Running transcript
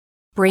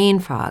brain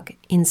fog,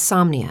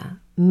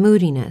 insomnia,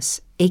 moodiness,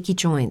 achy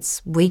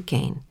joints, weight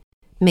gain.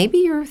 Maybe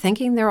you're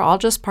thinking they're all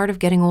just part of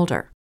getting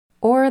older,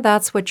 or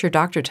that's what your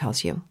doctor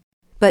tells you.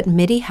 But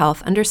MIDI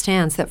Health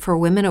understands that for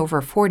women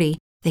over 40,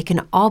 they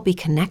can all be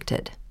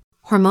connected.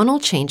 Hormonal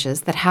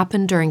changes that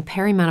happen during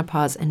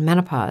perimenopause and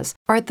menopause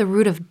are at the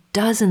root of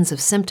dozens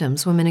of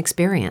symptoms women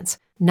experience,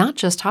 not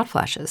just hot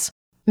flashes.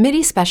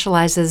 MIDI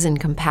specializes in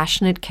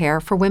compassionate care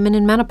for women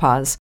in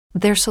menopause.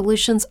 Their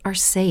solutions are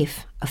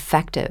safe,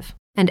 effective,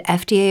 and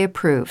FDA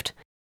approved.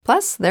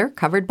 Plus, they're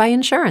covered by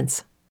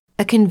insurance.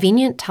 A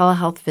convenient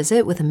telehealth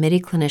visit with a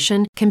MIDI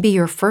clinician can be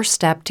your first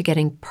step to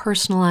getting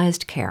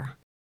personalized care.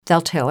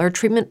 They'll tailor a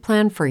treatment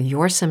plan for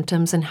your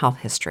symptoms and health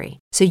history,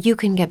 so you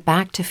can get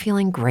back to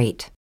feeling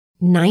great.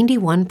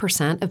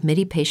 91% of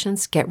MIDI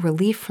patients get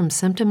relief from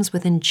symptoms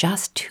within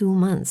just 2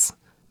 months.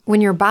 When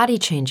your body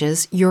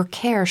changes, your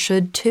care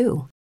should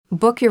too.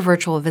 Book your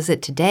virtual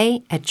visit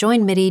today at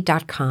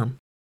joinmidi.com.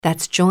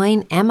 That's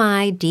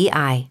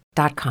joinmidi.com.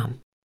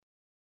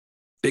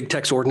 Big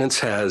Tex Ordnance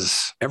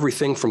has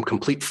everything from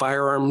complete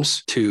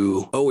firearms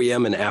to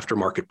OEM and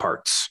aftermarket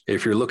parts.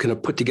 If you're looking to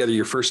put together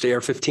your first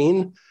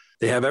AR-15,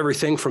 they have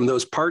everything from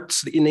those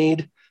parts that you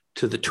need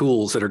to the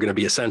tools that are going to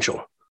be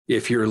essential.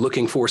 If you're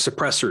looking for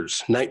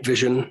suppressors, night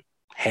vision,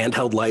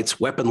 handheld lights,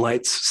 weapon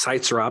lights,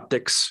 sights or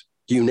optics,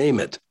 you name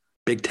it,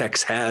 Big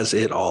Tex has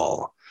it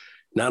all.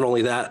 Not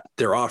only that,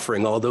 they're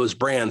offering all those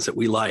brands that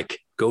we like.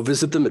 Go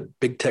visit them at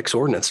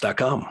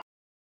bigtexordnance.com.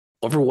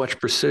 Overwatch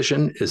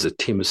Precision is a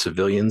team of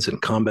civilians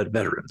and combat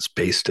veterans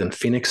based in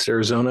Phoenix,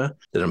 Arizona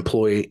that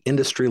employ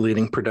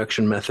industry-leading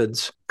production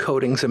methods,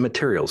 coatings, and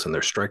materials in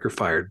their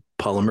striker-fired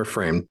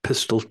polymer-framed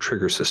pistol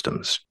trigger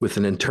systems. With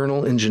an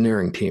internal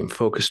engineering team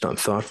focused on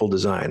thoughtful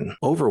design,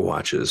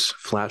 Overwatch's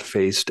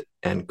flat-faced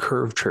and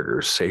curved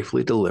triggers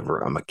safely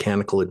deliver a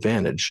mechanical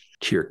advantage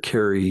to your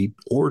carry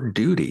or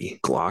duty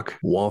Glock,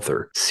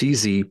 Walther,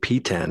 CZ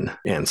P10,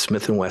 and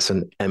Smith &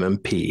 Wesson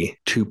MMP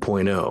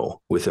 2.0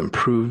 with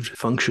improved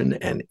function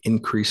and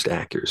increased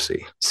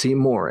accuracy. See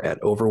more at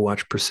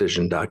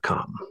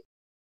overwatchprecision.com.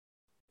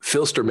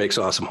 Filster makes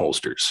awesome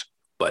holsters.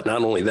 But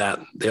not only that,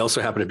 they also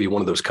happen to be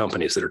one of those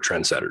companies that are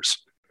trendsetters.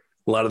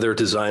 A lot of their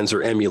designs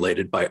are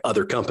emulated by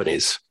other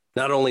companies.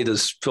 Not only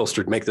does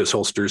Filster make those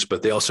holsters,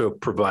 but they also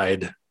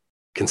provide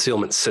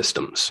concealment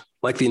systems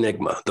like the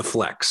Enigma, the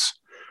Flex.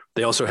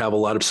 They also have a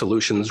lot of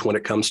solutions when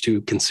it comes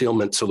to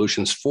concealment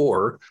solutions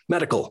for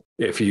medical.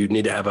 If you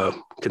need to have a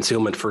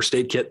concealment first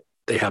aid kit,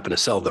 they happen to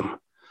sell them.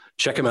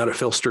 Check them out at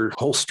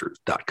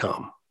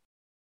filsterholsters.com.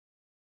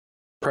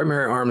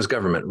 Primary Arms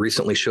Government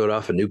recently showed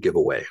off a new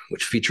giveaway,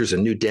 which features a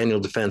new Daniel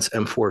Defense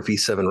M4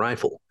 V7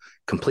 rifle,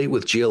 complete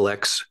with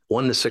GLX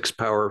 1-6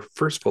 power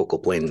first focal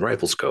plane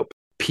rifle scope,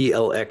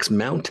 PLX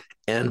mount,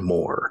 and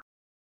more.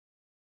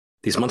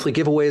 These monthly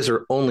giveaways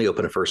are only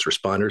open to first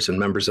responders and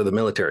members of the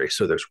military,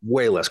 so there's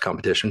way less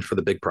competition for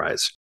the big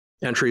prize.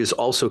 Entry is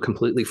also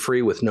completely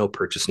free with no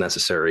purchase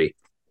necessary,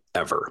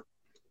 ever.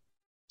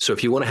 So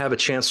if you want to have a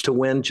chance to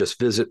win, just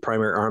visit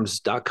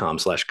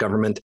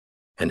primaryarms.com/government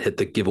and hit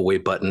the giveaway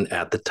button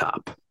at the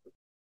top.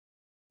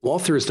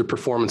 Walther is the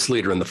performance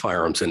leader in the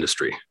firearms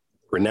industry,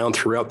 renowned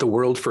throughout the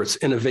world for its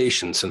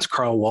innovation since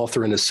Carl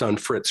Walther and his son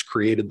Fritz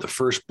created the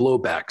first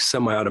blowback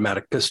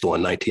semi-automatic pistol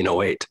in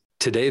 1908.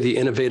 Today, the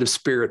innovative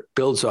spirit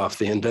builds off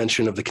the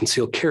invention of the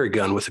concealed carry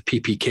gun with the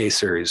PPK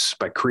series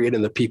by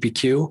creating the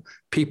PPQ,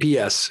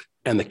 PPS,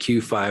 and the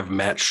Q5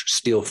 match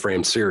steel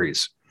frame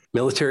series.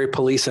 Military,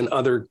 police, and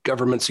other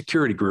government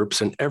security groups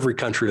in every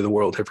country of the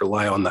world have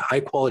relied on the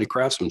high-quality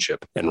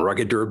craftsmanship and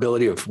rugged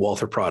durability of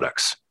Walther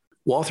products.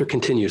 Walther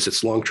continues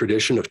its long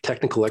tradition of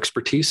technical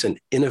expertise and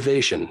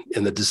innovation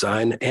in the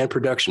design and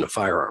production of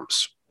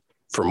firearms.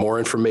 For more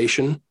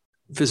information,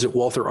 visit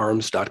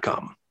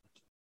waltherarms.com.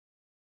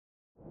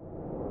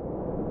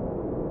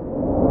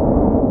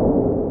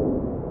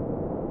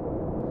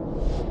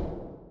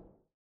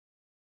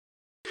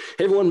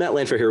 Hey everyone, Matt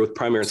Lanfair here with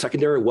Primary and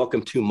Secondary.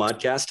 Welcome to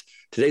Modcast.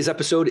 Today's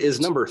episode is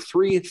number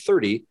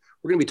 330.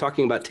 We're going to be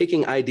talking about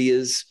taking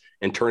ideas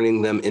and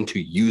turning them into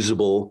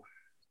usable,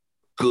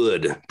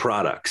 good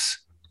products.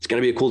 It's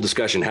going to be a cool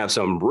discussion. Have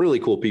some really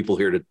cool people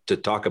here to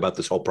talk about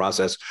this whole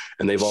process,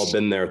 and they've all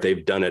been there.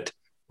 They've done it.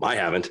 I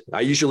haven't.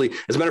 I usually,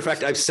 as a matter of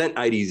fact, I've sent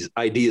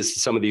ideas to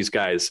some of these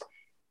guys,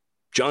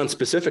 John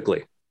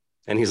specifically,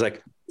 and he's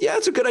like, yeah,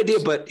 it's a good idea,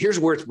 but here's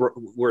where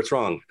it's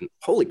wrong. And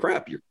holy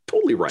crap, you're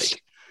totally right.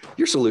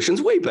 Your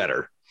solution's way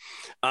better.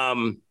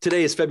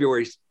 Today is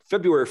February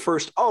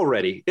 1st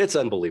already. It's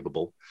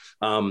unbelievable.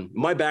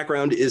 My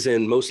background is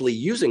in mostly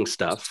using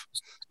stuff,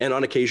 and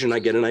on occasion I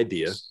get an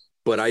idea,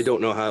 but I don't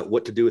know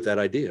what to do with that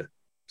idea.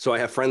 So I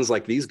have friends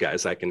like these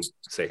guys. I can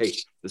say, hey,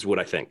 this is what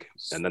I think.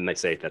 And then they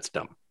say, that's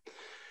dumb.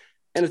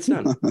 And it's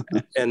done.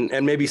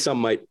 and maybe some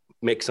might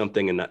make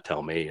something and not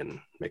tell me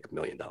and make $1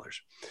 million.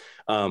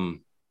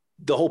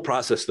 The whole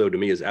process, though, to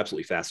me is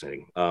absolutely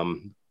fascinating.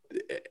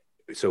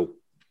 So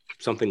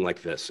something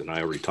like this, and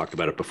I already talked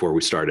about it before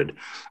we started,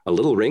 a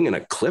little ring and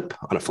a clip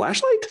on a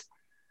flashlight.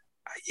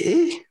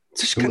 Yeah,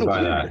 it's just kind of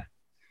weird.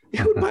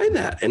 Who would buy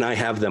that? And I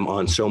have them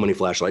on so many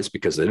flashlights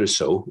because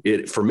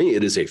for me,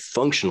 it is a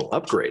functional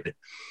upgrade.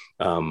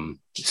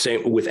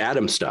 Same with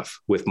Adam stuff,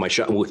 with my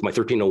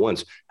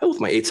 1301s, hell, with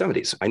my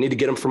 870s. I need to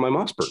get them for my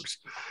Mossbergs.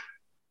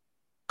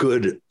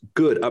 Good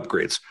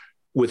upgrades.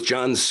 With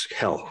John's,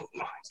 hell,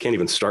 can't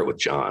even start with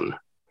John.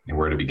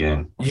 Where to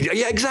begin?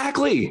 Yeah,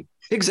 exactly.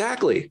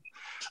 With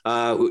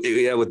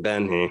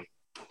Ben,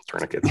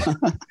 tourniquets,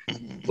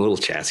 little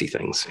chassis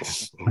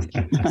things.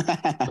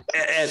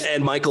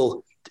 and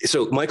Michael.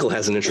 So Michael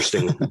has an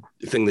interesting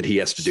thing that he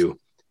has to do.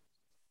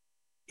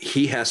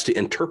 He has to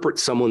interpret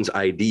someone's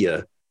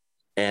idea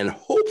and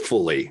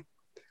hopefully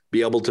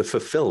be able to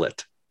fulfill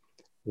it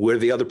where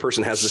the other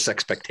person has this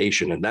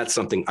expectation. And that's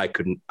something I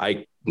couldn't.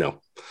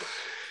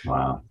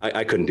 Wow.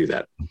 I couldn't do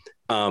that.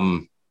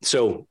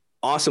 So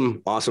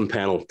awesome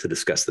panel to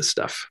discuss this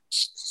stuff.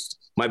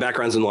 My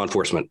background's in law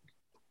enforcement.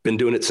 Been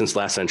doing it since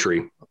last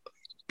century.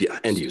 Yeah,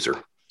 end user.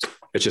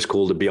 It's just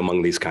cool to be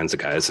among these kinds of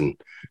guys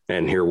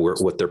and hear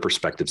what their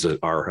perspectives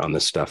are on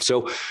this stuff.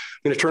 So I'm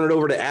going to turn it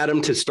over to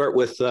Adam to start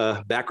with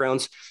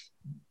backgrounds.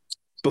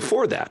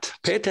 Before that,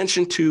 pay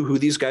attention to who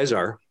these guys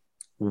are,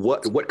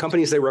 what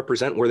companies they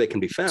represent, where they can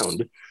be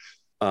found.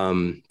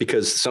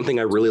 Because something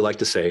I really like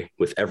to say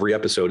with every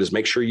episode is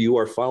make sure you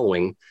are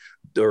following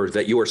or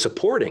that you are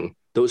supporting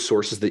those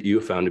sources that you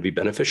have found to be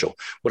beneficial.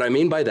 What I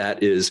mean by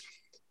that is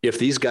if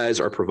these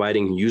guys are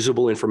providing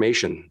usable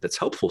information that's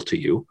helpful to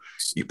you,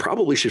 you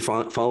probably should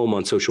follow them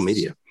on social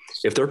media.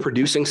 If they're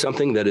producing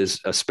something that is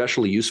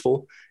especially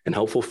useful and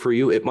helpful for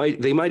you,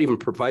 they might even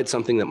provide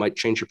something that might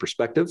change your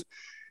perspective.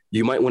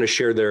 You might want to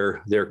share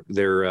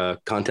their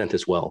content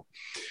as well.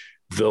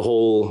 The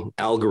whole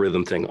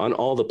algorithm thing on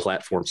all the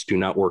platforms do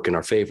not work in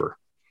our favor.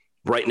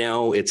 Right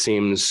now, it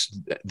seems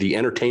the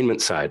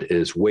entertainment side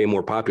is way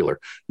more popular.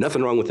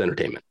 Nothing wrong with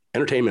entertainment.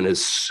 Entertainment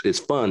is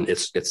fun.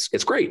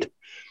 It's great.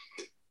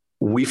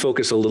 We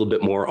focus a little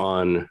bit more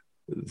on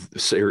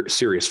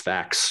serious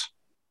facts,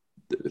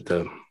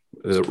 the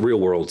real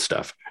world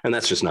stuff, and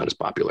that's just not as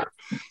popular.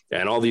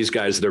 And all these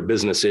guys, their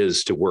business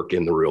is to work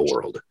in the real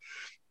world.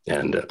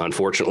 And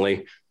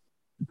unfortunately,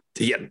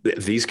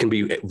 these can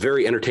be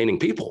very entertaining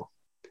people,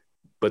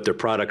 but their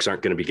products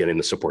aren't going to be getting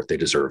the support they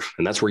deserve.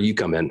 And that's where you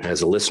come in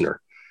as a listener.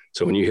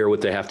 So when you hear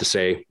what they have to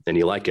say and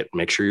you like it,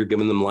 make sure you're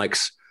giving them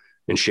likes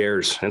and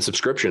shares and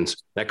subscriptions.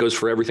 That goes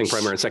for everything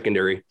primary and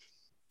secondary.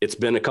 It's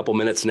been a couple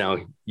minutes now.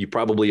 You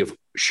probably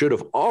should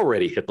have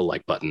already hit the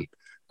like button.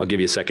 I'll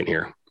give you a second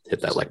here. Hit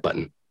that like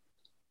button.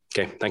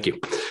 Okay. Thank you.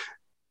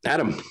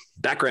 Adam,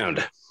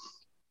 background.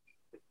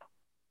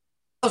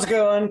 How's it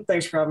going?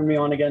 Thanks for having me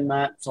on again,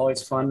 Matt. It's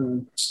always fun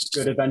and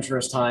good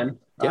adventurous time.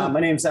 Yeah.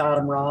 My name's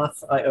Adam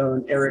Roth. I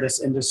own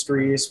Aridus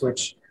Industries,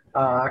 which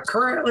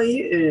currently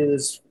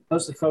is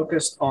mostly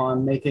focused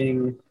on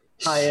making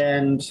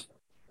high-end,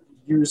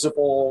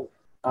 usable,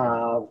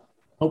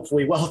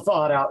 hopefully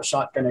well-thought-out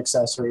shotgun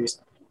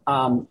accessories.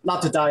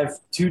 Not to dive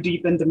too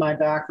deep into my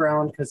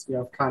background because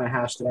I've kind of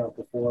hashed it out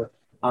before,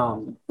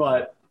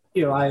 but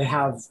I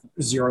have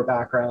zero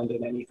background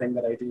in anything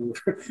that I do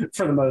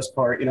for the most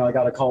part. I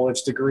got a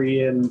college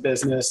degree in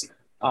business.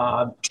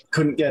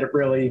 Couldn't get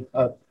really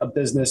a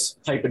business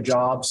type of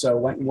job, so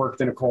went and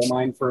worked in a coal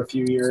mine for a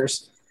few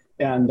years.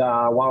 And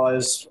while I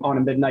was on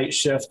a midnight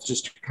shift,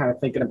 just kind of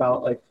thinking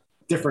about like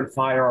different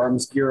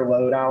firearms gear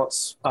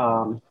loadouts,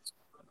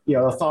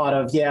 the thought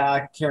of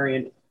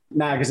carrying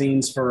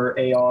magazines for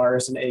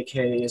ARs and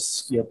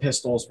AKs,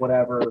 pistols,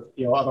 whatever,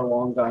 other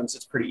long guns,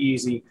 it's pretty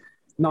easy.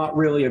 Not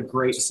really a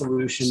great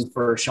solution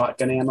for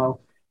shotgun ammo.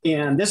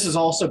 And this is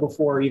also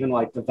before even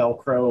like the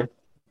Velcro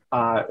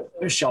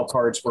shell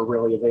cards were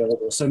really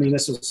available. So,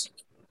 this was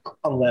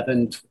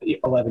 11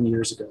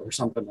 years ago or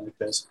something like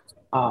this.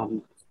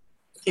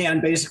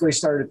 And basically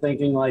started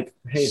thinking like,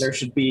 hey, there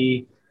should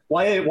be,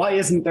 why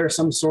isn't there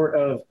some sort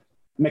of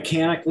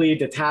mechanically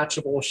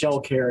detachable shell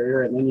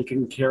carrier? And then you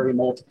can carry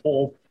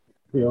multiple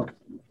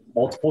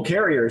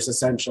carriers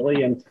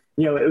essentially. And,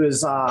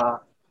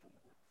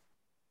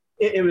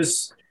 it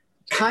was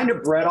kind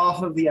of bred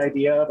off of the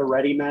idea of a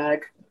Ready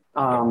Mag,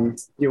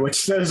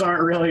 which those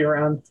aren't really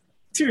around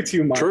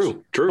too much.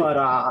 True.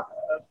 But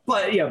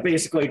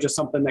basically just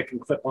something that can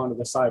clip onto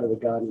the side of the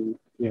gun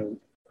and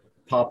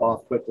pop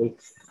off quickly.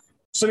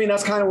 So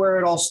that's kind of where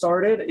it all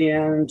started,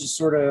 and just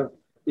sort of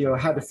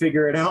had to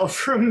figure it out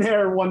from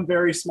there, one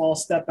very small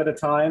step at a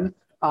time.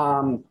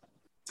 And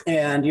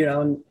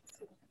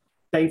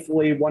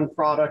thankfully one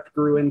product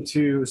grew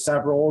into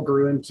several,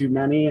 grew into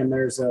many, and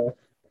there's a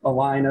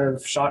line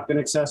of shotgun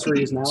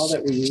accessories now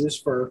that we use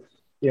for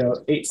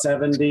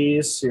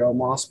 870s,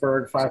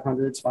 Mossberg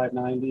 500s,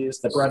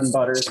 590s. The bread and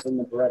butter has been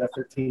the Beretta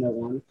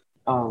 1301.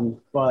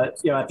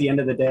 But at the end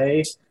of the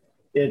day,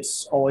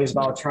 it's always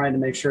about trying to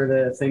make sure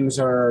that things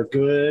are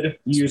good,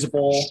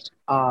 usable.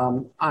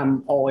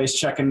 I'm always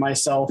checking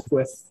myself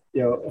with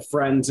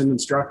friends and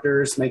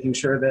instructors, making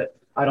sure that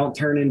I don't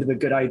turn into the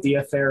good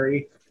idea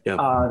fairy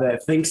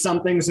that thinks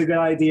something's a good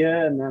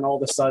idea, and then all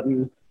of a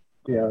sudden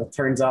it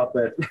turns out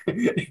that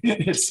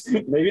it's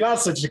maybe not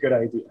such a good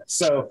idea.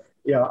 So,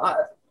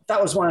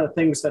 that was one of the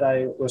things that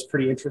I was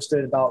pretty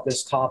interested about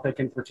this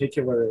topic in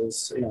particular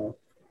is,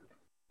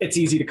 it's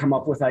easy to come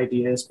up with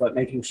ideas, but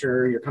making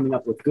sure you're coming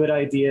up with good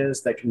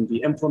ideas that can be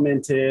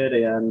implemented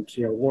and,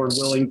 Lord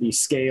willing, be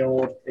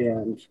scaled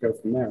and go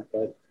from there.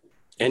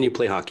 And you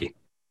play hockey.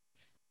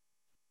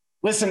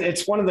 Listen,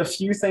 it's one of the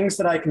few things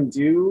that I can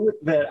do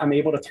that I'm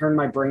able to turn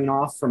my brain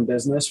off from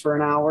business for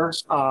an hour.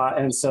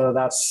 And so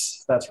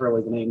that's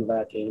really the name of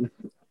that game.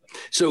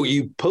 So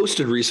you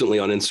posted recently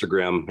on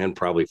Instagram and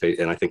probably,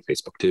 and I think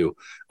Facebook too.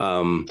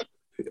 And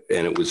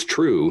it was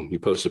true. You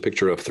posted a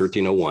picture of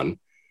 1301.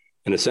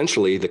 And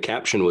essentially the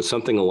caption was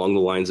something along the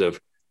lines of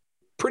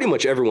pretty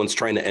much everyone's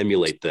trying to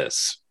emulate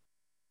this.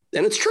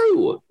 And it's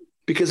true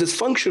because it's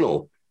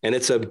functional and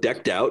it's a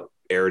decked out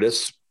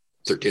Aridus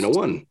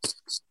 1301.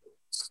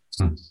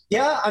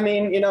 Yeah. I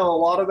mean, a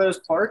lot of those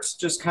parts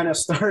just kind of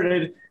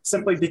started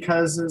simply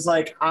because it's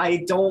like,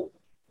 I don't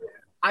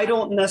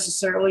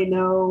necessarily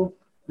know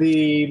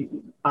the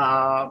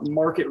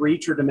market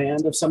reach or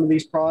demand of some of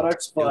these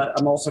products, but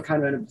I'm also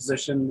kind of in a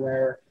position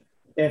where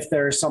if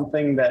there's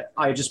something that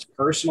I just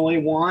personally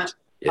want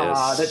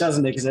that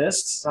doesn't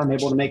exist, I'm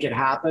able to make it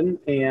happen.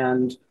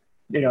 And,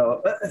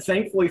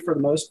 thankfully for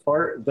the most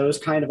part, those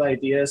kind of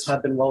ideas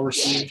have been well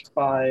received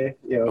by,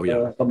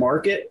 the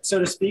market, so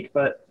to speak.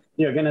 But,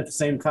 again, at the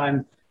same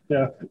time,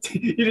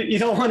 you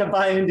don't want to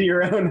buy into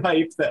your own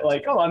hype that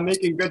like, oh, I'm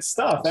making good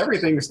stuff,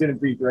 everything's going to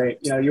be great.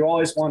 You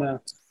always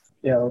want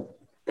to,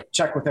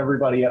 check with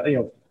everybody,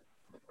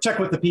 check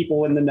with the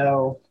people in the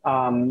know,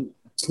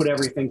 put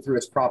everything through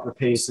its proper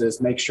paces,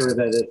 make sure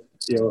that it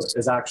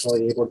is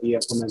actually able to be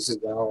implemented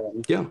well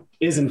and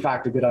is in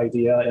fact a good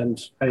idea and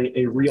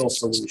a real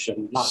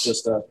solution, not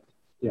just a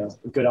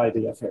good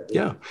idea fair.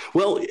 Yeah.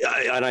 Well,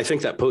 and I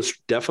think that post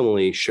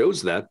definitely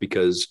shows that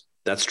because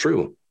that's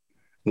true.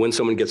 When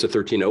someone gets a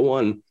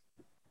 1301,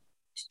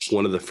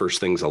 one of the first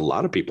things a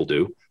lot of people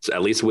do, so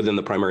at least within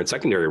the primary and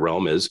secondary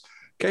realm, is,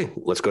 okay,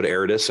 let's go to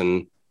Aridus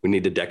and we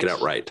need to deck it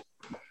out right.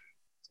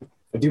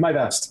 I do my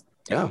best.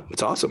 Yeah,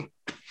 it's awesome.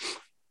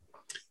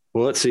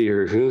 Well, let's see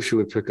here. Who should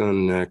we pick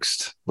on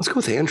next? Let's go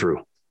with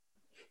Andrew.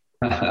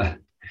 I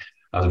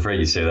was afraid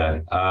you'd say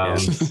that.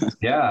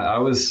 I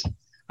was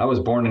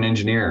born an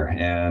engineer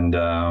and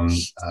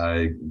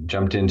I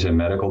jumped into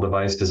medical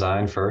device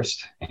design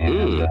first.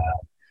 And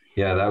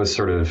that was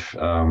sort of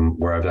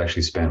where I've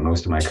actually spent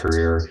most of my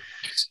career.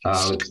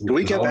 Can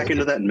we get back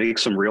into that and make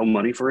some real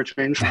money for a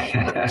change?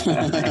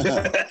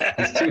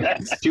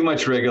 It's too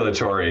much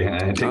regulatory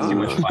and it takes too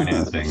much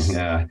financing.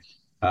 Yeah.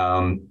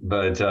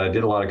 But I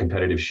did a lot of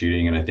competitive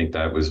shooting, and I think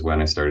that was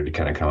when I started to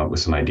kind of come up with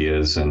some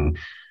ideas. And,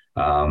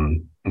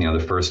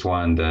 the first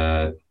one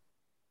that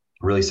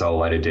really saw the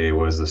light of day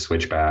was the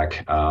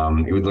Switchback.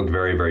 It would look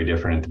very, very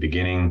different at the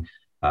beginning.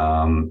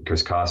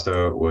 Chris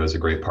Costa was a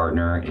great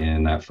partner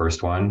in that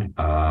first one.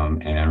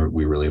 And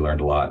we really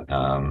learned a lot,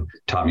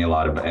 taught me a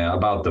lot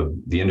about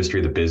the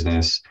industry, the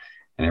business,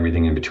 and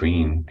everything in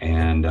between.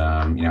 And,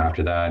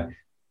 after that,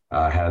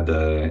 had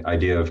the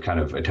idea of kind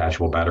of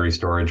attachable battery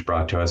storage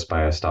brought to us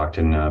by a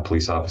Stockton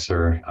police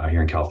officer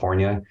here in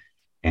California.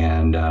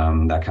 And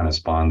that kind of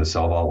spawned the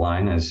CellVault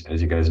line, as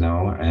you guys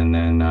know. And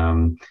then,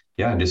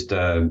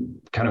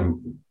 kind of,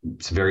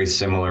 it's very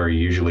similar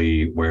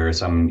usually where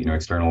some,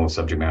 external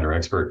subject matter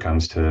expert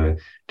comes to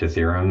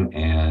Theorem,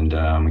 and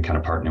we kind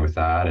of partner with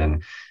that.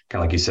 And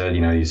kind of like you said,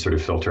 you sort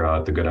of filter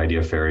out the good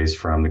idea fairies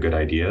from the good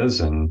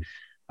ideas and,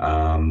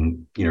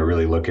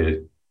 really look at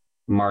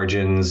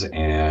margins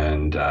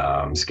and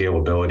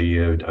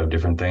scalability of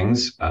different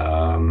things.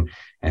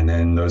 And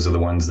then those are the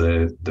ones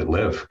that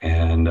live,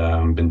 and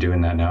been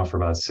doing that now for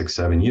about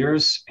 6-7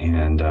 years.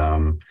 And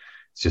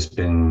it's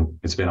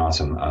been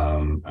awesome.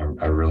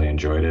 I really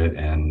enjoyed it,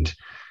 and,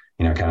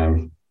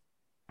 kind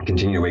of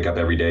continue to wake up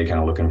every day, kind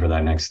of looking for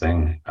that next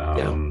thing.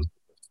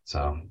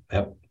 So,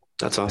 yep.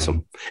 That's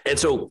awesome. And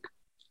so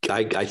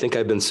I think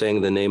I've been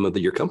saying the name of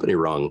your company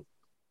wrong.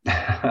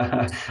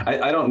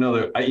 I don't know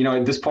that,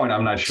 at this point,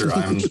 I'm not sure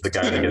I'm the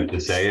guy that gets to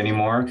say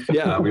anymore.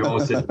 Yeah. We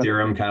always said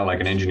Theorem, kind of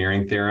like an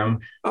engineering theorem.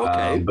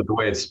 Okay. But the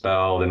way it's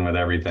spelled and with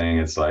everything,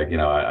 it's like,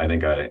 I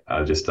think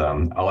I'll just,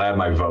 I'll add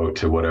my vote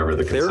to whatever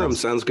the Theorem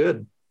sounds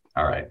good.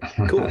 All right.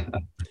 Cool.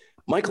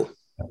 Michael.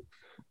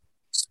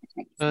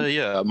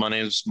 My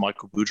name is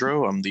Michael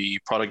Boudreau. I'm the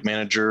product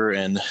manager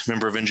and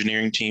member of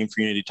engineering team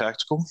for Unity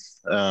Tactical.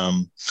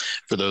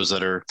 For those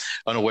that are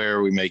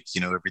unaware, we make,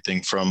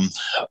 everything from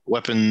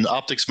weapon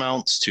optics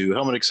mounts to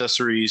helmet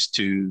accessories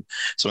to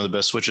some of the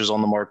best switches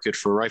on the market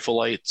for rifle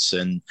lights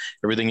and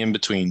everything in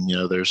between.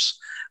 There's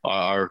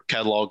our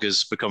catalog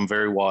has become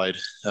very wide.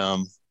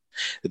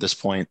 At this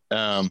point,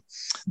 my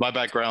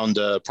background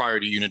prior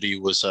to Unity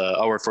was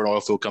I worked for an oil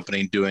field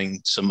company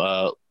doing some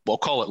we'll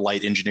call it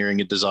light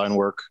engineering and design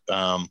work.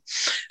 A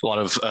lot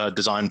of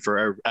design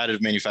for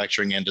additive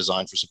manufacturing and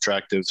design for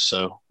subtractive.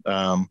 So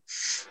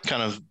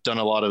kind of done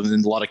a lot of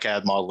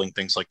CAD modeling,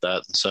 things like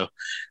that. And so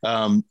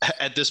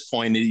at this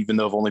point, even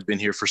though I've only been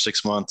here for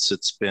 6 months,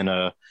 it's been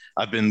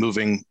I've been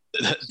moving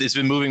it's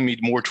been moving me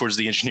more towards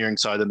the engineering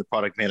side than the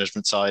product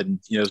management side, and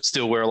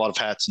still wear a lot of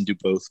hats and do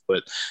both,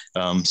 but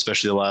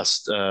especially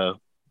the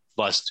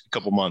last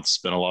couple months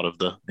been a lot of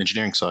the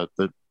engineering side.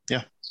 But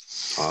yeah.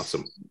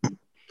 Awesome.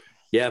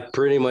 Yeah,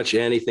 pretty much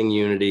anything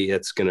Unity,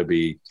 it's gonna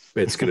be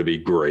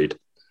great.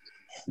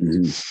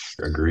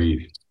 Mm-hmm.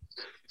 Agreed.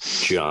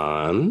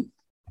 John,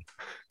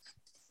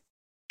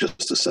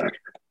 just a sec.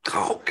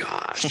 Oh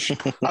gosh,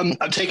 I'm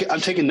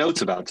taking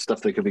notes about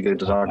stuff that could be good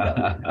to talk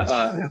about.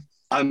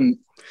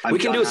 We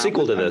can do a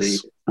sequel to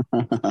this.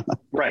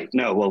 Right.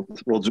 No,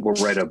 we'll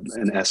write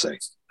an essay.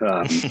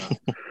 I'm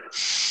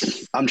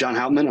John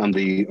Hauptman. I'm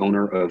the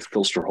owner of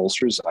Filster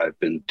Holsters. I've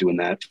been doing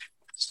that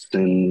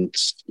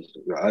since,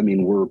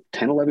 we're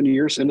 10, 11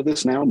 years into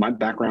this now. My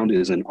background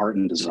is in art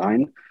and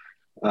design.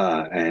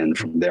 And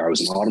from there, I was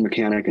an auto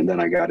mechanic, and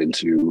then I got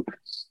into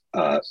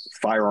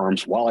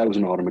firearms while I was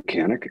an auto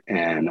mechanic.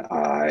 And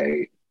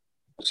I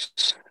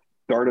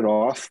started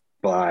off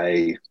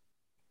by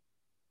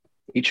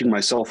teaching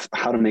myself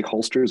how to make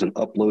holsters and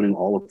uploading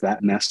all of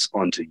that mess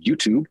onto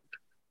YouTube,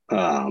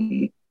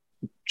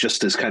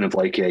 just as kind of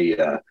like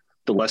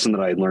the lesson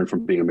that I learned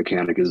from being a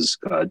mechanic is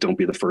don't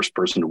be the first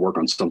person to work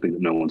on something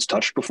that no one's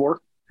touched before.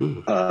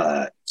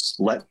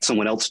 Let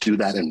someone else do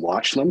that and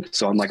watch them.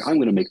 So I'm like, I'm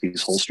going to make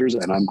these holsters,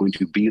 and I'm going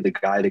to be the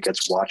guy that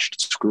gets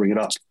watched screwing it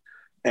up.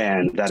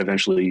 And that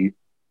eventually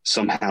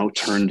somehow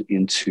turned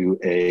into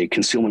a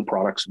concealment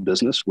products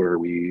business where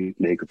we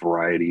make a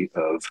variety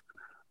of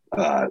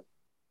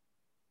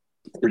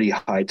pretty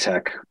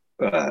high-tech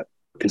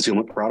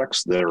concealment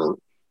products that are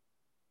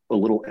a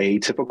little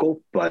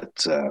atypical,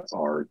 but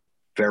are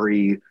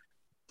very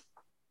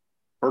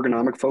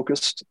ergonomic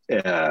focused.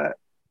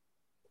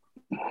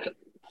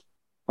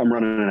 I'm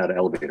running out of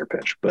elevator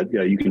pitch, but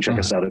you can check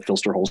us out at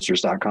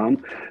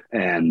filsterholsters.com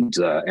and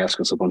ask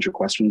us a bunch of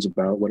questions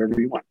about whatever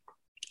you want.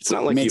 It's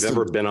not like you've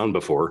ever been on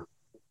before.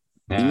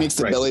 He makes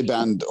the belly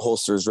band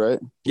holsters, right?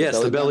 Yes,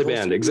 the belly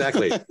band,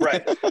 exactly.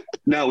 Right.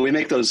 No, we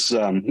make those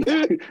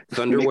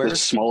Thunderwear,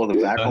 small of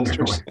the back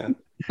holsters.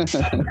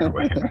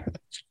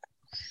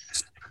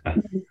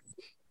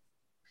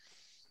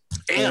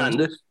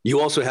 And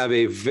you also have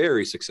a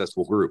very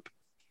successful group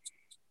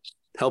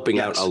helping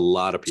out a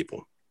lot of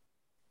people.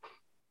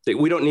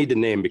 We don't need to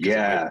name because it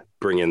might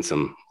bring in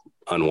some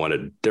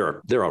unwanted.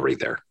 They're already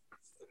there.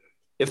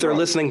 If they're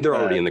listening, they're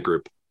already in the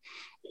group.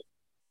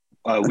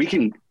 We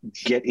can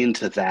get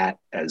into that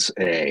as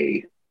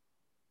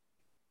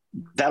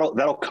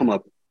that'll come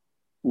up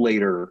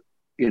later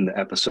in the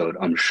episode,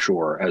 I'm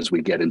sure, as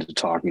we get into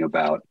talking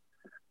about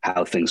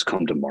how things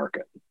come to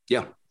market.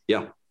 Yeah.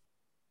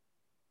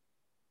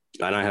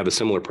 And I have a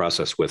similar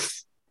process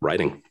with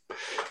writing.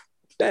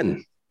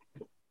 Ben.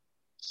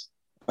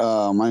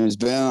 My name is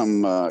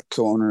Ben. I'm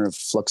co-owner of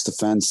Flux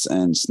Defense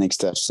and Snake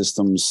Staff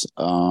Systems.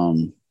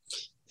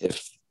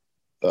 If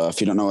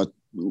you don't know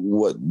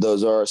what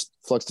those are,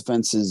 Flux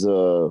Defense is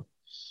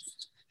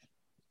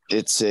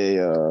it's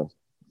a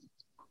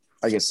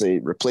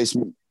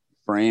replacement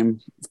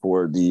frame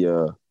for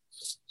the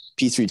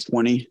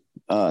P320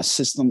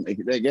 system. I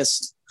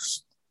guess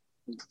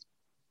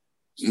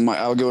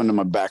I'll go into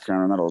my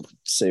background and that'll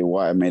say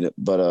why I made it.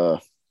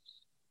 But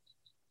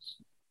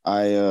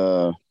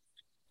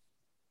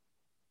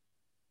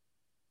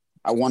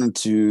I wanted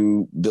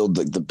to build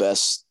the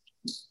best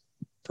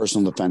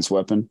personal defense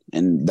weapon,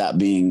 and that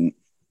being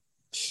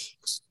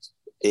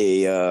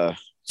a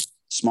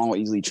small,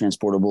 easily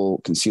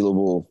transportable,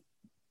 concealable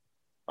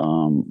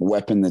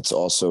weapon that's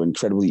also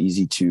incredibly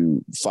easy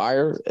to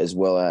fire, as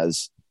well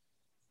as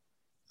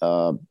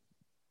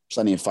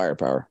plenty of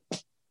firepower,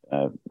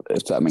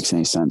 if that makes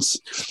any sense.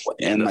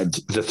 And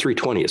the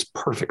 320 is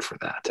perfect for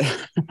that.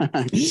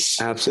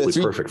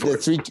 Absolutely perfect for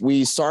it.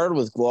 We started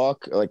with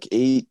Glock like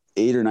eight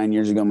or 9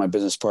 years ago. My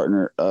business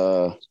partner,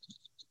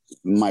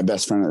 my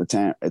best friend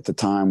at the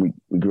time,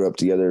 we grew up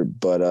together,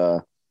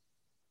 but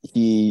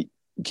he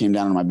came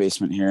down to my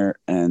basement here,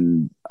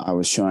 and I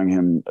was showing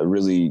him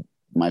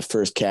my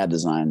first CAD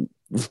design,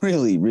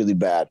 really, really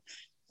bad,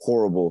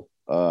 horrible.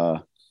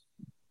 But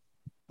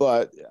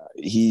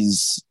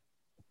he's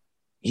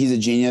a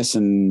genius,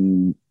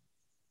 and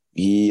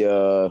he,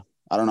 I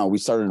don't know. We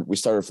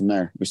started from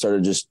there. We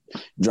started just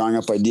drawing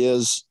up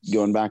ideas,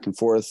 going back and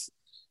forth,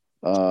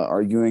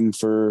 arguing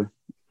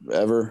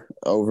forever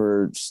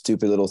over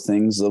stupid little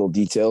things, little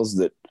details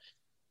that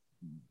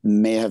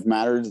may have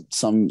mattered.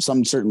 Some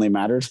certainly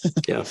mattered.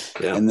 Yeah.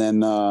 And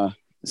then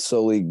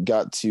slowly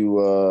got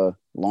to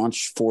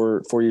launch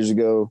four years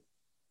ago.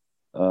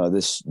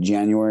 This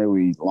January,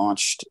 we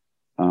launched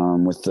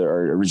with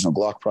our original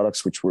Glock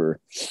products, which were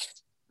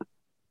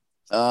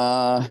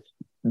a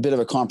bit of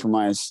a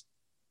compromise,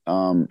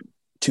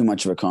 too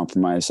much of a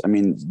compromise. I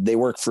mean, they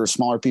work for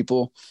smaller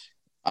people.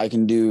 I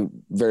can do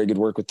very good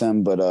work with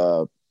them,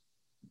 but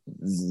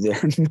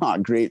they're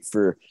not great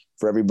for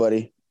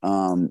everybody.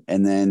 And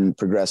then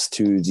progress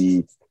to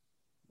the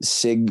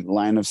SIG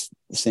line of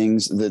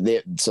things.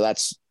 So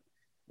that's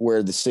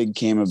where the SIG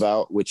came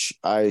about, which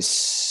I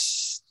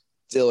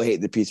still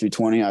hate the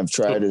P320. I've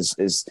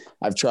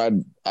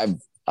tried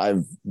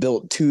I've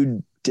built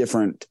two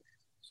different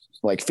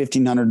like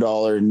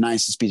 $1,500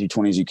 nicest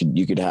P220s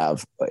you could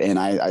have, and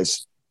I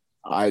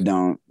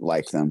don't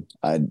like them.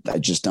 I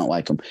just don't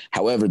like them.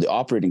 However, the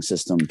operating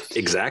system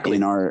exactly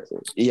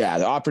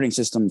the operating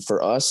system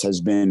for us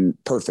has been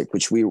perfect,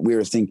 which we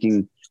were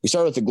thinking. We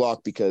started with the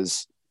Glock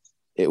because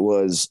it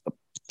was a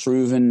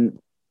proven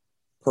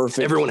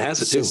perfect. Everyone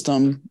has a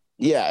system. Too.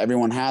 Yeah,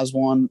 everyone has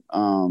one.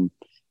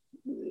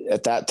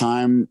 At that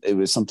time, it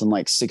was something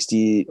like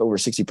over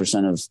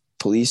 60% of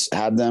police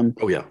had them.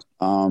 Oh yeah.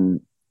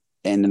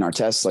 And in our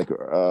tests, like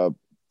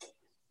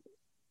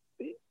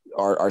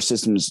our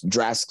systems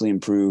drastically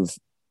improve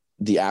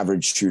the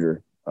average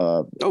shooter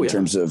in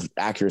terms of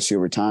accuracy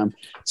over time.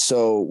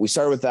 So we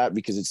started with that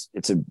because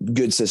it's a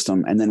good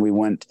system. And then we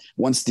went,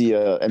 once the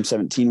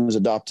M17 was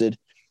adopted,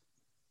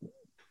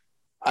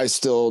 I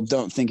still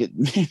don't think it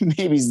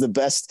maybe is the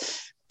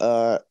best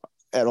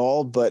at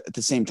all, but at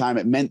the same time,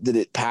 it meant that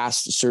it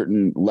passed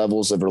certain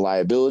levels of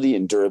reliability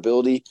and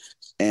durability.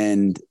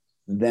 And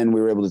then we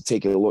were able to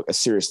take a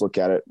serious look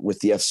at it with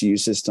the FCU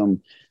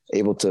system,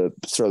 able to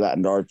throw that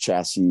into our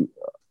chassis.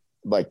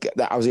 Like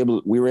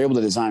that, we were able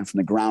to design from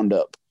the ground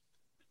up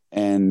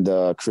and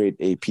create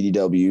a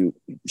PDW.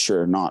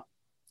 Sure, not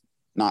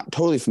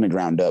totally from the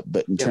ground up,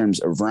 but in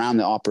terms of around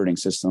the operating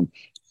system.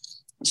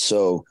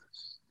 So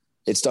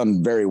it's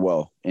done very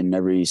well in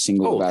every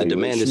single evaluation. The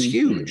demand is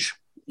huge.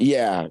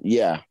 Yeah.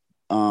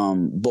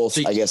 Both,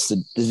 I guess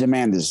the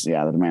demand is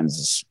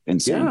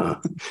insane. Yeah.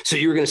 So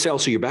you were going to say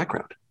also your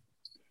background.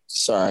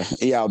 Sorry.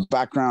 Yeah.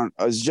 Background.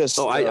 I was just,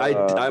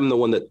 I'm the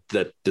one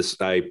that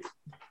I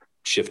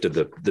shifted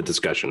the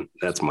discussion.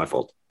 That's my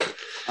fault.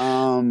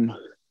 My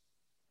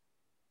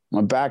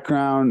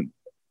background,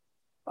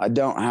 I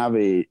don't have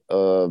a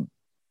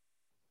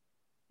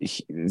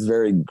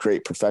very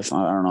great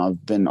professional. I don't know.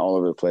 I've been all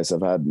over the place.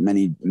 I've had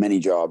many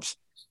jobs,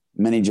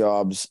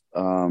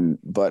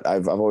 but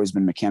I've always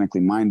been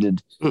mechanically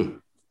minded.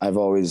 I've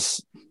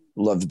always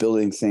loved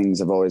building things.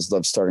 I've always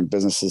loved starting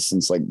businesses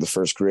since like the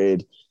first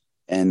grade.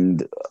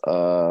 And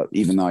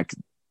even though like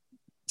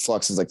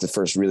Flux is like the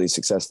first really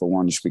successful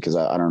one, just because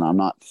I don't know, I'm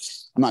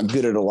not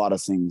good at a lot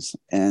of things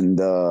and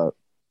bad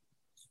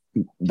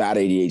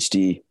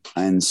ADHD.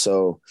 And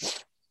so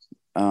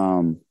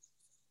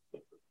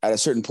at a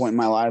certain point in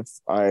my life,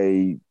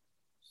 down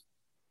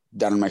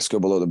in Mexico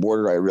below the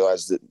border, I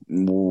realized that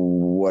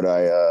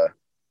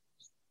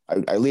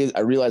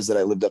I realized that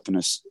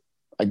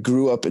I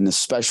grew up in a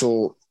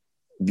special,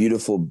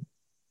 beautiful,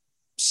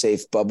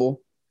 safe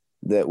bubble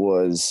that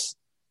was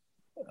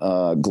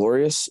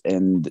glorious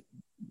and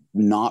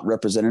not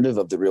representative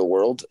of the real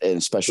world, and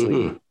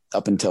especially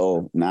up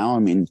until now. I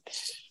mean,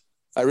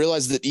 I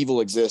realized that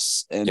evil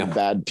exists and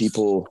bad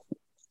people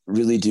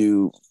really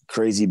do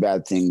crazy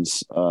bad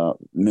things.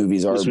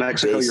 Movies are. Was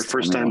Mexico your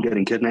first time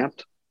getting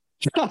kidnapped?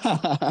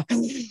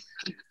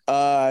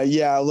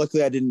 Yeah,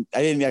 luckily I didn't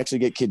actually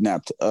get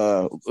kidnapped.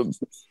 I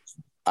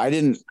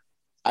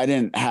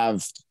didn't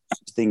have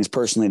things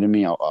personally to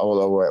me,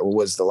 although it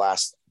was the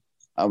last.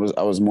 I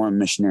was more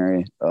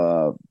missionary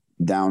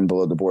down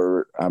below the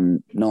border.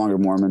 I'm no longer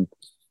Mormon.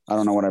 I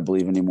don't know what I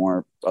believe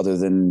anymore other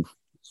than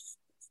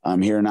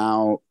I'm here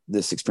now.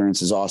 This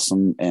experience is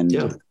awesome.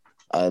 And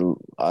I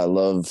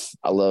love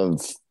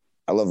life.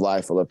 I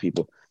love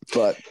people,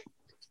 but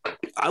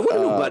I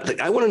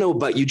want to know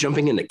about you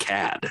jumping into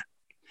CAD.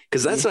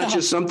 Cause that's not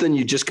just something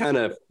you just kind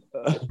of,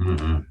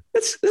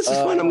 this is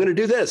fun. I'm going to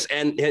do this.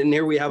 And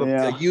here we have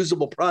a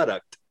usable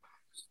product.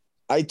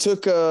 I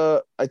took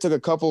a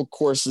couple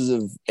courses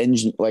of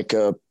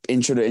intro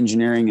to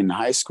engineering in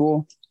high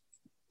school,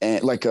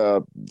 and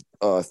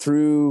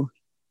through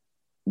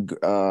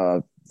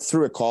a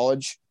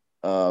college,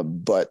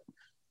 but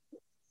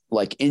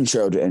like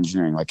intro to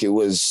engineering. Like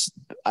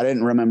I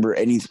didn't remember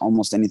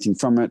almost anything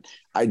from it.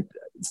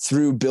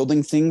 Through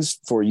building things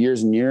for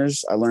years and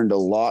years, I learned a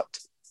lot.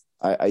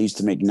 I used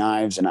to make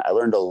knives, and I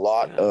learned a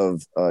lot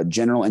of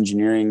general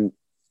engineering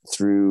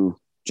through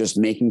just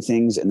making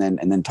things and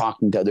then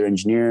talking to other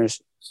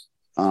engineers.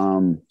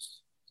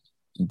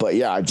 But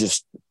yeah, I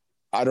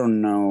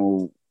don't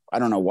know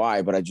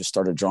why, but I just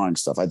started drawing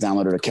stuff. I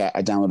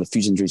downloaded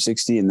Fusion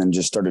 360 and then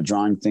just started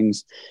drawing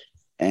things.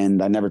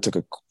 And I never took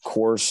a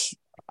course.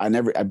 I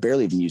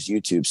barely even use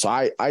YouTube. So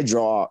I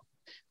draw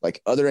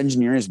like other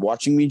engineers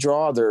watching me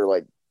draw. They're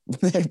like,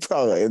 they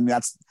probably,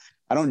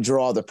 I don't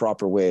draw the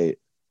proper way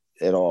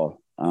at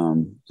all.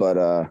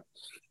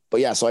 But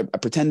yeah, so I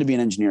pretend to be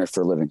an engineer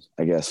for a living,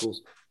 I guess. Cool.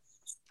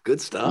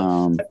 Good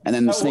stuff. And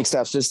then the Snake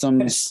Staff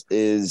Systems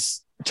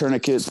is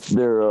tourniquets.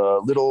 They're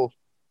little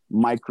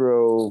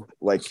micro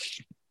like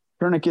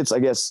tourniquets, I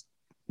guess,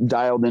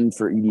 dialed in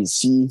for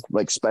EDC,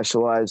 like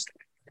specialized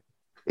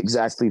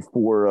exactly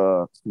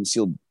for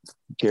concealed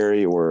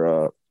carry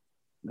or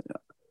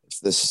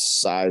this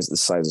size. The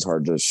size is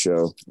hard to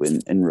show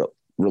in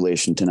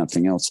relation to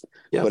nothing else.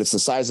 Yeah. But it's the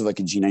size of like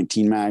a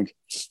G19 mag.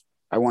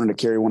 I wanted to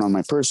carry one on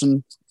my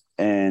person,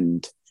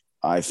 and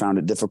I found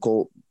it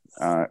difficult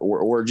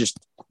or just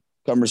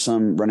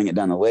cumbersome running it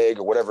down the leg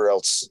or whatever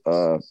else.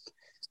 The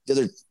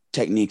other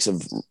techniques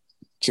of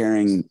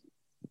carrying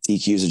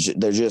TQs.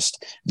 They're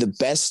just the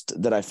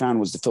best that I found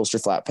was the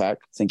Filster flat pack.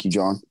 Thank you,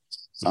 John.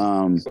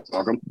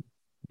 Welcome.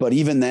 But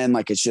even then,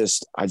 like, I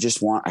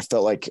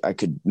felt like I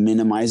could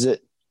minimize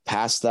it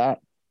past that.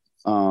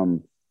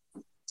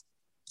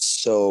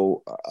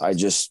 So I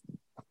just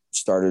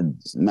started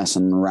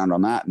messing around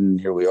on that, and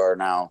here we are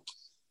now.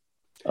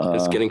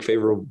 It's getting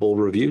favorable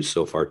reviews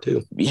so far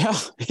too. Yeah.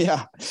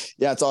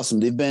 It's awesome.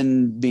 They've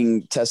been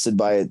being tested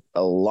by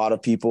a lot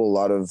of people, a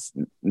lot of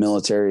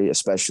military,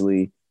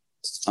 especially.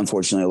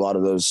 Unfortunately, a lot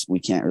of those we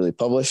can't really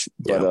publish,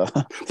 but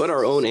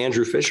our own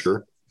Andrew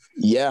Fisher,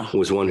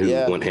 was one who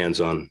went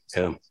hands on.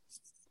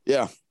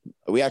 Yeah.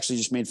 We actually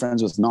just made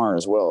friends with NAR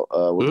as well.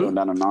 We're going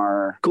down to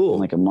NAR in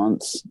like a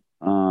month.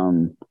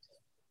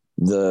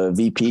 The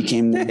VP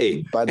came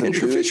by the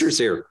Andrew Fisher's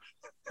here.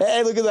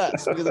 Hey, look at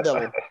that. Look at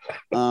the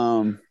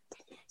devil.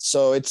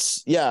 So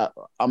it's,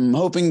 I'm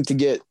hoping to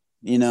get,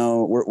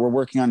 we're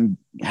working on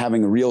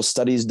having real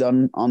studies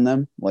done on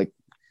them, like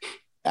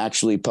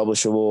actually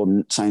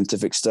publishable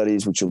scientific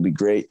studies, which will be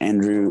great.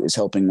 Andrew is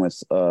helping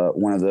with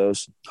one of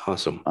those.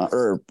 Awesome.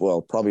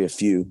 Probably a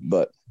few,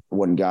 but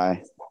one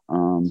guy.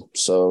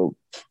 So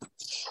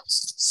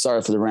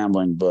sorry for the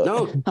rambling, but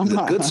no,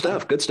 good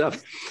stuff. Good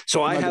stuff.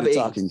 So I have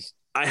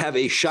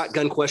a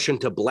shotgun question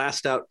to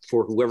blast out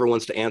for whoever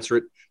wants to answer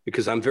it,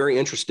 because I'm very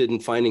interested in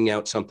finding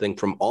out something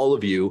from all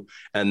of you.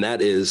 And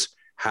that is,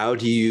 how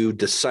do you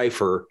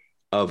decipher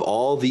of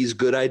all these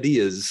good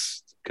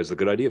ideas? Because the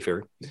Good Idea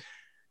Fairy,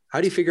 how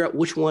do you figure out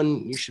which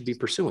one you should be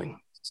pursuing?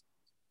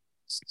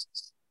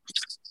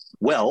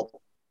 Well,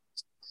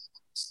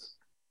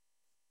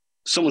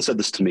 someone said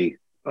this to me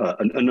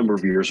a number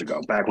of years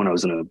ago, back when I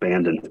was in a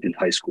band in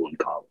high school and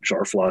college.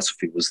 Our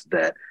philosophy was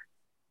that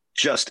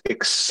just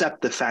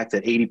accept the fact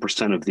that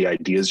 80% of the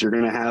ideas you're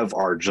going to have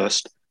are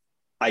just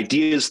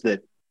ideas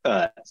that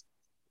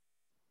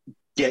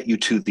get you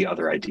to the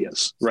other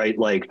ideas, right?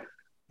 Like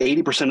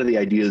 80% of the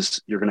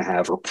ideas you're going to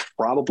have are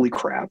probably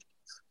crap.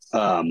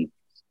 10%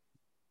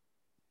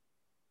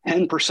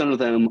 of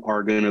them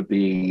are going to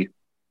be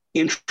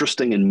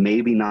interesting and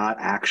maybe not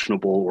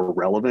actionable or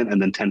relevant.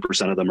 And then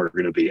 10% of them are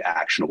going to be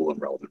actionable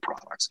and relevant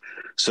products.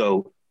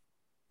 So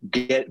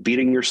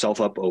beating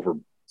yourself up over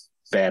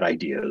bad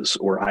ideas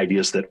or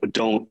ideas that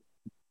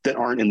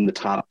aren't in the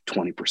top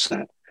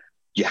 20%.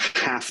 You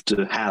have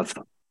to have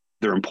them.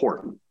 They're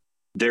important.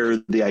 They're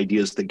the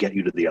ideas that get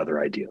you to the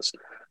other ideas.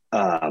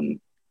 I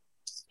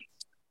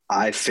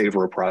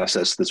favor a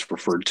process that's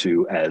referred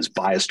to as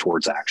bias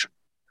towards action.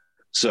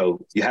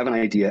 So you have an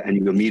idea and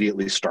you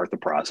immediately start the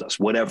process,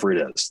 whatever it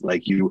is.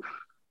 Like you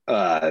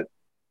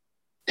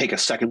take a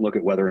second look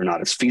at whether or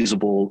not it's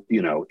feasible.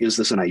 Is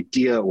this an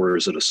idea or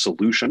is it a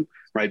solution,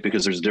 right?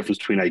 Because there's a difference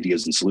between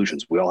ideas and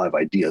solutions. We all have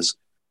ideas.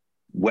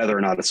 Whether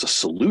or not it's a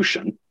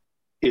solution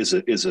is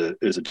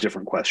a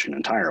different question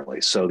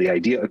entirely. So the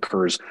idea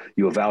occurs,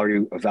 you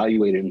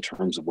evaluate it in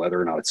terms of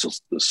whether or not it's a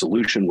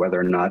solution, whether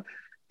or not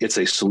it's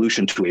a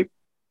solution to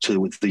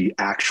the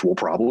actual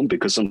problem,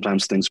 because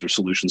sometimes things are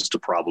solutions to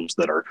problems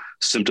that are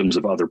symptoms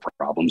of other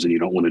problems, and you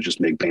don't want to just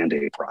make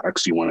Band-Aid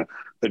products. You want to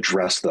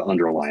address the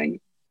underlying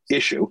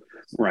issue,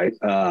 right?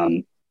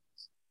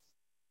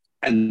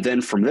 And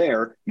then from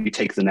there, you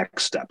take the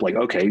next step. Like,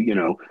 okay,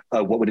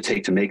 what would it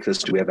take to make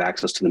this? Do we have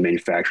access to the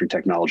manufacturing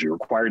technology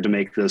required to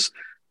make this?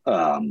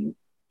 Do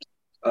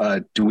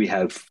we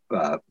have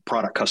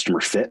product customer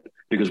fit?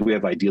 Because we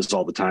have ideas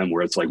all the time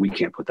where it's like, we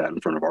can't put that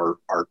in front of our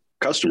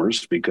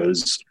customers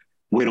because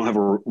we don't have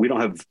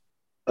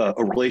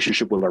a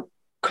relationship with our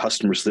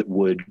customers that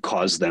would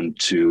cause them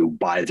to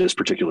buy this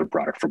particular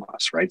product from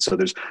us, right? So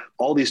there's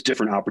all these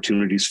different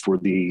opportunities for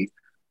that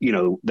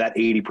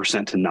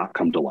 80% to not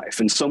come to life.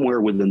 And somewhere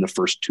within the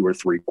first 2 or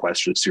 3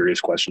 serious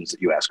questions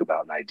that you ask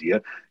about an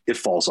idea, it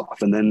falls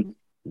off. And then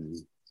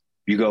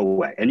you go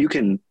away. And you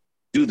can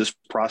do this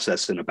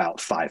process in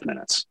about 5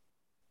 minutes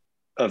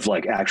of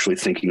like actually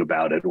thinking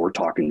about it or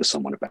talking to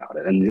someone about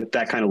it. And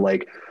that kind of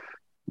like,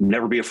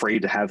 never be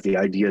afraid to have the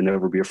idea,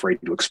 never be afraid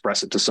to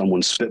express it to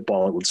someone,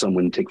 spitball it with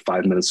someone, take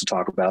 5 minutes to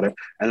talk about it.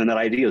 And then that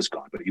idea is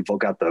gone. But you've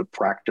got the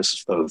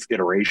practice of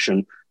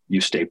iteration. You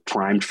stay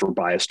primed for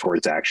bias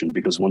towards action,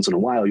 because once in a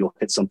while you'll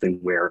hit something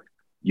where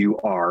you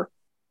are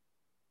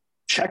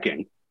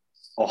checking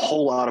a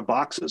whole lot of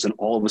boxes. And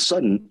all of a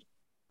sudden,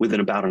 within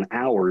about an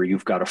hour,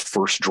 you've got a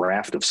first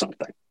draft of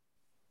something.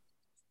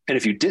 And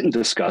if you didn't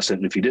discuss it,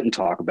 and if you didn't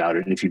talk about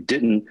it, and if you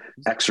didn't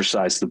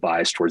exercise the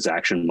bias towards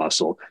action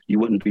muscle, you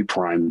wouldn't be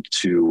primed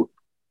to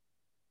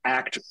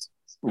act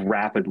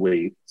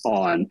rapidly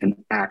on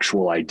an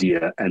actual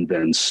idea and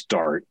then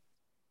start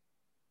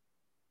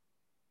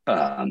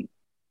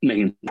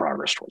making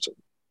progress towards it.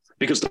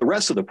 Because the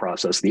rest of the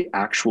process, the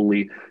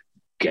actually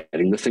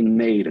getting the thing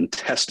made and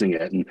testing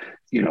it and,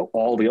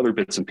 all the other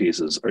bits and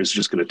pieces is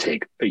just going to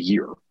take a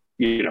year,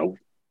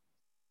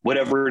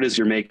 whatever it is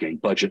you're making,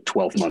 budget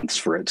 12 months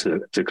for it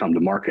to come to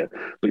market.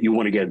 But you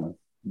want to get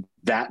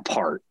that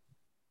part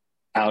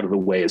out of the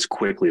way as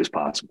quickly as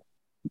possible.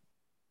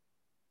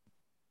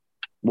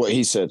 What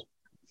he said.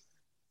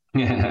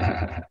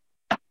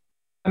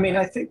 I mean,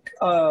 I think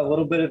a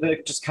little bit of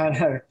it just kind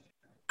of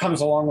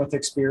comes along with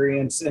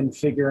experience and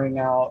figuring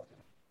out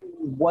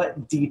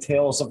what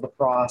details of the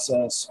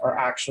process are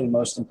actually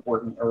most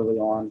important early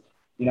on.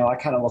 I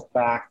kind of look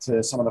back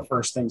to some of the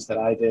first things that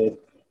I did,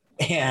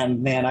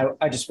 and man,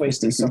 I just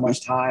wasted so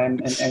much time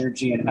and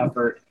energy and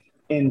effort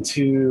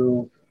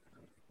into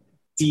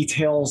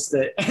details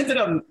that ended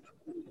up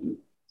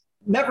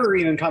never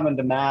even coming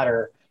to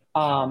matter.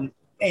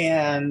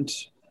 And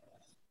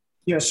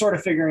sort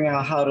of figuring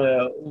out how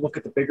to look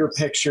at the bigger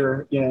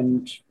picture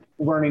and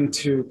learning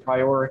to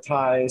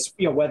prioritize,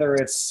 whether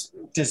it's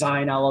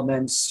design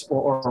elements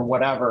or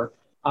whatever.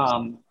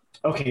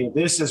 Okay,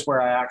 this is where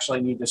I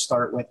actually need to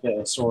start with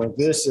this, or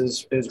this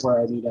is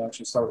where I need to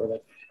actually start with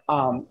it.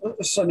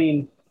 So, I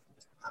mean,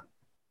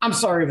 I'm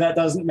sorry if that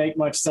doesn't make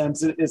much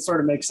sense. It sort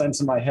of makes sense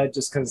in my head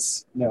just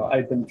because,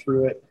 I've been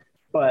through it.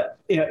 But,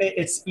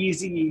 it's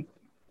easy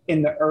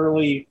in the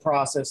early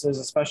processes,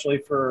 especially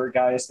for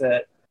guys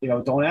that,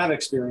 don't have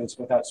experience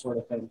with that sort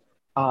of thing.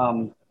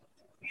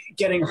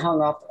 Getting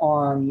hung up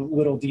on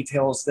little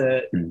details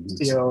that,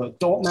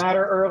 don't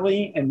matter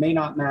early and may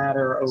not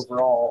matter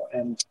overall.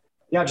 And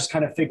yeah, just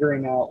kind of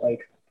figuring out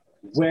like,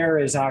 where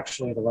is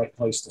actually the right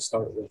place to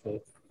start with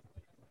it.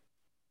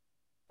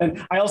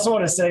 And I also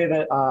want to say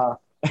that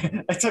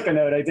I took a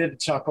note. I did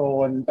chuckle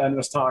when Ben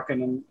was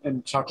talking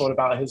and chuckled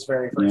about his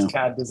very first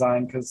CAD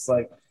design. Cause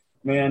like,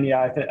 man,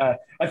 yeah,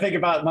 I think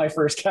about my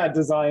first CAD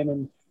design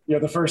and,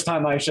 the first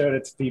time I showed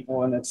it to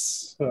people, and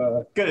it's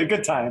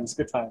good times.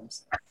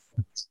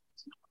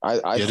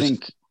 I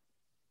think,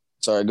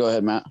 sorry, go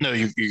ahead, Matt. No,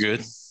 you're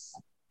good.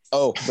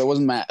 Oh, that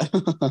wasn't Matt.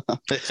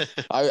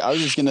 I was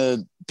just going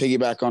to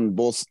piggyback on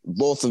both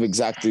of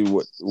exactly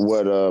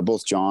what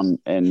both John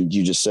and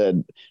you just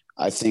said.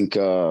 I think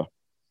the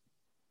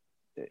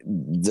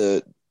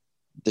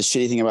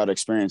shitty thing about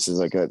experience is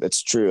like,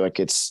 it's true. Like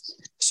it's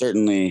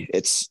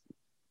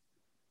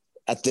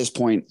at this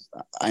point,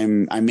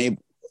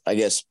 I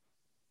guess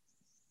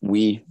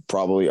we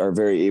probably are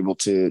very able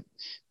to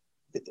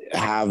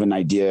have an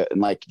idea. And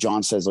like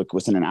John says, like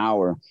within an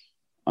hour,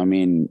 I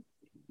mean,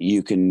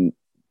 you can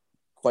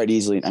quite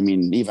easily, I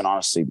mean, even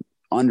honestly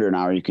under an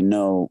hour, you can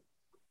know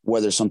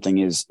whether something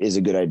is a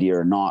good idea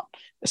or not,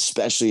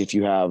 especially if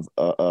you have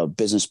a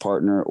business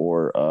partner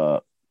or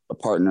a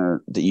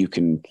partner that you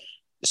can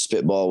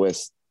spitball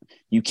with.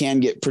 You can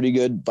get pretty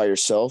good by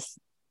yourself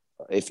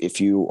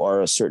if you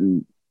are a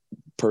certain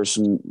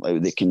person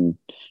that can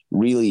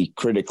really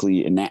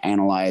critically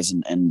analyze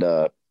and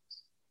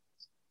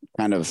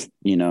kind of,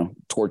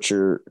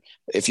 torture.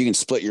 If you can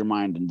split your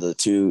mind into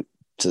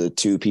the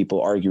two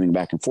people arguing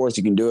back and forth,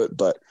 you can do it,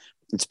 but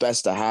it's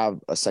best to have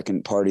a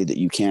second party that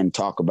you can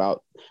talk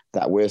about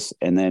that with.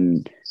 And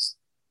then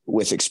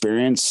with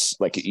experience,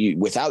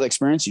 without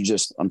experience, you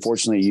just,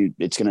 unfortunately,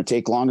 it's going to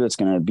take longer. It's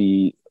going to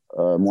be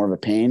more of a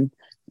pain.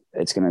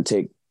 It's going to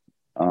take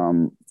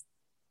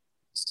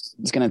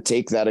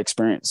that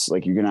experience.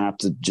 Like you're going to have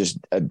to just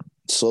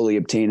slowly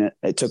obtain it.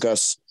 It took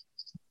us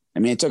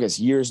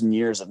years and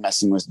years of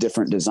messing with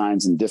different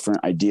designs and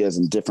different ideas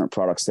and different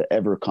products to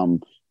ever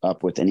come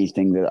up with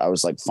anything that I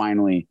was like,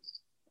 finally,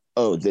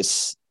 oh,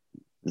 this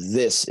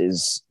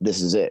is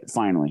it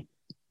finally.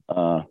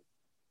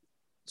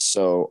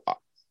 So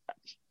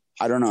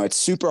I don't know. It's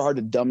super hard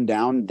to dumb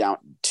down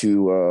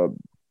to,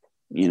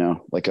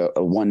 like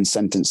a one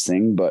sentence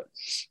thing, but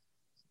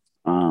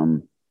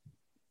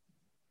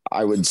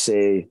I would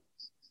say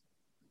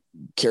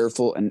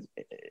careful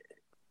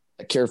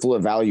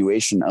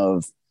evaluation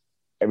of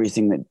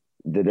everything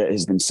that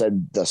has been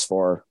said thus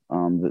far.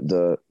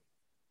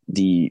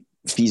 The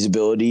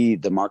feasibility,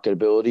 the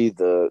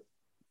marketability,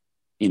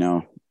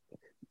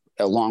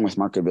 along with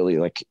marketability.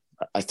 Like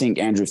I think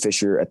Andrew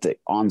Fisher at the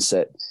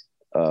onset,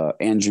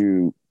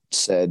 Andrew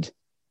said,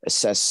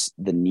 assess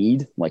the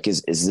need. Like,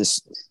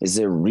 is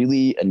there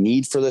really a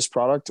need for this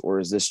product, or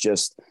is this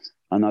just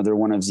another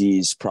one of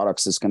these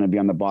products that's going to be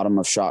on the bottom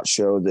of SHOT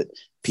Show that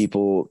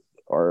people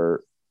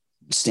are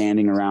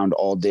standing around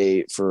all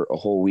day for a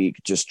whole week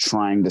just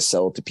trying to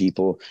sell to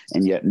people,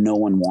 and yet no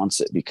one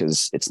wants it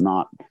because it's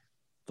not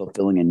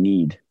fulfilling a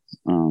need.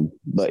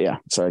 But yeah,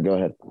 sorry, go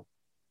ahead.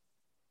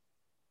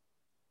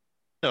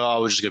 No, I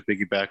was just going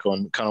to piggyback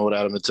on kind of what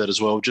Adam had said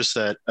as well. Just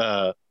that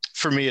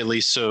for me, at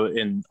least, so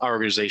in our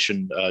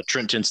organization,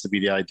 Trent tends to be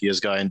the ideas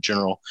guy in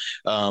general.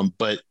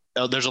 But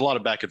there's a lot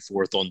of back and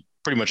forth on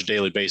pretty much a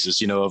daily basis,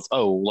 of,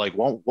 oh, like,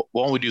 why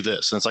don't we do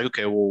this? And it's like,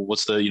 okay, well,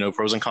 what's the,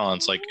 pros and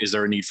cons? Like, is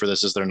there a need for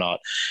this? Is there not?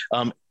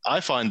 I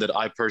find that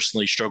I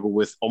personally struggle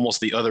with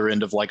almost the other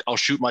end of like, I'll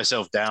shoot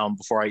myself down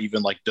before I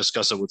even like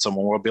discuss it with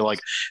someone, where I'll be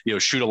like,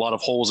 shoot a lot of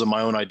holes in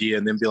my own idea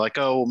and then be like,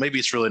 oh, maybe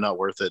it's really not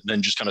worth it. And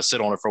then just kind of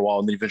sit on it for a while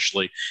and then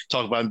eventually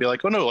talk about it and be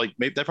like, oh no, like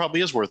maybe that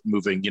probably is worth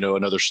moving,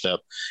 another step.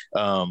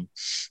 So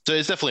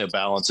it's definitely a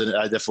balance. And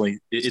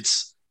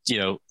it's,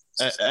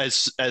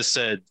 as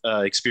said,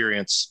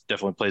 experience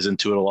definitely plays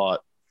into it a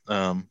lot.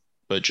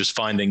 But just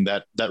finding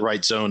that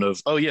right zone of,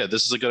 oh yeah,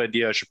 this is a good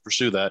idea, I should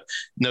pursue that.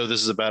 No,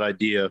 this is a bad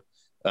idea,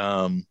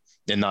 and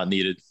not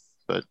needed.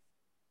 But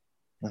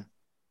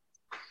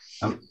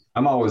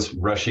I'm always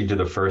rushing to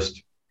the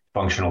first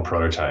functional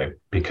prototype,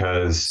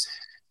 because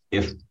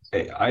if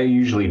I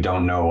usually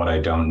don't know what I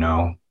don't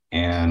know,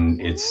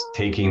 and it's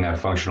taking that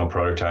functional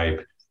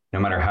prototype, no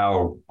matter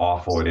how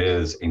awful it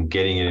is, and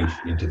getting it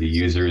into the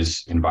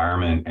user's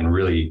environment and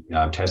really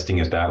testing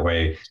it that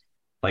way.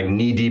 Like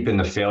knee deep in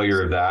the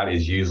failure of that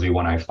is usually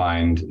when I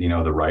find,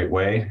 the right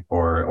way,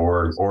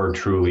 or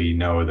truly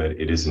know that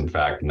it is in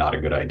fact not a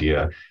good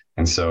idea.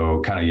 And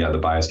so the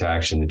biased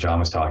action that John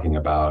was talking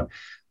about,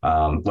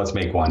 let's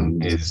make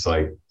one, is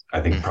like,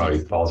 I think probably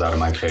falls out of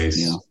my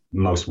face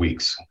most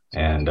weeks.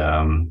 And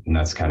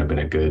that's kind of been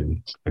a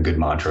good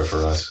mantra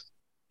for us.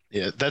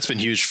 Yeah, that's been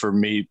huge for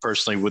me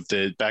personally, with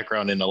the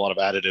background in a lot of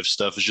additive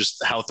stuff, is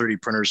just how 3D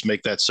printers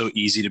make that so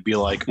easy to be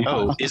like,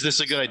 oh, is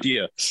this a good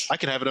idea? I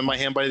can have it in my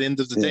hand by the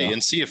end of the day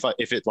and see if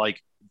it like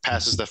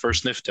passes the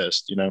first sniff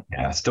test,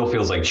 Yeah, still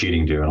feels like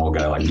cheating to an old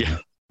guy like you.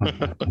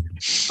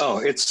 Oh,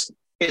 it's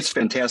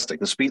fantastic.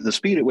 The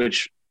speed at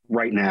which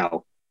right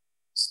now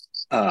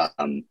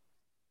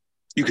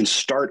you can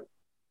start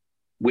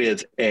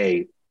with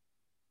a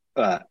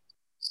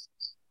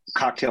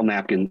cocktail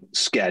napkin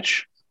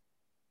sketch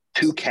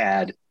to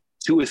CAD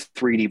to a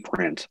 3D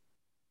print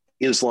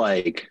is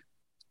like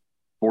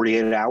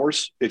 48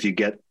 hours if you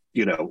get,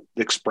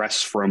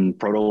 Express from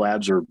Proto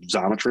Labs or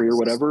Xometry or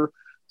whatever.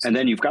 And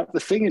then you've got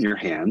the thing in your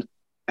hand,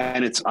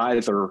 and it's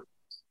either,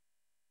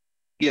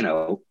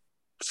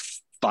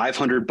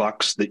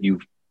 $500 that you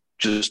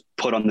just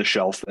put on the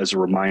shelf as a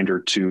reminder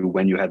to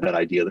when you had that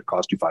idea that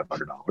cost you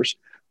 $500,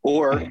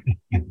 or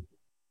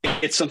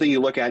it's something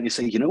you look at and you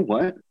say, you know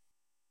what?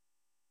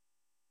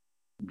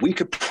 We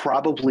could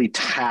probably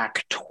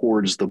tack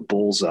towards the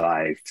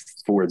bullseye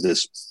for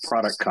this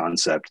product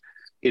concept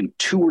in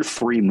 2 or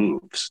 3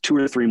 moves, 2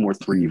 or 3 more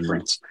 3D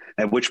prints,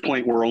 at which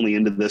point we're only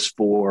into this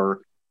for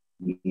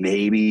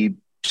maybe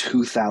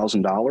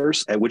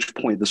 $2,000, at which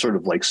point the sort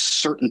of like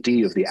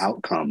certainty of the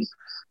outcome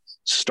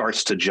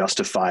starts to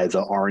justify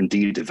the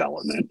R&D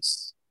development,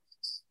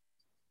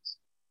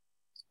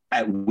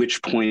 at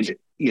which point,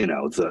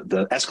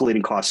 the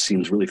escalating cost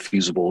seems really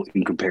feasible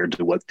in compared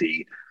to what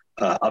the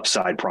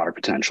upside product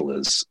potential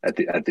is at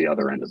the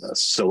other end of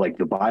this. So like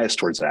the bias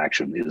towards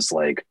action is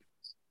like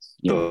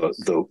the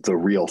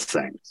real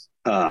thing.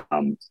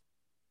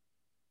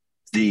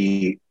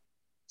 The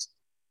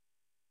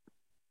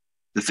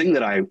thing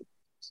that I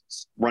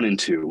run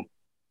into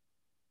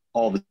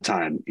all the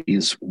time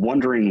is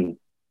wondering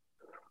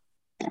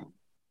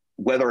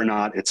whether or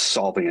not it's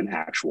solving an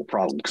actual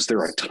problem, because there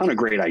are a ton of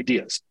great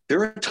ideas. There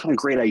are a ton of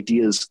great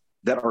ideas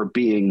that are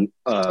being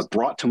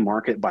brought to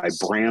market by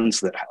brands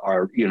that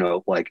are,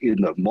 like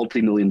in the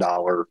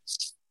multi-million-dollar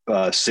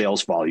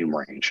sales volume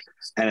range.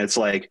 And it's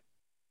like,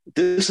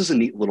 this is a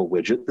neat little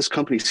widget. This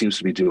company seems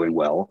to be doing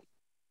well.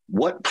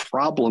 What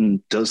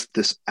problem does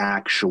this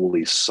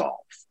actually solve?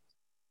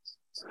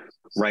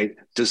 Right?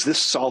 Does this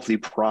solve the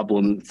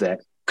problem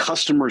that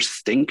customers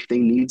think they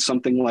need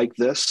something like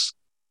this?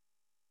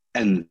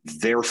 And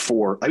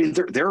therefore, I mean,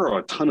 there are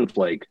a ton of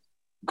like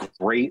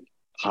great,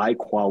 high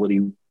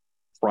quality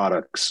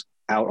products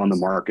out on the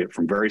market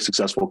from very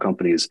successful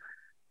companies.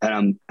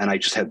 And I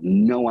just have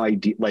no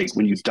idea, like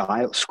when you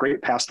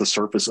scrape past the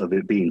surface of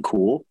it being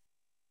cool,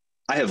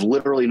 I have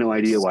literally no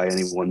idea why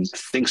anyone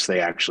thinks they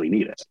actually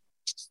need it,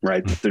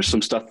 right? There's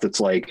some stuff that's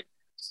like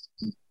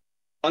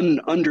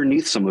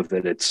underneath some of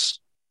it, it's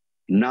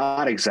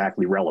not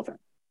exactly relevant,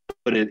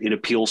 but it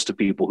appeals to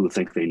people who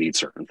think they need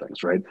certain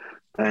things, right?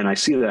 And I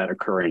see that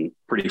occurring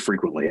pretty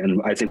frequently.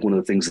 And I think one of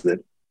the things that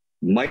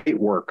might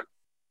work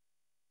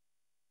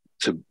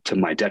to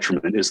my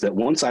detriment is that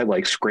once I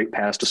like scrape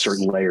past a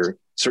certain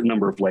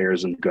number of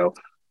layers and go,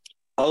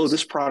 oh,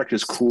 this product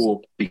is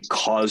cool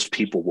because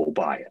people will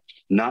buy it,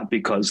 not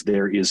because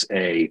there is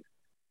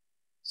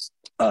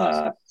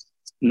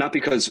not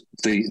because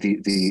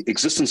the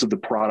existence of the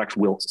product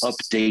will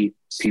update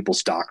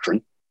people's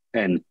doctrine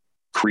and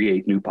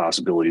create new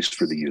possibilities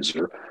for the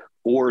user,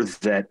 or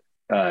that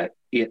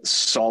it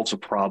solves a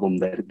problem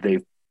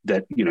that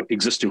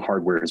existing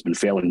hardware has been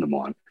failing them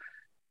on.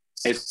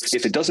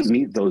 If it doesn't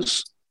meet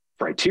those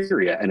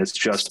criteria and it's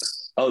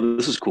just, oh,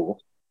 this is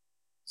cool,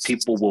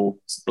 people will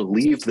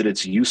believe that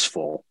it's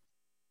useful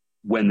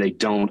when they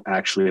don't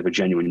actually have a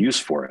genuine use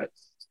for it.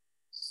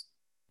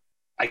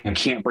 I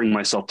can't bring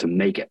myself to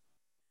make it,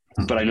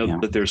 but I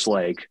know that there's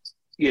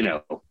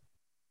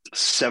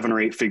 7 or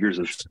 8 figures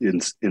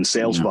in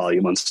sales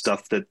volume on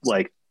stuff that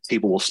like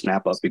people will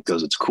snap up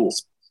because it's cool.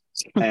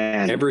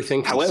 And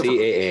everything from however,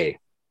 CAA.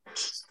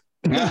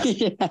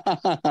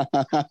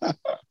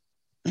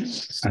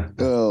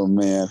 Oh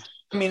man.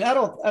 I mean, I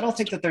don't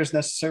think that there's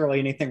necessarily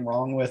anything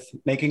wrong with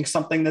making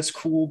something that's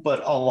cool,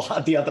 but a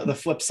lot the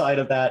flip side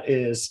of that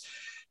is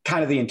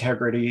kind of the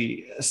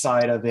integrity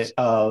side of it,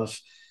 of,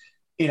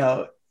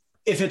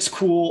 if it's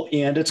cool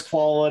and it's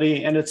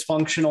quality and it's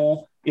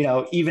functional,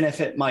 even if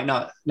it might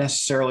not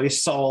necessarily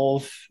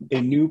solve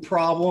a new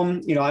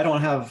problem, I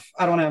don't have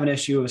an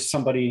issue with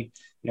somebody,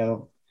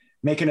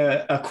 making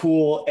a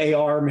cool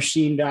AR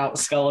machined out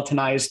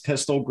skeletonized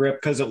pistol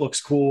grip because it looks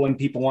cool and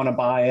people want to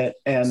buy it.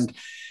 And,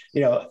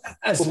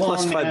 as well, long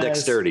plus 5 as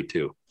dexterity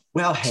too.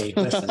 Well, hey,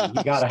 listen,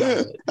 you gotta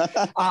have it.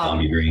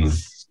 Tommy Green.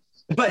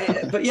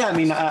 But yeah, I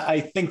mean,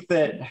 I think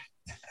that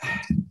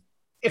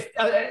if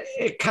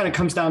it kind of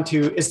comes down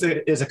to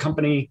is a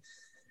company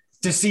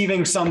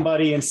deceiving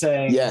somebody and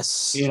saying,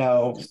 yes,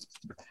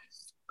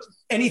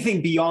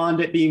 anything beyond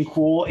it being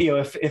cool,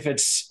 if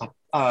it's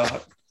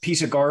a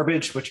piece of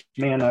garbage, which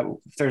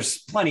there's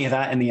plenty of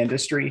that in the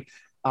industry.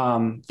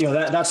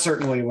 That's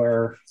certainly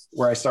where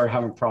I started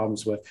having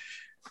problems with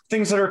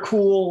things that are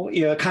cool.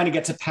 It kind of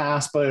gets a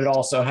pass, but it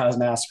also has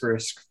an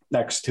asterisk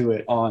next to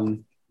it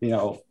on,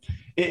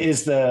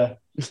 is the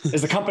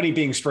company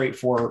being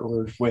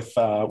straightforward with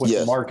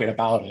the market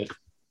about it?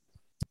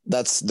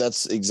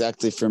 That's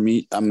exactly for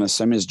me. I'm the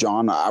same as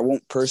John. I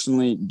won't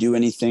personally do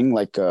anything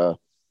like there's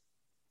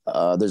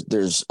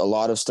a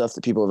lot of stuff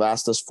that people have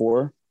asked us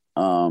for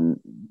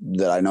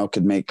that I know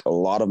could make a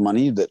lot of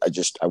money that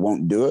I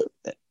won't do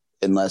it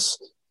unless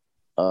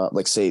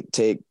like say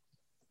take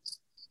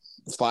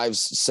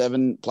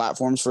 5-7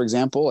 platforms, for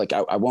example. Like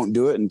I won't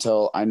do it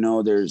until I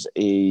know there's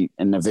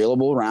an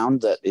available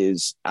round that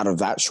is out of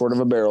that short of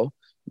a barrel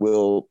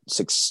will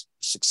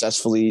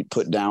successfully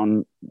put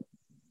down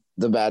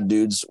the bad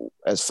dudes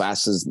as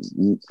fast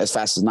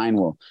as 9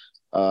 will.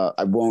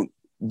 I won't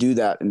do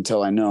that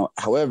until I know.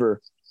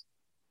 However,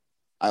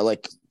 I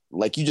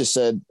like you just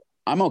said,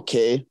 I'm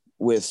okay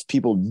with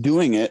people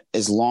doing it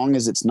as long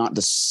as it's not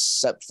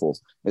deceitful,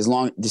 as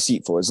long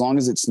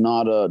as it's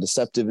not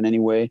deceptive in any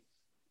way.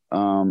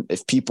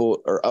 If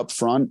people are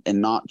upfront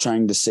and not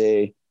trying to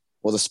say,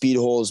 well, the speed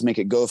holes make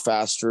it go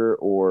faster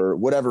or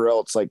whatever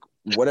else, like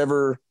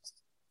whatever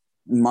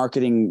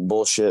marketing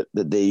bullshit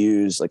that they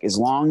use, like as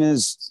long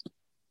as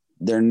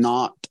they're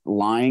not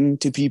lying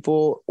to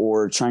people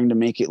or trying to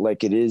make it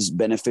like it is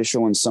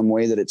beneficial in some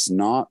way that it's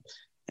not,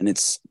 and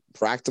it's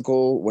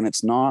practical when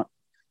it's not,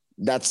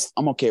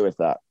 I'm okay with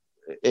that.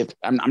 If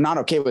I'm not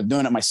okay with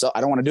doing it myself,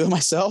 I don't want to do it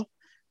myself,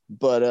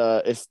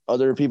 but if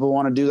other people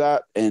want to do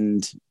that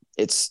and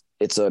it's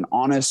an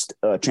honest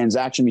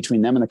transaction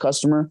between them and the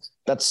customer,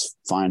 that's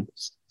fine.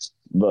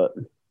 But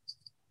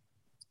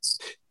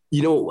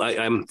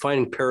I'm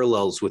finding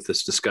parallels with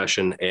this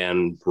discussion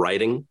and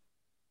writing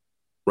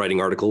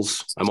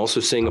articles. I'm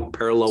also seeing a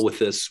parallel with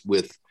this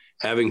with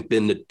having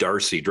been to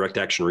Darcy Direct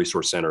Action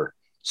Resource Center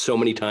so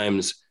many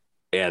times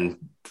and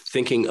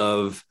thinking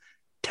of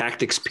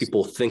tactics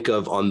people think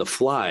of on the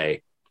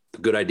fly. The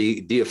good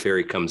idea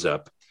fairy comes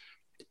up,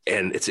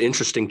 and it's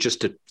interesting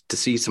just to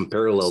see some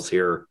parallels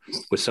here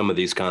with some of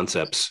these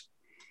concepts.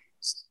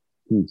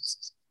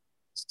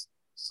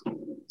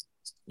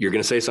 You're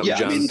going to say something,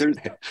 John? I mean,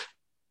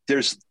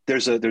 there's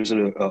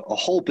a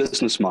whole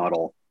business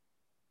model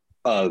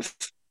of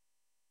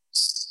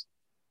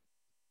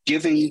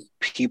giving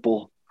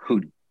people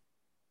who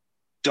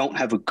don't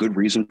have a good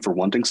reason for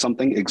wanting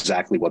something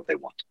exactly what they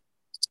want.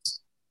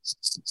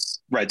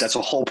 Right. That's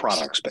a whole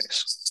product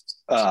space.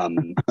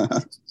 And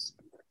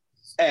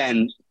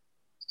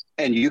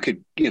you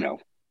could,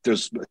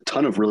 there's a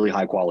ton of really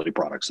high quality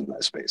products in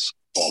that space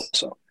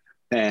also.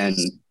 But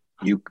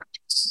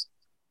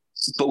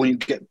when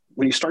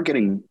you start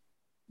getting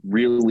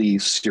really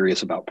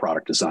serious about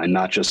product design,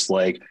 not just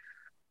like,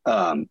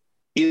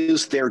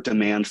 is there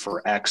demand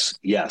for X?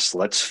 Yes.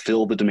 Let's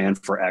fill the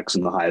demand for X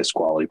in the highest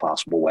quality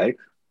possible way.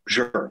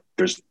 Sure.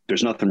 There's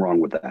nothing wrong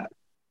with that.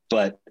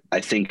 But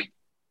I think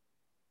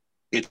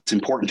it's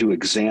important to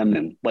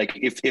examine, like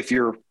if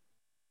you're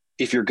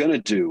going to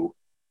do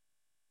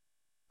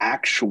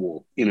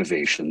actual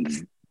innovation,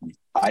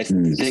 I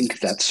think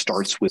that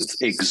starts with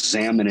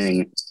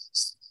examining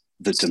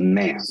the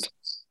demand,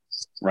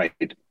 right?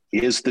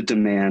 Is the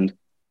demand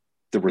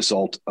the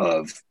result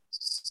of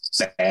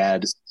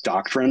bad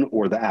doctrine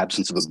or the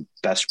absence of a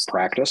best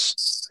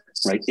practice,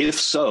 right? If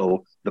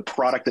so, the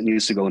product that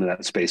needs to go into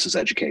that space is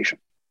education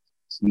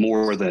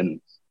more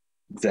than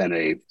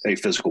a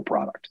physical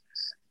product.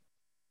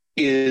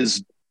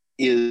 Is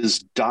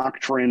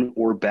doctrine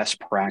or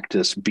best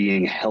practice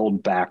being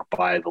held back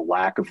by the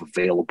lack of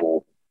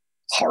available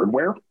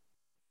hardware?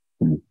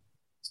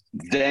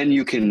 Then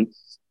you can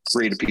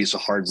create a piece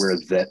of hardware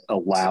that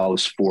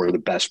allows for the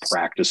best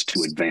practice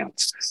to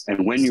advance.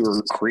 And when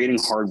you're creating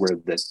hardware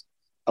that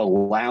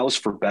allows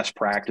for best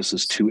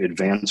practices to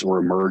advance or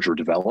emerge or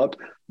develop,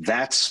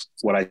 that's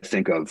what I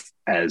think of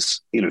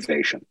as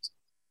innovation.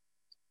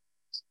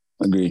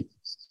 Agree.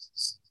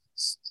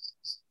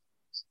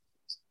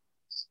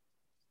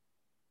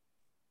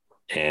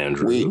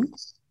 Andrew?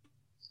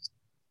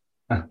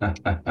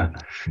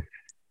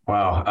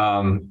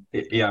 Wow.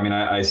 Yeah, I mean,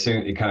 I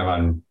assume kind of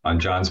on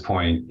John's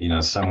point,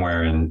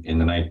 somewhere in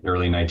the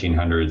early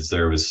 1900s,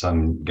 there was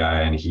some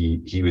guy and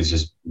he was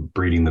just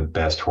breeding the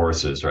best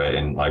horses, right?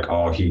 And like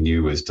all he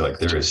knew was to, like,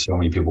 there is so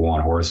many people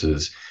want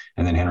horses.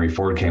 And then Henry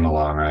Ford came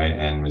along, right?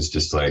 And was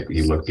just like,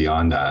 he looked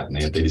beyond that, and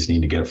they just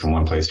need to get from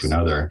one place to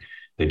another.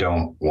 They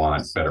don't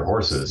want better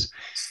horses.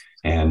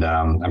 And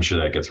I'm sure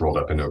that gets rolled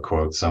up into a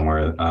quote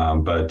somewhere. I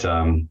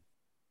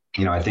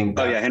think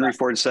Henry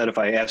Ford said, if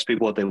I asked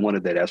people what they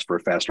wanted, they'd ask for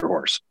a faster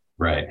horse.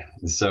 Right.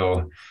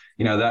 So,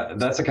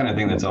 that's the kind of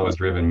thing that's always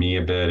driven me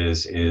a bit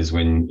is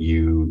when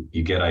you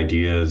get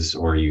ideas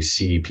or you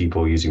see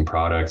people using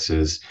products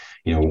is,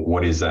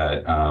 what is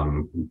that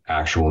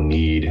actual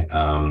need?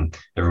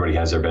 Everybody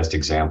has their best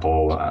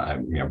example,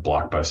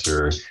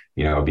 Blockbuster,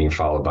 being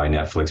followed by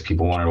Netflix.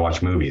 People wanted to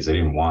watch movies. They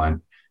didn't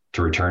want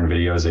to return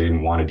videos. They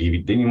didn't want a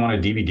DVD. They didn't want a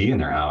DVD in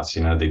their house.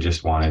 They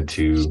just wanted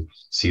to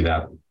see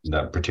that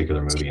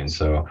particular movie. And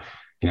so,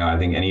 I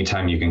think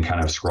anytime you can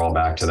kind of scroll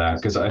back to that,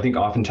 because I think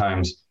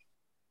oftentimes,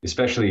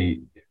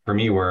 especially for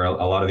me, where a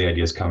lot of the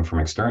ideas come from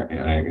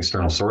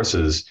external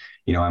sources,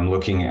 I'm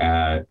looking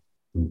at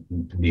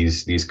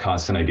these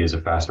constant ideas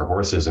of faster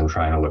horses and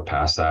trying to look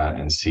past that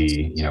and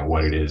see,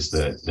 what it is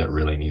that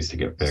really needs to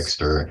get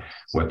fixed or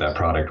what that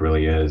product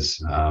really is.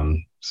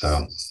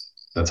 So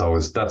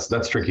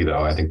that's tricky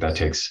though. I think that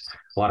takes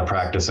a lot of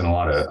practice and a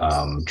lot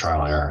of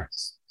trial and error.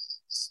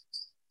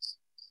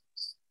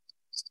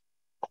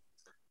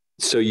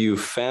 So you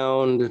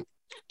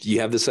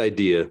have this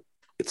idea,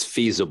 it's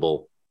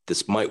feasible,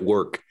 this might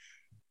work.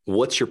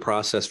 What's your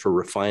process for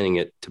refining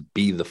it to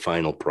be the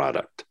final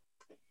product?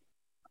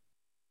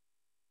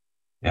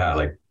 Yeah,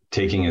 like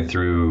taking it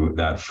through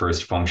that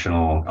first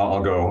functional,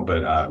 I'll go,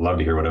 but I'd love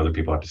to hear what other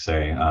people have to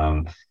say.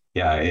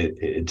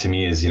 It to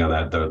me is,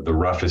 that the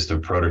roughest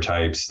of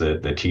prototypes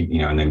and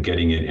then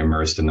getting it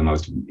immersed in the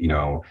most,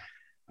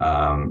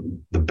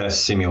 the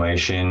best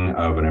simulation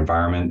of an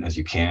environment as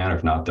you can,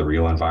 if not the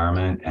real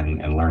environment,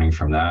 and learning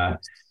from that.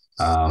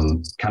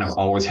 Kind of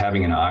always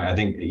having an eye. I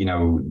think,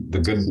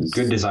 the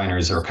good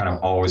designers are kind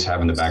of always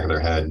have in the back of their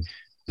head,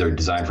 they're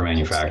designed for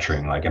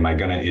manufacturing. Like,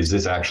 is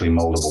this actually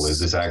moldable? Is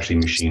this actually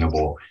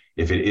machinable?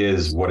 If it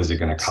is, what is it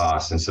going to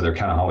cost? And so they're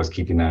kind of always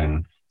keeping that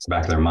in the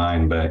back of their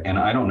mind. And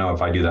I don't know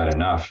if I do that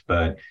enough,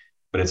 but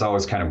it's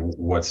always kind of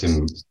what's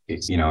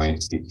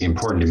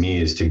important to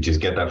me is to just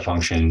get that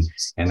function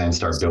and then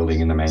start building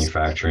in the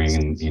manufacturing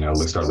and,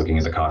 start looking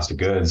at the cost of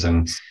goods.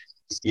 And,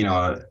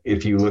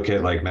 if you look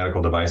at like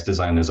medical device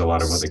design, there's a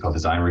lot of what they call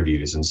design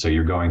reviews. And so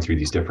you're going through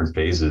these different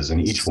phases,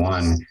 and each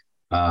one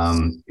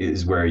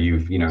is where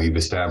you've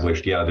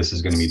established, this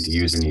is going to meet the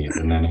user needs.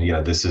 And then,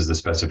 this is the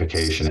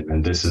specification,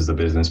 and this is the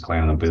business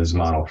plan and the business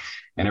model.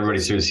 And everybody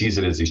sort of sees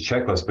it as these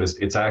checklists, but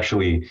it's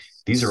actually,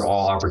 these are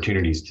all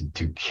opportunities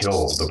to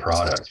kill the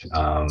product.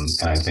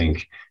 And I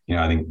think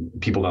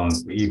people I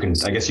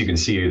guess you can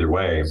see either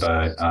way,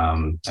 but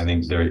I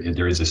think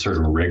there is a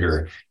certain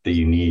rigor that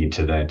you need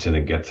to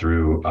then get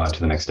through to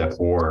the next step,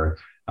 or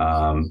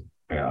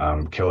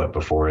kill it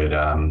before it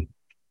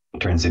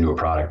turns into a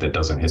product that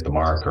doesn't hit the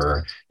mark,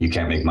 or you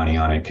can't make money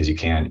on it because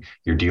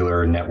your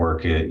dealer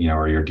network,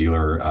 or your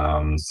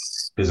dealer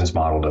business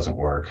model doesn't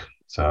work.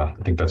 So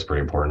I think that's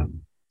pretty important.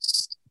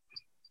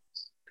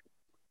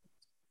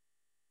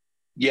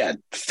 Yeah,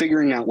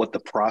 figuring out what the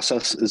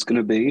process is going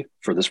to be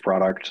for this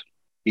product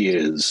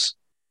is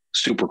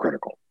super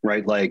critical,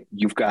 right? Like,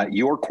 you've got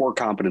your core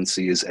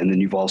competencies, and then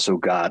you've also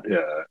got,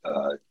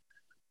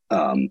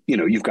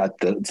 you've got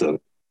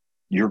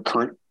your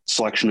current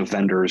selection of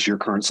vendors, your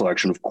current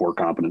selection of core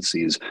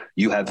competencies.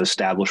 You have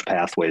established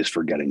pathways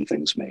for getting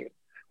things made.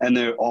 And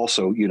they're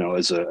also,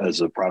 as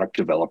a product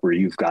developer,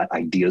 you've got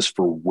ideas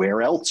for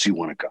where else you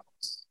want to go,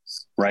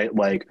 right?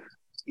 Like,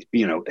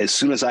 as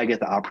soon as I get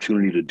the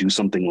opportunity to do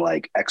something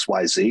like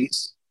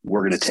XYZ,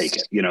 we're going to take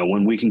it.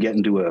 When we can get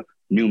into a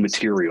new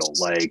material,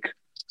 like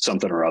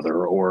something or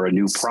other, or a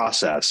new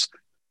process,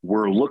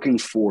 we're looking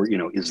for,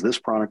 is this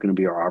product going to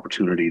be our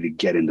opportunity to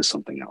get into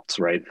something else,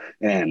 right?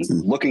 And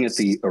looking at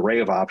the array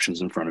of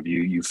options in front of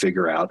you, you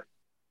figure out,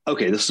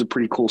 okay, this is a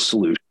pretty cool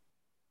solution.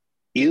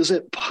 Is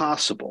it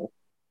possible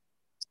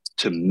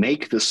to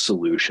make this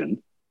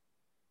solution,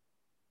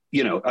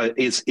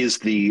 is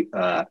the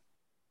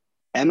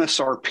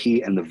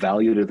MSRP and the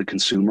value to the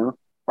consumer,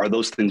 are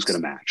those things going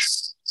to match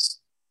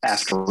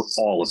after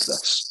all of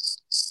this,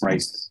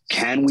 right?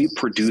 Can we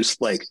produce,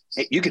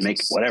 you can make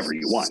whatever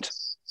you want,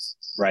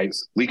 right?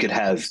 We could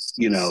have,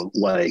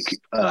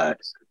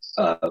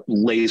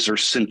 laser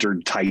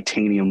sintered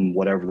titanium,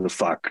 whatever the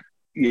fuck,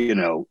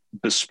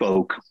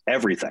 bespoke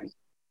everything,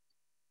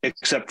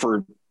 except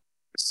for,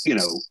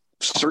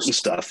 certain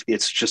stuff.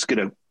 It's just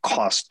going to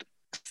cost,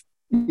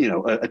 a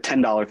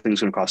 $10 thing's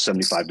going to cost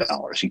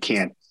 $75. You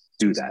can't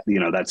do that.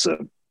 That's a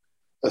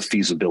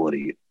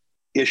feasibility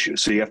issue.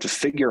 So you have to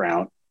figure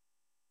out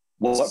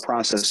what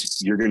process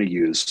you're going to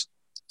use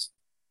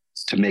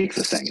to make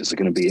the thing. Is it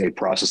going to be a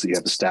process that you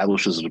have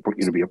established? Is it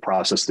going to be a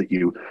process that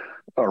you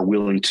are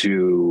willing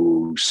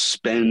to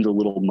spend a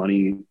little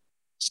money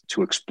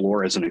to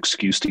explore as an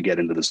excuse to get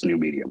into this new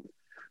medium?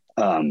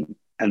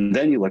 And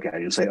then you look at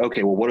it and say,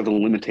 okay, well, what are the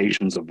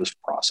limitations of this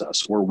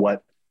process? Or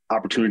what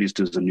opportunities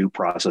does a new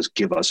process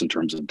give us in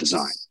terms of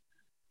design?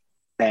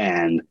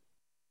 And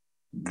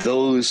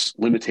those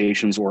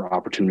limitations or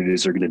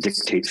opportunities are going to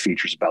dictate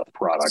features about the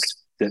product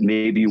that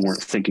maybe you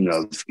weren't thinking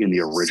of in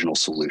the original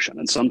solution.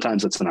 And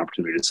sometimes it's an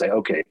opportunity to say,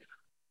 okay,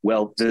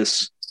 well,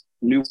 this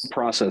new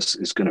process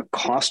is going to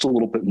cost a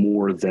little bit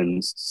more than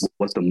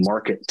what the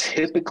market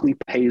typically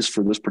pays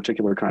for this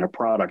particular kind of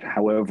product.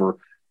 However,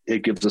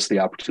 it gives us the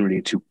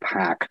opportunity to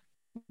pack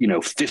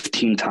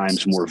 15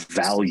 times more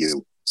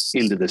value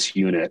into this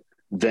unit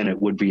than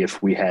it would be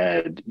if we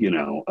had,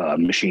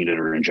 machined it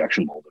or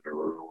injection molded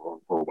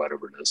or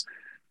whatever it is.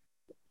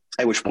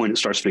 At which point it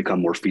starts to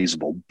become more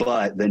feasible.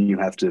 But then you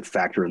have to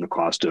factor in the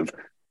cost of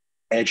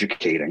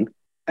educating.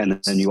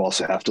 And then you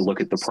also have to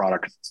look at the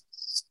product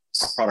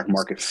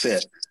market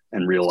fit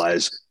and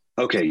realize,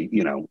 okay,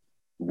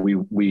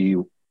 we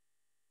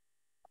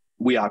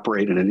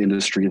operate in an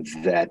industry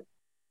that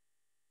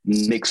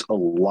makes a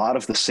lot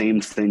of the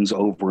same things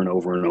over and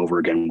over and over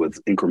again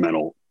with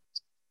incremental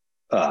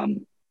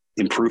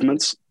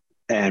improvements.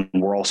 And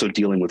we're also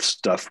dealing with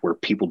stuff where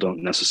people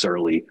don't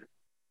necessarily,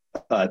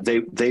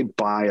 they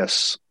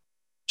bias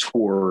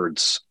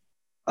towards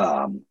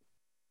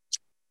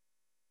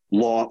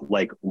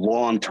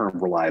long-term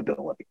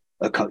reliability.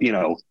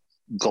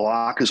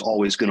 Glock is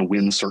always going to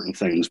win certain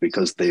things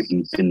because they've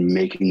been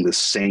making the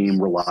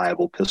same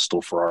reliable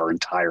pistol for our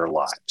entire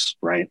lives,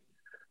 right?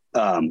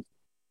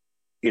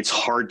 It's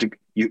hard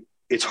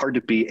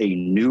to be a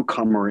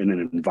newcomer in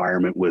an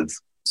environment with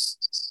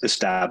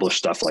established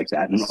stuff like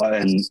that, and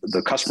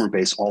the customer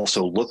base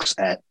also looks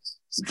at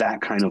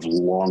that kind of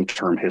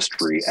long-term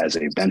history as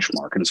a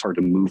benchmark, and it's hard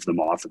to move them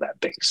off of that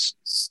base,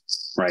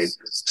 right?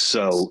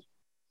 So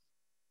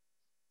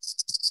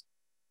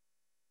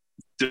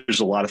there's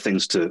a lot of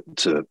things to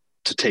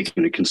take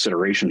into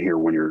consideration here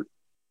when you're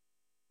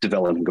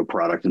developing a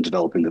product and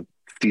developing the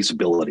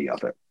feasibility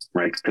of it,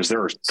 right? Because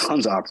there are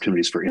tons of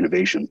opportunities for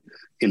innovation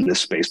in this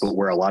space, but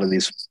where a lot of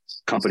these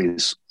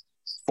companies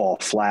fall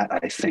flat,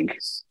 I think,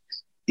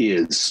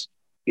 is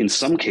in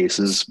some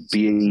cases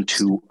being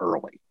too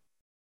early.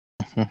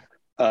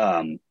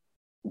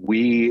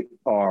 We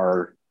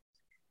are,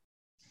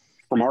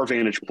 from our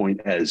vantage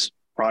point as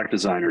product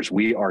designers,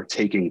 we are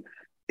taking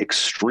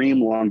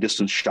extreme long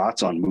distance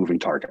shots on moving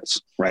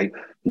targets, right?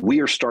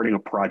 We are starting a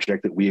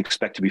project that we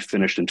expect to be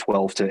finished in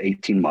 12 to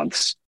 18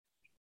 months.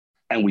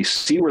 And we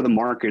see where the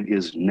market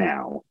is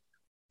now,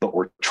 but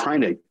we're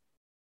trying to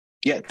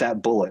get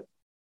that bullet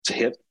to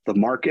hit the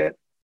market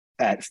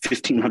at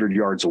 1,500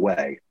 yards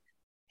away.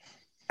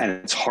 And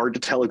it's hard to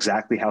tell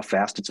exactly how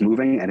fast it's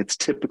moving. And it's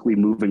typically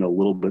moving a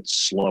little bit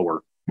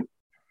slower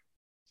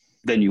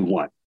than you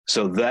want.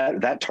 So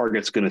that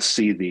target's going to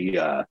see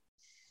the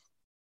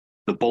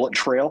bullet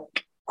trail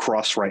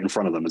cross right in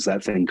front of them as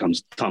that thing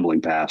comes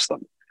tumbling past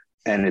them.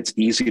 And it's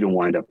easy to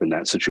wind up in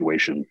that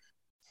situation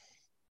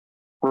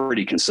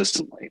pretty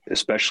consistently,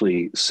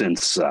 especially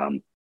since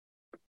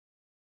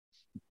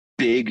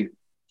big,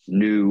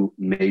 new,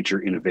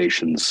 major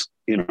innovations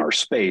in our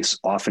space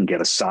often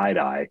get a side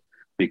eye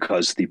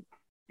because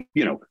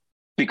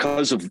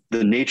because of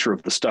the nature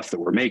of the stuff that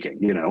we're making.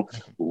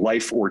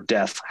 Life or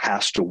death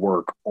has to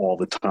work all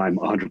the time,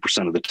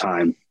 100% of the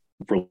time,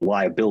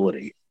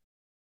 reliability.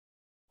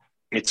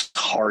 It's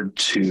hard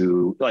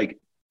to,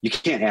 you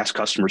can't ask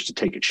customers to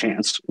take a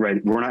chance,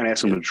 right? We're not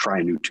asking them to try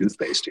a new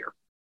toothpaste here,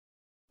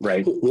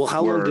 right? Well,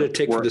 how long did it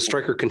take for the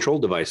Striker control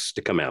device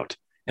to come out?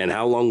 And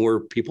how long were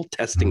people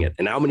testing it?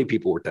 And how many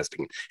people were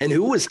testing it? And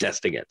who was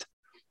testing it?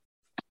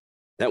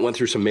 That went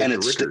through some major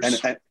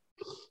rigors.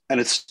 And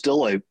it's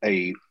still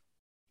a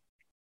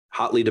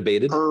hotly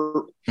debated.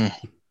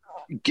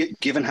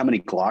 Given how many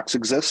Glocks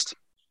exist,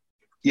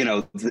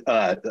 the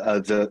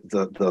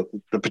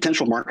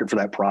potential market for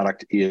that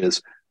product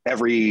is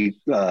every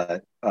Glock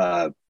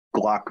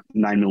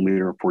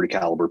 9mm 40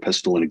 caliber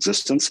pistol in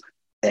existence,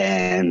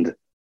 and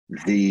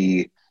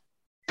the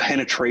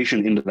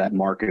penetration into that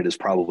market is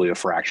probably a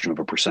fraction of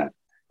a percent,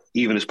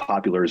 even as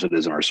popular as it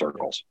is in our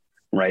circles,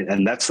 right?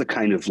 And that's the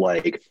kind of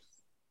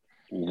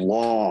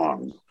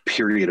long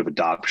period of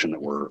adoption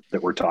that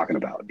we're talking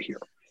about here.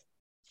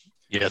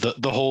 Yeah,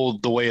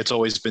 the way it's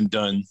always been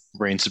done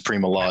reigns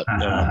supreme a lot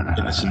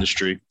in this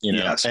industry,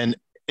 Yes. And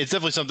it's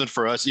definitely something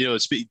for us,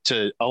 speak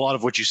to a lot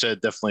of what you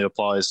said definitely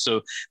applies.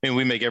 So,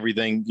 we make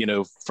everything,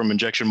 from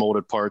injection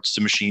molded parts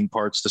to machine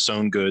parts to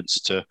sewn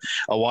goods to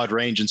a wide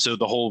range. And so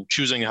the whole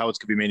choosing how it's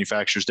going to be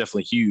manufactured is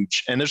definitely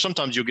huge. And there's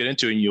sometimes you'll get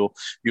into it and you'll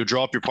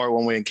draw up your part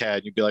one way in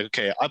CAD. You'll be like,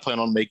 okay, I plan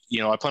on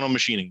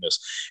machining this.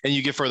 And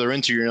you get further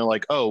into it, you're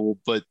like, oh,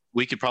 but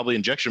we could probably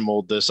injection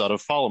mold this out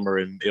of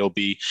polymer and it'll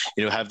be,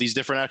 have these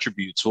different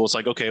attributes. Well, it's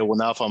like, okay, well,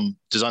 now if I'm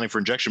designing for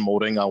injection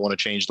molding, I want to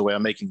change the way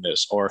I'm making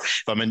this. Or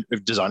if I'm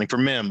designing for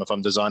MIM, if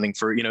I'm designing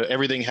for,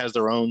 everything has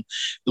their own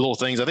little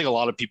things. I think a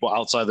lot of people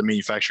outside the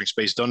manufacturing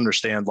space don't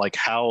understand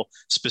how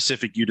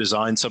specific you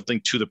design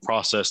something to the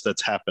process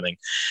that's happening.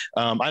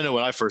 I know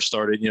when I first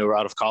started,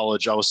 out of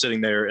college, I was sitting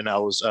there and I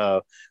was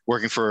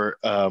working for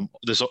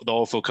the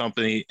oil field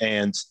company,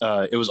 and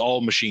it was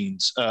all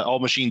machines, all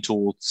machine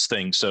tools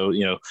things. So,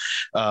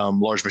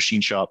 large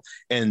machine shop.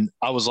 And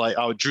I was like,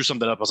 I drew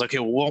something up. I was like, okay,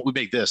 well, why don't we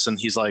make this? And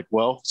he's like,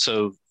 well,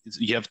 so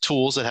you have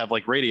tools that have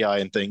radii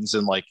and things,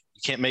 and you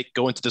can't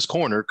go into this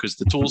corner because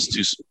the tool's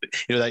too,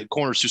 that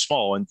corner's too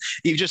small. And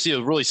you just see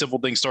a really simple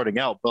thing starting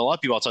out, but a lot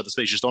of people outside the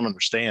space just don't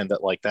understand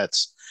that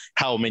that's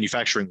how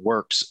manufacturing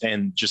works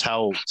and just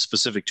how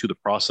specific to the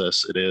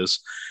process it is.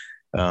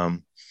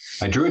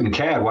 I drew it in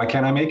CAD. Why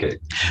can't I make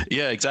it?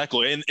 Yeah,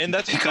 exactly. And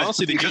that's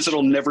honestly because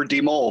it'll never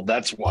demold.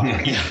 That's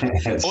why.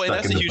 Oh, and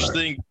that's a huge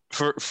thing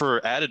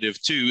for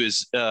additive too,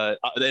 is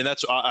and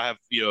that's, I have,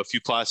 a few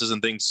classes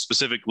and things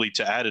specifically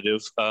to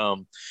additive,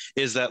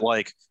 is that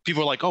like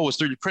people are like, oh, it's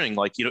 3D printing,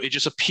 like, it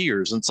just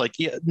appears, and it's like,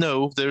 yeah,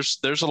 no, there's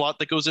a lot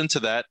that goes into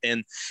that.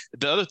 And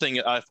the other thing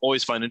I've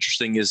always find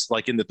interesting is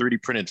like in the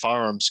 3D printed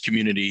firearms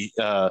community,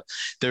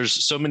 there's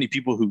so many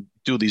people who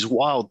do these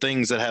wild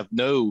things that have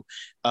no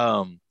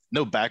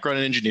background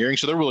in engineering,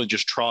 so they're willing to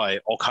just try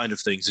all kind of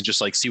things and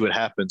just like see what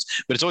happens.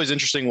 But it's always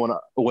interesting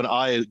when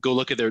I go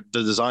look at the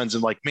designs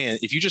and like, man,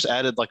 if you just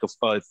added like a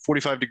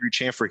 45-degree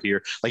chamfer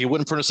here, like it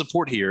wouldn't print a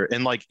support here,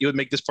 and like it would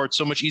make this part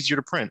so much easier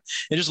to print.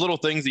 And just little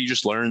things that you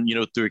just learn,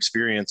 through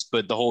experience.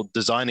 But the whole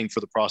designing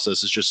for the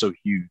process is just so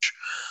huge.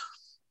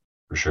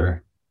 For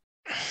sure.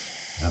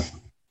 Yep.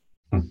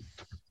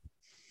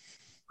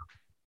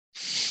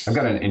 I've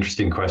got an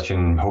interesting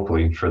question,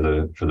 hopefully for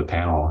the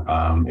panel.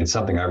 It's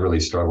something I've really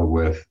struggled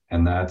with,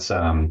 and that's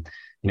when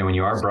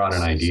you are brought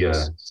an idea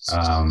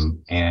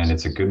and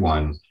it's a good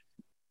one.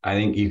 I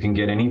think you can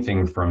get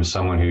anything from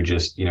someone who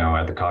just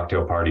at the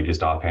cocktail party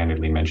just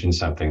offhandedly mentions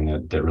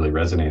something that really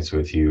resonates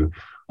with you,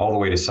 all the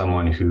way to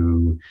someone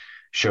who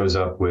shows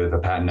up with a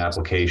patent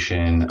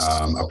application,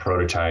 a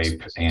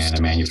prototype, and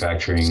a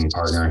manufacturing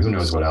partner, who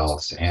knows what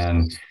else.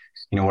 And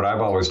what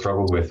I've always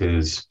struggled with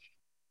is,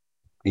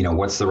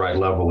 what's the right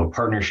level of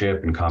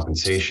partnership and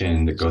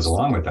compensation that goes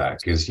along with that?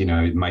 Because,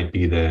 it might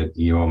be that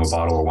you owe them a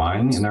bottle of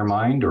wine in their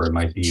mind, or it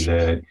might be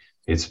that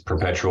it's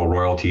perpetual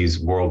royalties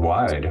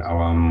worldwide,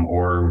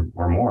 or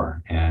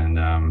more. And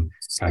kind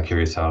of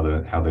curious how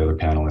the other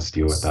panelists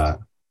deal with that.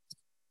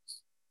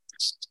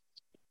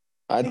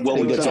 I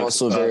think it's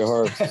also very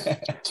hard.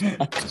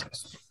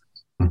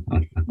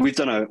 We've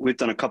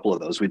done a couple of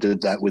those. We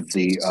did that with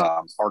the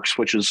arc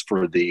switches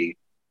for the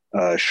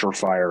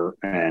Surefire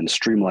and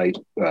Streamlight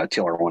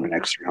TLR1 and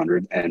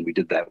X300, and we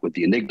did that with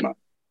the Enigma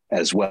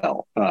as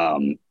well.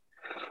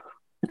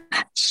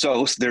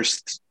 So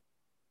there's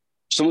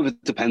some of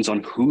it depends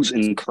on who's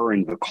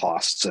incurring the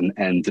costs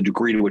and the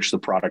degree to which the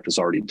product is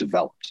already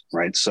developed,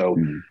 right? So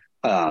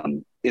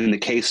in the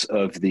case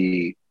of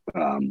the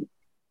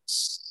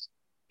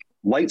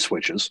light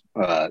switches,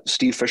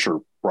 Steve Fisher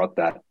brought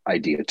that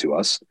idea to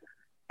us,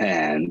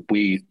 and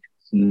we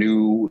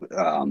knew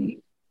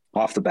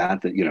off the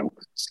bat that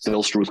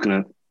Philster was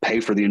going to pay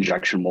for the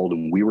injection mold,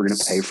 and we were going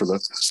to pay for the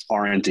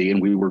R&D,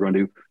 and we were going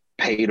to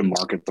pay to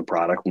market the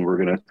product, and we were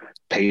going to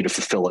pay to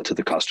fulfill it to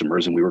the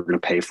customers, and we were going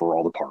to pay for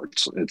all the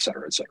parts, et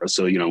cetera, et cetera.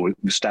 So we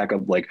stack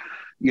up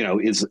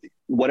is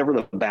whatever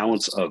the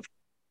balance of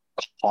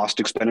cost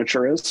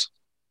expenditure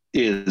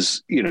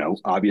is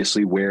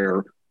obviously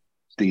where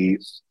the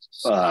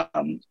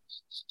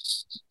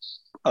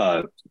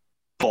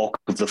bulk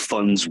of the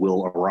funds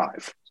will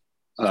arrive.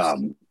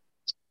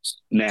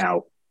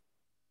 Now,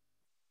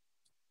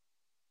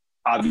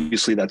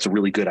 obviously, that's a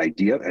really good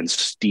idea, and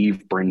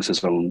Steve brings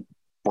his own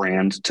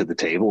brand to the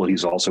table, and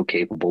he's also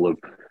capable of,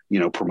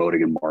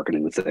 promoting and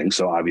marketing the thing.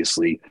 So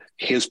obviously,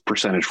 his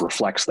percentage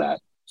reflects that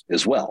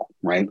as well,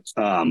 right?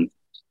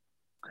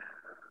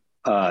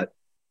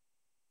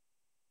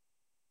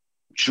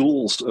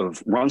 Jules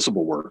of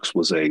Runcible Works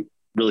was a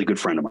really good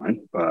friend of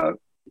mine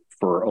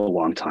for a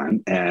long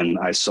time, and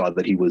I saw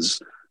that he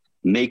was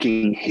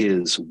making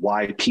his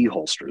YP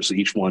holsters.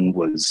 Each one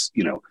was,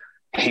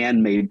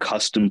 handmade,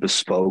 custom,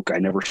 bespoke. I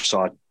never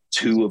saw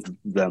two of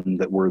them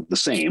that were the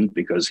same,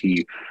 because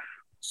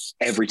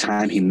every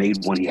time he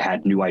made one, he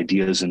had new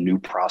ideas and new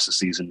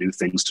processes and new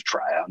things to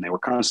try out, and they were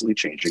constantly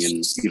changing,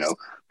 and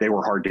they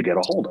were hard to get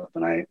a hold of.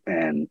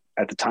 And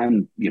at the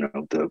time,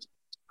 the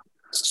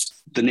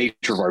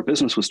nature of our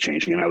business was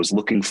changing, and I was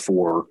looking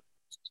for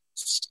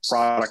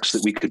products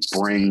that we could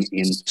bring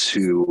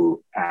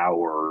into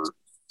our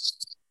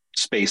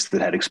space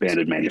that had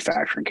expanded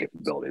manufacturing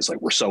capabilities. Like,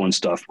 we're sewing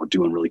stuff, we're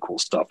doing really cool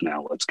stuff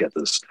now. Let's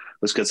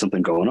get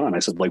something going on. I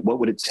said, what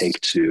would it take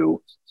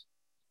to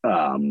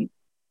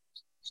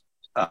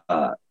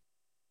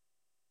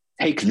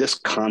take this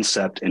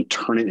concept and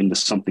turn it into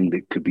something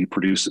that could be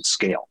produced at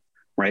scale,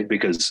 right?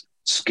 Because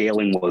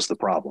scaling was the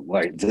problem,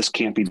 right? This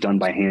can't be done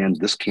by hand.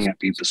 This can't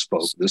be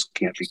bespoke. This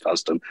can't be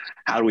custom.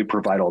 How do we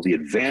provide all the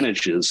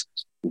advantages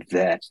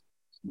that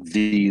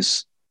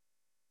these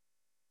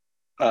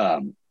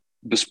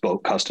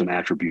bespoke custom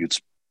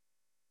attributes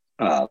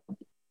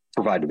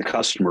provide to the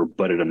customer,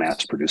 but at a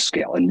mass-produced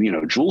scale?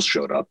 And Jules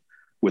showed up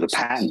with a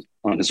patent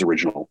on his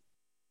original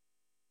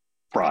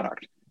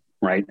product,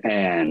 right?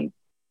 And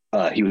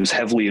he was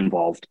heavily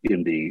involved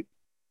in the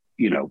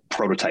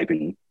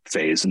prototyping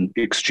phase and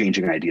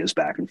exchanging ideas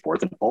back and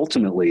forth, and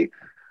ultimately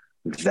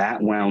that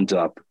wound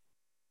up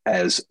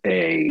as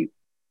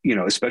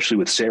especially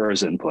with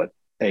Sarah's input,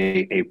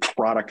 a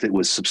product that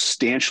was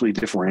substantially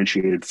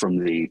differentiated from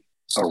the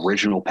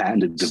original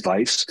patented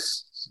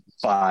device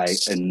by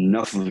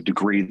enough of a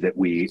degree that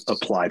we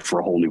applied for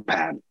a whole new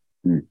patent,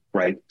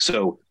 right?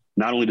 So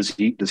not only does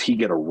he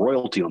get a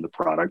royalty on the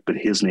product, but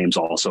his name's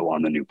also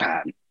on the new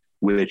patent,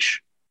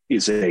 which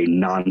is a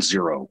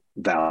non-zero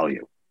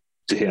value.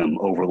 to him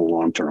over the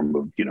long term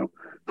of,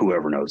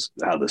 whoever knows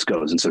how this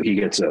goes. And so he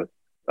gets a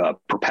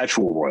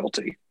perpetual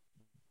royalty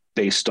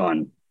based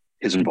on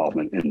his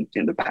involvement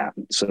in the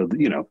patent. So,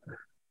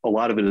 a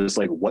lot of it is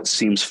like what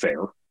seems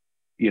fair.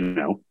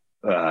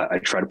 I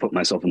try to put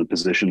myself in the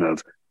position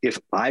of, if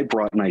I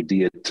brought an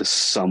idea to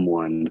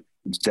someone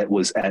that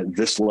was at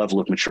this level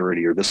of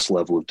maturity or this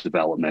level of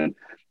development,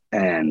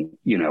 and,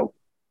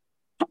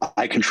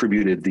 I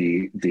contributed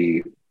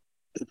the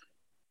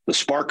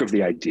spark of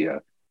the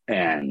idea,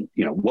 and,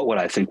 what would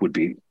I think would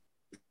be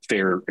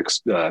fair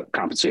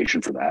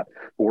compensation for that?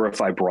 Or if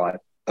I brought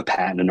a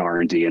patent and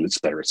R&D and et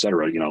cetera,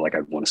 like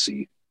I'd want to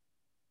see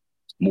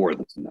more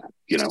than that,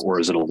 or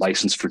is it a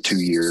license for 2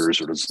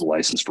 years, or is it a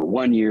license for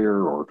 1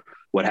 year, or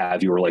what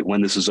have you, or like,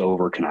 when this is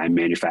over, can I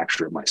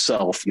manufacture it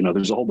myself?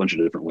 There's a whole bunch of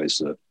different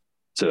ways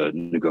to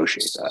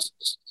negotiate that.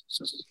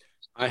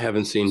 I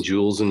haven't seen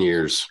Jules in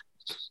years.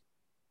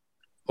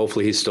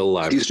 Hopefully he's still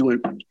alive. He's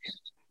doing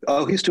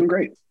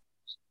great.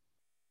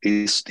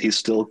 He's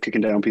still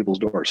kicking down people's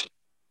doors.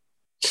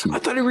 I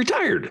thought he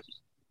retired.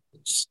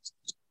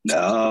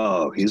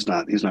 No, he's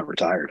not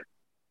retired.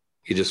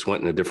 He just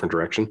went in a different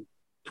direction.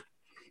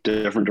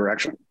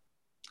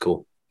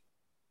 Cool.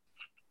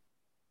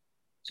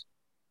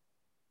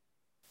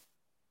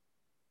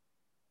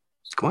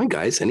 Come on,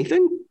 guys.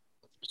 Anything?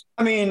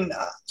 I mean,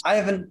 I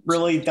haven't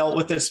really dealt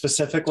with it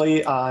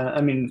specifically.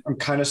 I'm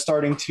kind of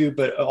starting to,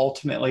 but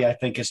ultimately I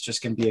think it's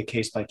just going to be a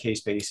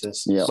case-by-case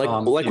basis. Yeah.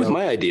 Like with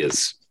my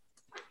ideas.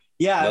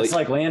 Yeah, it's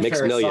like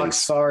Landfair sucks.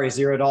 Sorry,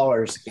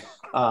 $0.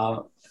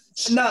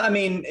 No, I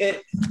mean,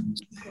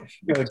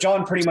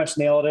 John pretty much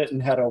nailed it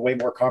and had a way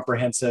more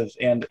comprehensive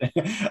and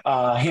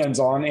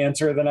hands-on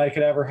answer than I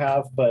could ever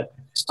have. But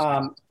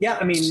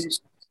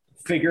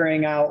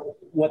figuring out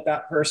what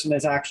that person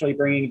is actually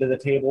bringing to the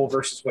table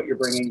versus what you're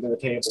bringing to the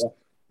table,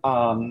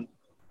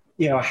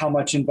 how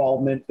much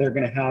involvement they're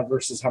going to have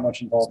versus how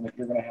much involvement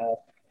you're going to have.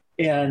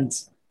 And,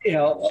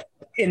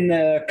 in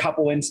the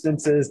couple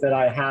instances that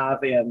I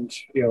have and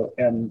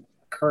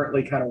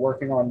currently kind of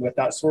working on with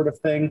that sort of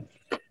thing,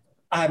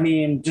 I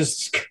mean,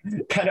 just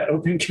kind of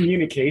open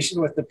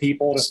communication with the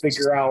people to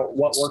figure out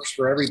what works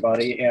for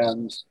everybody.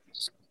 And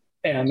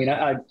I mean,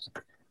 I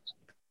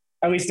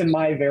at least in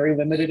my very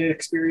limited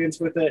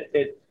experience with it,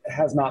 it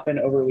has not been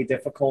overly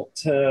difficult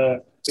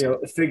to,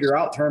 figure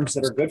out terms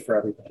that are good for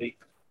everybody.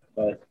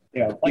 But,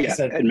 like I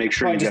said, and make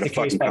sure you get a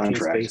fucking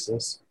contract.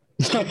 Basis.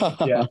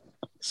 Yeah.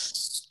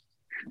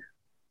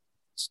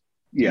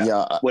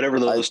 Yeah. Whatever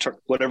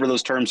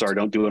those terms are,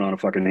 don't do it on a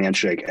fucking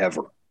handshake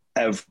ever.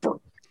 What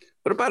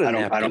about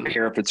I don't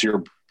care if it's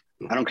your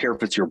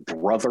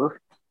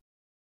brother.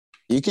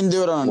 You can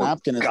do it on a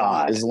napkin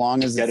as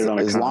long as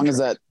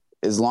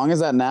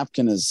that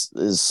napkin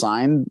is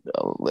signed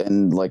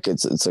and like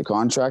it's a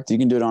contract. You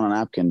can do it on a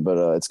napkin,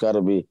 but it's got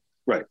to be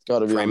right. It's got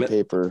to be on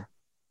paper.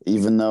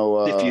 Even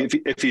though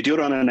if you do it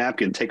on a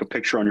napkin, take a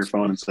picture on your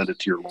phone and send it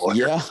to your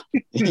lawyer.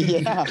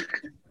 Yeah.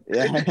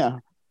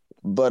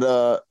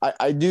 But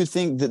I do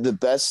think that the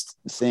best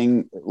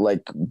thing,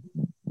 like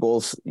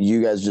both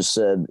you guys just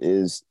said,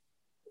 is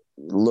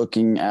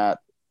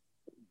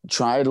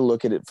try to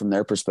look at it from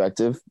their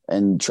perspective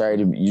and try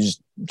to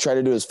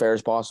do as fair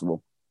as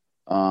possible.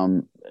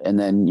 And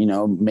then,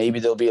 maybe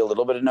there'll be a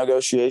little bit of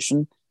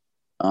negotiation.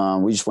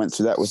 We just went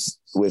through that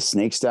with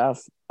Snake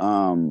Staff,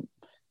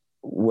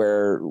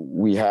 where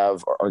we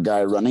have our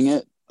guy running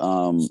it.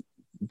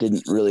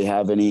 Didn't really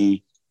have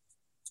anything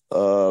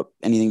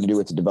to do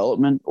with the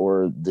development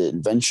or the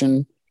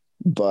invention,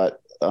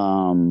 but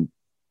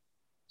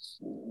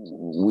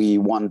we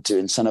wanted to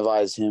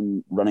incentivize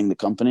him running the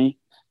company,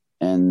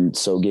 and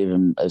so gave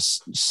him a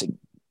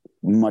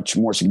much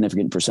more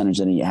significant percentage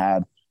than he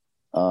had,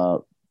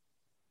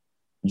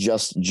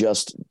 just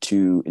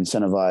to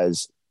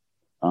incentivize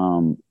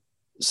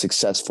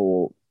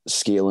successful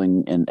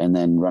scaling and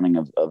then running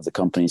of the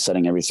company,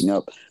 setting everything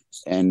up.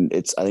 And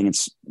I think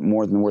it's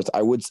more than worth.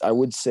 I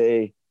would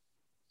say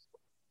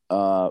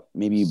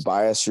maybe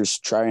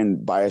try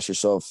and bias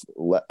yourself.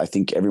 I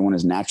think everyone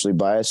is naturally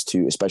biased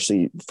to,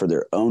 especially for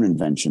their own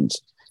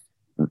inventions.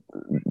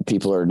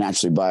 People are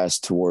naturally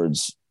biased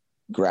towards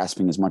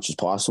grasping as much as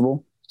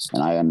possible.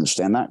 And I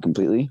understand that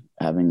completely,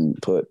 having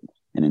put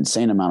an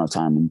insane amount of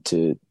time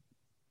into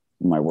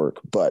my work.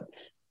 But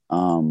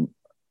I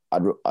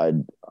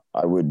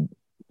would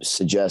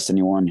suggest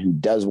anyone who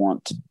does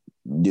want to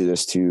do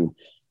this to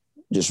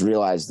just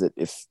realize that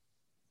if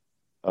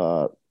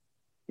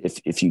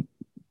you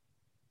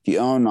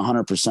own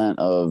 100%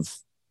 of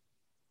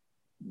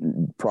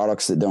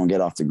products that don't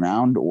get off the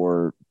ground,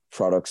 or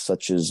products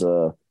such as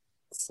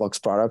flux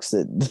products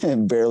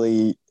that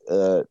barely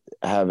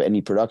have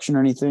any production or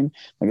anything,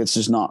 like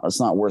it's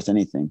not worth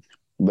anything.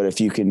 But if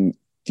you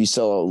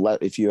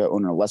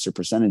own a lesser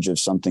percentage of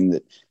something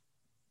that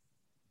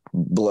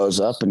blows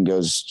up and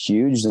goes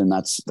huge, then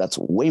that's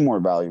way more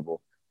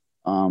valuable.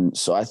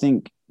 So I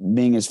think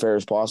being as fair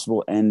as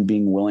possible and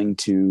being willing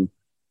to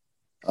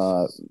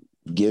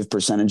give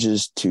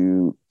percentages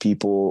to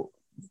people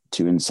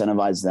to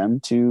incentivize them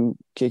to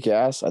kick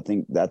ass, I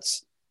think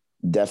that's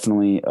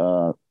definitely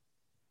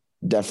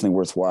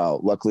worthwhile.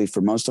 Luckily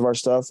for most of our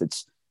stuff,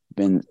 it's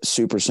been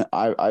super.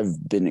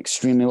 I've been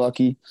extremely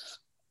lucky.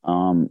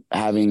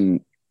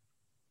 Having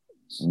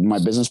my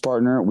business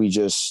partner, we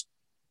just,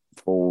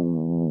 for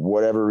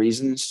whatever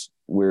reasons,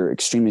 we're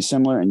extremely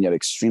similar and yet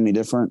extremely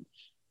different.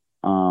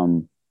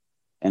 And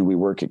we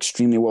work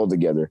extremely well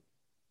together.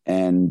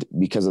 And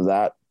because of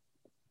that,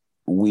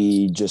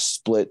 we just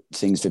split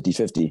things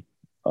 50-50.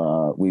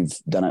 We've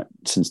done it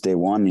since day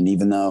one. And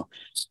even though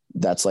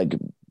that's like,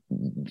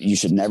 you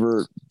should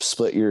never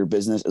split your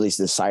business, at least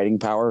the deciding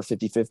power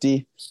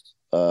 50-50.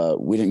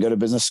 We didn't go to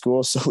business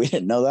school, so we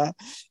didn't know that.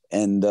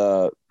 And,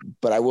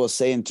 but I will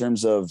say in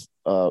terms of,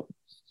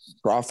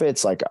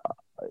 profits, like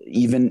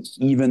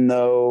even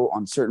though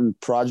on certain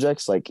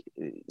projects, like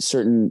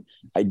certain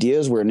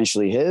ideas were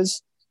initially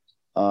his,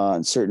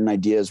 and certain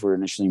ideas were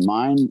initially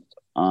mine.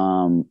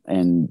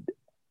 And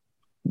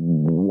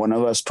one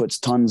of us puts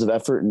tons of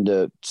effort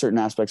into certain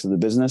aspects of the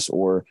business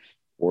or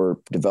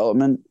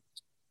development.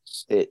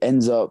 It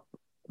ends up,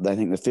 I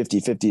think the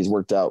 50-50 has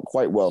worked out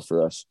quite well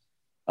for us.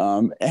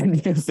 And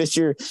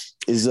Fisher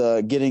is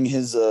getting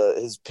his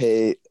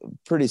pay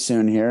pretty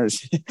soon here.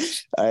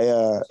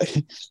 I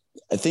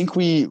think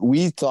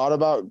we thought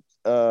about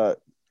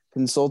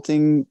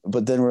consulting,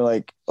 but then we're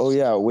like, oh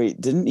yeah, wait,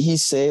 didn't he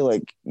say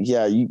like,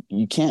 yeah,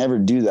 you can't ever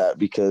do that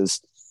because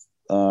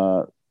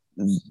there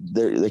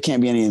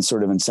can't be any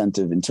sort of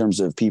incentive in terms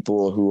of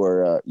people who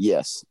are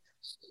yes,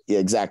 yeah,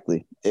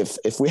 exactly.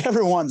 If we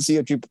ever want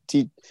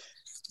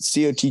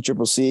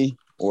COTCCC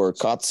or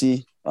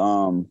COTC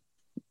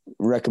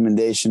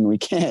recommendation, we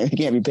can't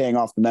be paying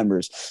off the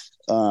members.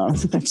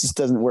 It just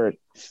doesn't work.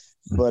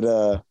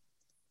 But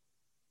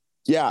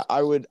yeah,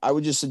 I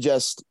would just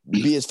suggest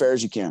be as fair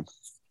as you can.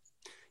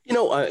 You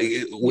know,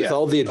 with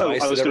all the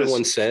advice that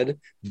everyone said,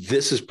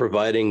 this is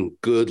providing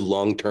good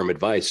long-term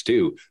advice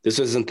too. This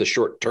isn't the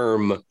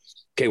short-term,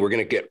 okay, we're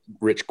going to get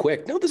rich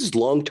quick. No, this is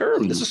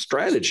long-term. This is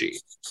strategy.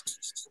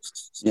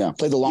 Yeah,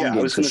 play the long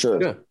game for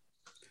sure. Yeah.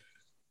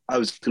 I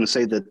was going to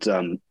say that,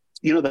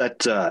 you know, that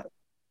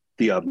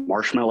the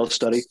marshmallow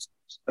study,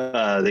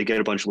 they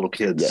get a bunch of little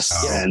kids, yes,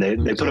 and they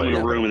put them in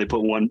a room and they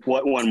put one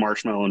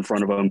marshmallow in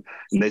front of them,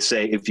 and they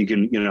say, if you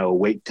can,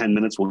 wait 10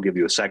 minutes, we'll give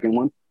you a second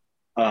one.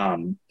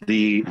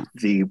 The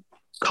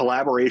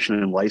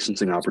collaboration and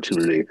licensing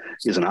opportunity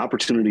is an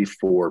opportunity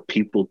for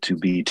people to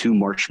be two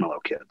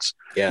marshmallow kids,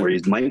 where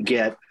you might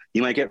get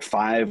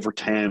 5 or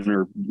 10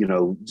 or,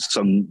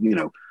 some,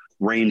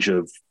 range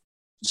of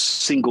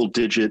single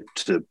digit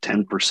to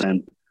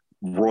 10%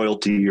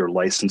 royalty or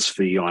license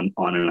fee on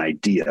an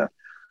idea.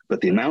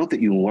 But the amount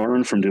that you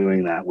learn from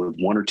doing that with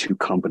one or two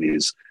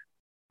companies,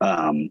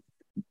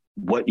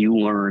 what you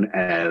learn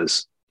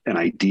as an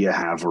idea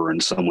haver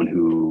and someone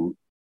who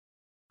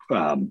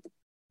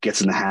gets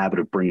in the habit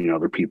of bringing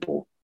other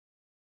people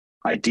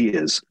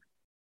ideas,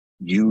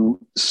 you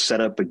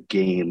set up a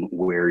game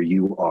where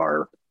you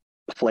are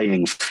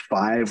playing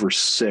 5 or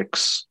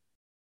 6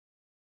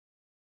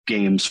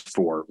 games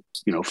for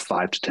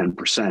 5 to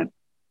 10%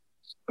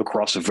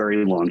 across a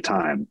very long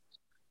time.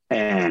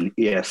 And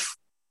if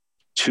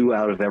 2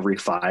 out of every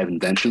 5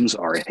 inventions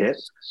are a hit,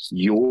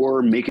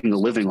 you're making a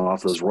living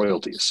off those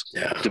royalties,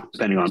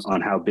 depending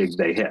on how big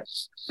they hit.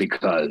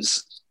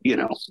 Because,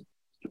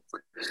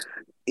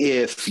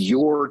 if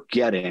you're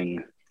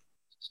getting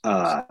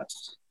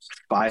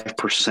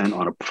 5%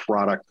 on a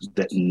product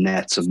that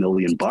nets $1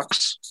 million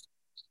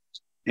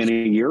in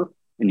a year,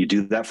 and you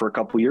do that for a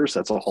couple of years,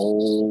 that's a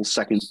whole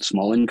second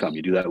small income.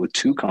 You do that with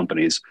 2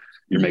 companies,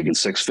 you're making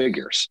 6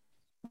 figures,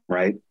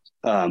 right?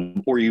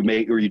 Or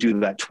you do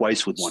that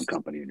twice with 1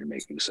 company and you're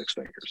making 6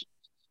 figures,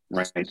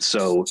 right?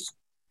 So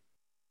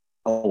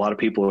a lot of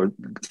people are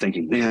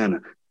thinking,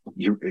 man,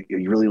 you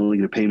really only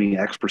going to pay me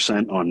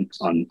X%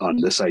 on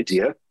this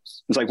idea?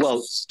 It's like, well,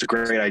 it's a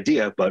great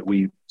idea, but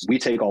we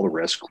take all the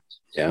risk.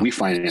 Yeah. We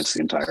finance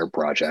the entire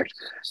project.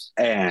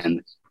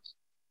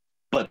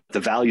 But the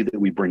value that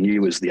we bring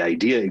you is the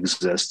idea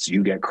exists,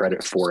 you get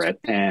credit for it,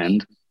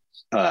 and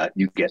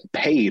you get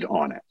paid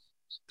on it.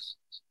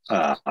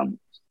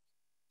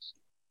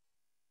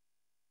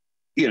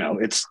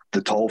 It's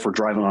the toll for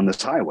driving on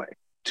this highway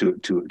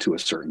to a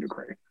certain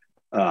degree.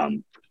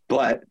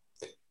 But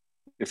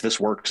if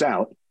this works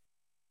out,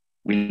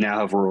 we now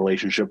have a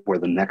relationship where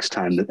the next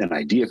time that an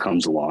idea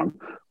comes along,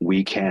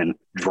 we can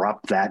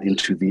drop that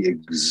into the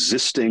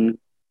existing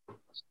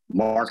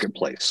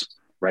marketplace,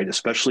 right?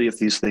 Especially if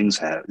these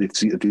things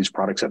if these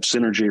products have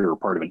synergy or are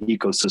part of an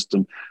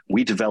ecosystem,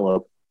 we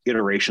develop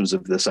iterations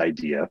of this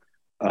idea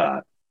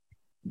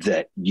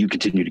that you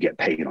continue to get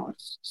paid on.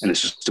 And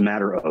it's just a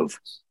matter of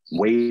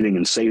waiting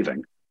and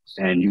saving.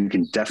 And you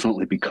can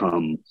definitely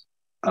become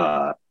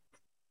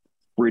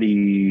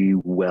pretty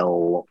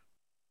well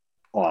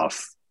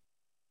off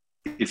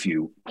if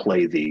you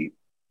play the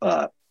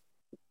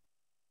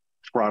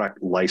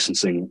product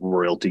licensing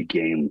royalty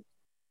game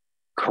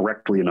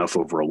correctly enough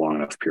over a long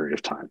enough period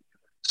of time.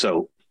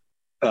 So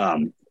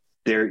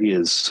there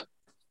is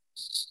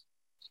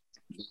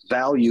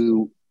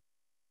value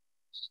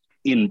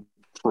in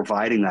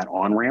providing that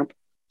on-ramp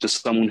to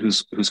someone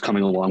who's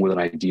coming along with an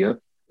idea,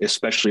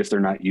 especially if they're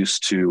not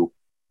used to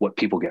what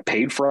people get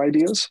paid for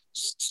ideas,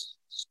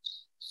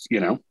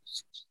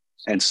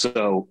 And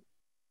so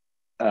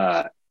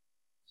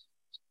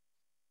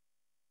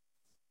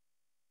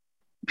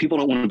people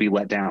don't want to be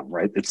let down,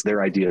 right? It's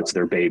their idea, it's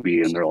their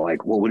baby. And they're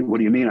like, well, what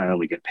do you mean I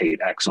only get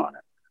paid X on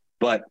it?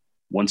 But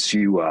once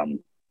you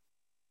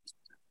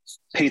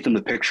paint them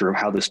the picture of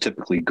how this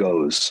typically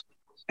goes,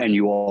 and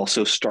you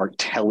also start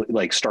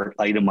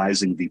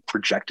itemizing the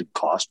projected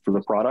cost for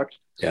the product,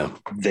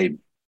 they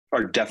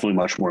are definitely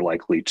much more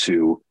likely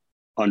to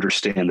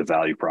understand the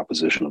value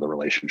proposition of the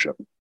relationship.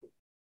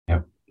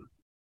 Yep.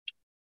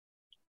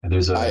 I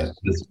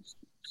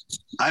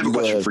have a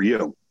question for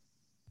you.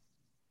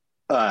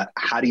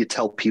 How do you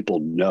tell people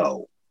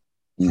no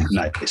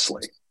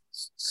nicely?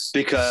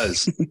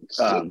 Because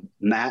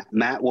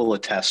Matt will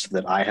attest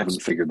that I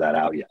haven't figured that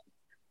out yet.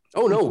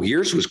 Oh no,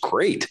 yours was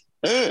great.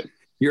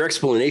 Your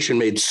explanation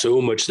made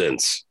so much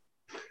sense.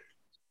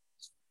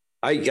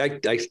 I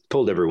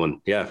told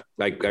everyone,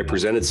 I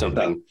presented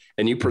something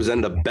and you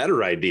presented a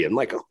better idea. I'm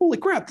like, holy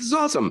crap, this is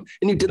awesome.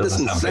 And you did this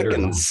in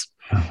seconds.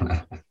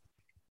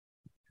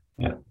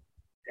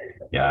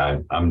 Yeah.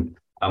 I'm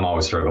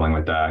always struggling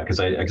with that because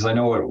I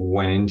know what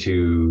went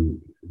into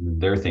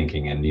their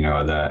thinking, and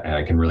that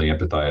I can really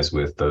empathize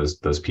with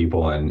those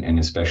people, and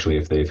especially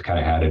if they've kind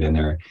of had it in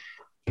their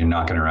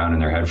knocking around in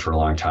their head for a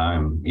long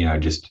time.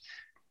 Just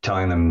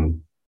telling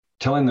them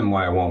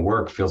why it won't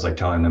work feels like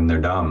telling them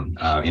they're dumb.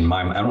 I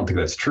don't think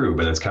that's true,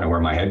 but that's kind of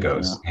where my head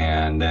goes,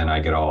 and then I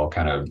get all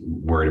kind of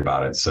worried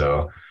about it.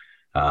 So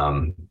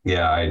I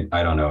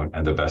don't know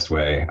the best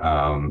way.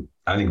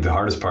 I think the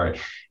hardest part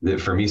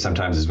for me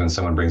sometimes is when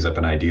someone brings up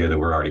an idea that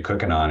we're already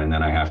cooking on, and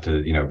then I have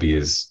to, be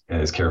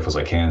as careful as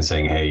I can,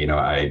 saying, hey,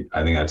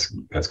 I think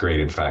that's great.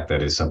 In fact,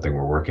 that is something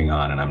we're working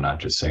on, and I'm not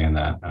just saying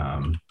that.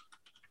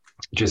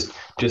 Just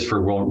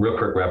for real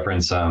quick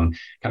reference, kind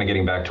of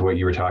getting back to what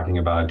you were talking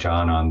about,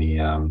 John, on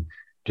the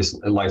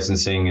just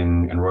licensing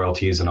and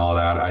royalties and all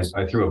that.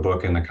 I threw a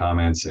book in the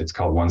comments. It's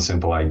called One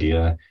Simple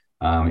Idea.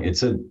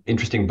 It's an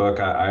interesting book.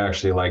 I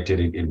actually liked it.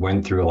 It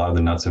went through a lot of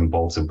the nuts and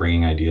bolts of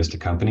bringing ideas to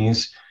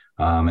companies,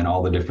 and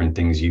all the different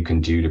things you can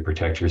do to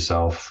protect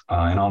yourself,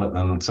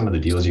 and some of the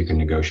deals you can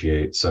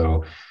negotiate.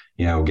 So,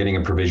 getting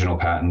a provisional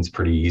patent's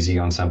pretty easy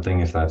on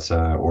something if that's,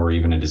 or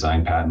even a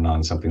design patent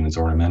on something that's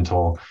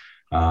ornamental.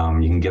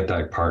 You can get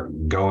that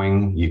part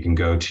going. You can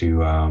go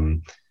to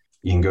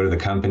the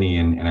company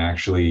and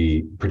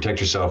actually protect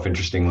yourself,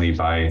 interestingly,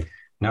 by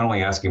not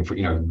only asking for,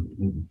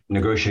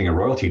 negotiating a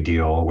royalty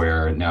deal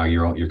where now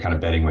you're kind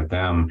of betting with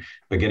them,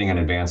 but getting an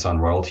advance on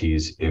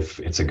royalties if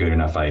it's a good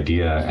enough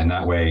idea. And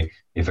that way,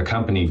 if a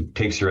company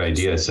takes your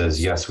idea,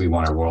 says, yes, we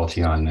want a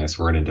royalty on this,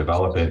 we're going to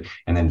develop it,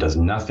 and then does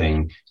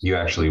nothing, you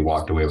actually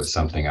walked away with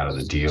something out of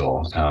the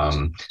deal.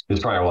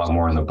 There's probably a lot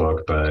more in the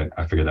book, but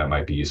I figured that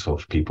might be useful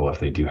for people if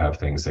they do have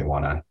things they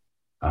want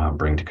to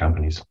bring to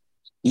companies.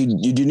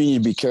 You do need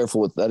to be careful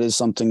with that. Is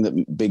something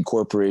that big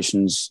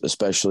corporations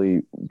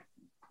especially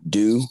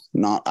do.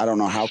 I don't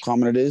know how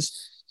common it is,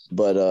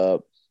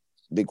 but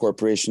big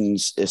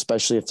corporations,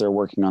 especially if they're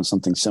working on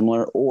something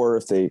similar, or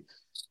if they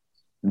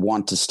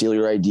want to steal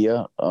your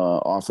idea,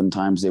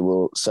 oftentimes they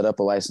will set up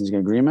a licensing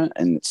agreement,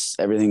 and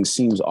everything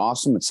seems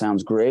awesome, it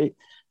sounds great,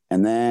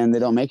 and then they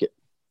don't make it.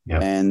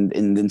 Yep. And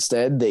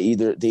instead they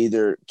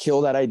either kill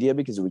that idea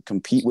because it would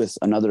compete with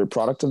another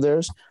product of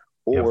theirs,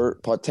 or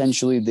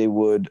potentially they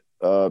would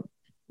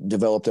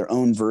develop their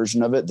own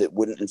version of it that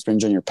wouldn't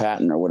infringe on your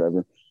patent or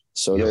whatever.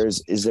 So there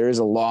is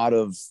a lot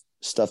of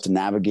stuff to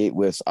navigate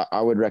with.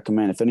 I would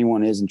recommend, if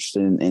anyone is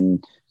interested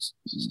in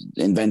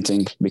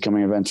inventing,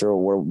 becoming an inventor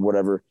or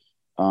whatever,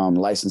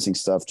 licensing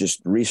stuff, just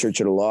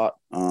research it a lot.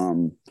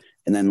 And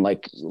then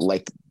like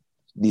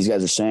these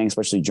guys are saying,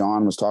 especially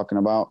John was talking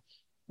about,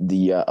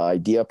 the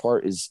idea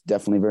part is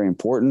definitely very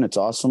important. It's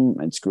awesome.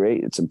 It's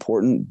great. It's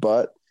important,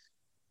 but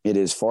it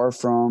is far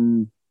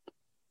from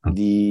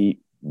the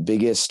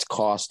biggest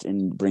cost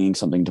in bringing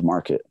something to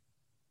market.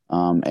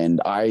 And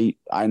I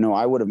know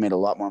I would have made a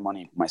lot more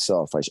money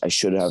myself. I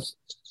should have.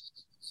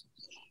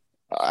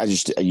 I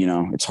just,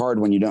 it's hard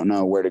when you don't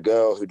know where to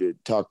go, who to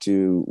talk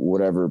to,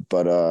 whatever.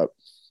 But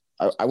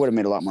I would have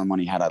made a lot more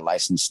money had I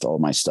licensed all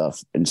my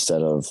stuff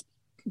instead of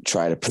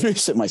try to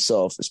produce it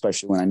myself,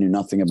 especially when I knew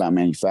nothing about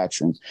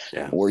manufacturing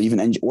or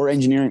even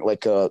engineering.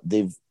 Like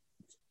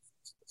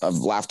I've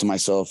laughed to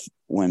myself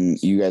when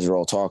you guys are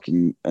all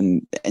talking,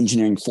 and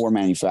engineering for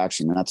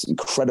manufacturing, and that's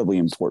incredibly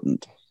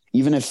important.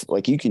 Even if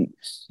you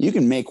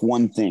can make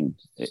one thing,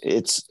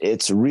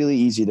 it's really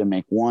easy to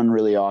make one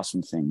really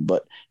awesome thing,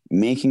 but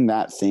making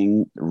that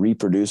thing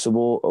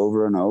reproducible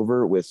over and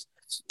over with,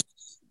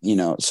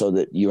 so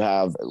that you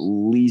have at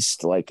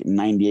least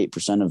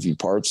 98% of your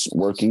parts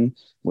working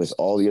with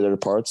all the other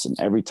parts and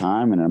every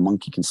time, and a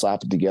monkey can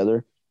slap it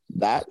together.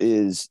 That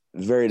is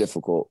very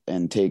difficult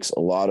and takes a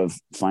lot of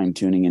fine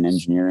tuning and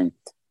engineering,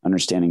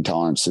 understanding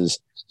tolerances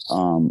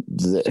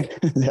that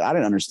I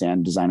didn't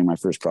understand designing my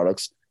first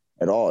products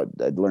at all.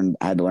 I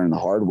had to learn the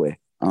hard way.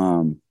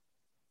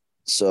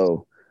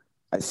 So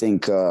I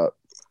think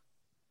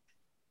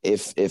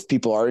if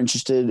people are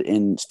interested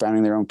in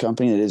founding their own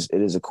company, it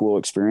is a cool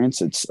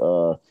experience. It's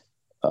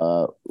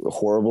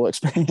horrible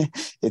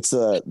experience. It's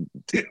a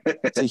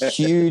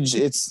huge,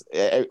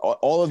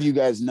 all of you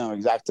guys know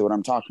exactly what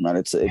I'm talking about.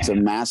 It's a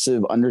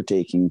massive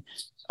undertaking.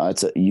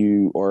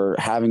 You are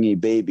having a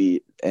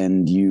baby,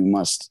 and you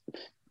must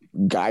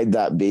guide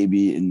that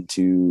baby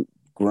into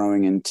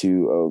growing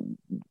into a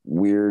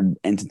weird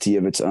entity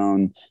of its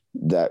own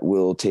that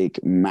will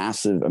take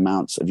massive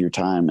amounts of your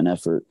time and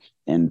effort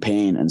and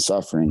pain and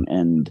suffering.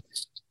 And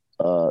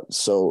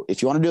so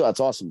if you want to do that, that's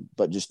awesome.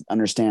 But just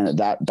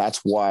understand that's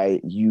why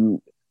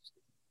you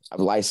have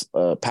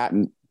a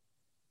patent.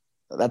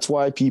 That's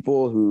why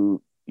people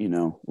who,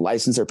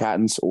 license their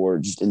patents, or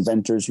just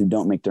inventors who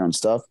don't make their own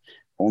stuff,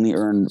 only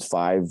earn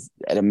 5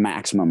 at a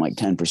maximum, like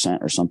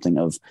 10% or something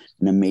of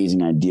an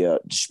amazing idea,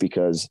 just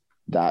because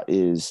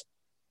that's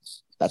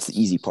the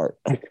easy part.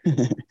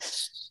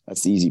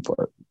 That's the easy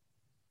part.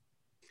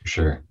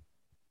 Sure.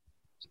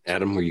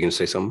 Adam, were you going to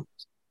say something?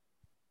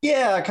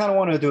 Yeah, I kind of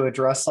wanted to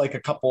address like a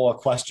couple of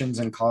questions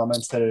and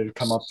comments that had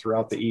come up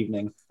throughout the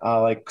evening.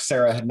 Like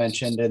Sarah had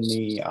mentioned in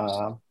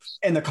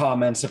the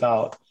comments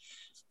about,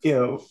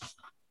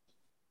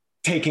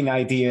 taking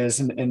ideas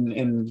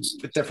and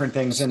different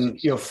things. And,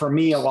 for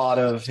me, a lot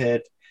of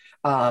it,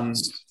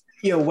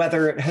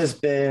 whether it has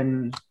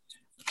been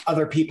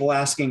other people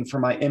asking for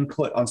my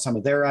input on some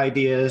of their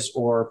ideas,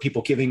 or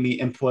people giving me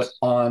input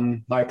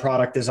on my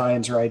product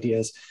designs or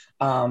ideas.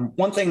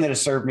 One thing that has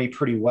served me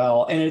pretty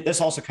well, and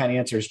this also kind of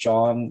answers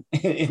John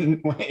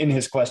in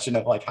his question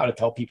of like how to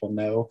tell people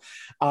no,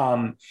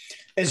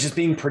 is just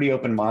being pretty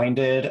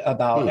open-minded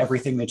about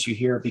everything that you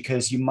hear,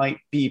 because you might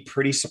be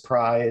pretty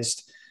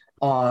surprised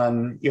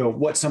on,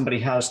 what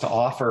somebody has to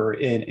offer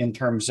in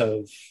terms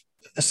of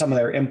some of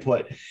their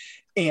input.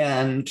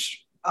 And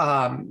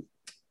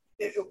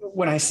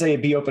when I say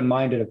be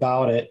open-minded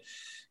about it,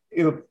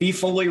 be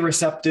fully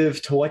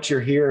receptive to what you're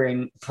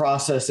hearing,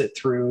 process it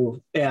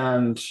through,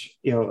 and,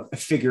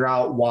 figure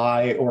out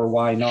why or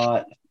why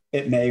not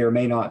it may or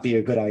may not be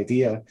a good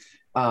idea.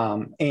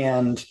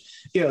 And,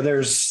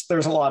 there's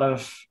a lot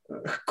of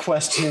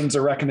questions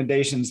or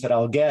recommendations that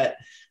I'll get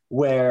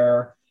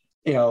where,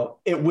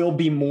 it will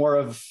be more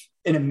of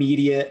an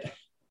immediate,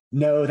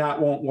 no,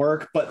 that won't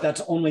work, but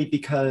that's only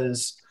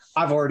because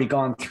I've already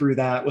gone through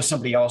that with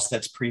somebody else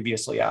that's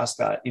previously asked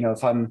that.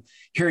 If I'm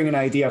hearing an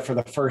idea for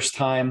the first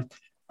time,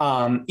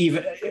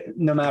 even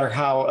no matter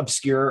how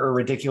obscure or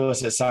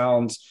ridiculous it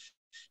sounds,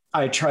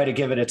 I try to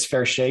give it its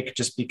fair shake,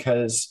 just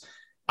because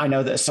I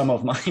know that some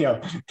of my,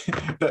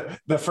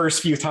 the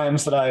first few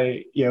times that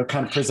I,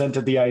 kind of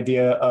presented the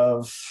idea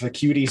of the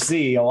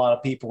QDC, a lot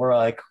of people were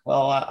like,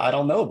 well, I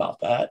don't know about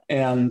that.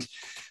 And,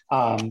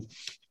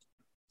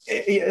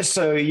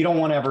 so you don't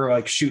want to ever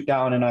like shoot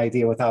down an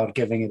idea without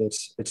giving it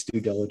its due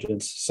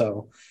diligence.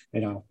 So,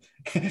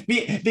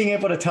 being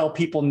able to tell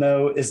people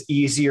no is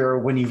easier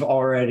when you've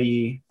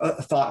already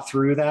thought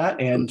through that.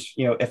 And,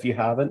 if you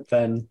haven't,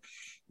 then,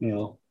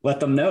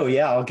 let them know,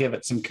 yeah, I'll give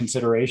it some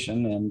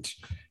consideration, and,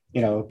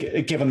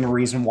 give them a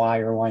reason why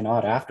or why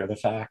not after the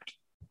fact.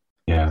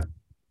 Yeah.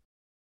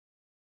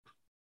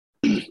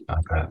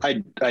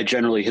 Okay. I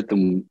generally hit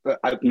them.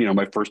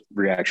 My first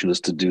reaction is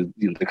to do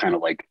the kind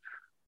of like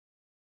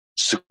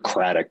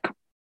Socratic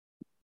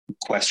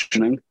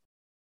questioning.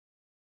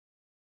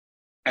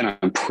 And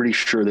I'm pretty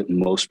sure that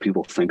most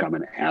people think I'm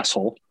an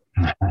asshole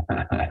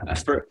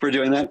for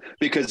doing that,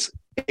 because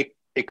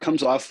it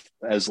comes off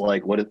as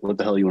like, what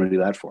the hell you want to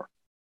do that for?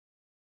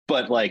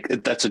 But like,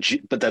 that's a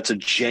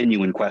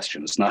genuine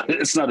question. It's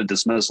not a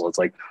dismissal. It's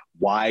like,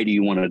 why do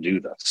you want to do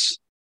this?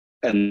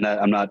 And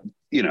that I'm not,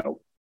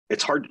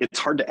 it's hard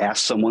to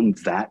ask someone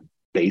that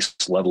base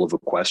level of a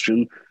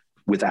question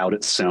without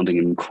it sounding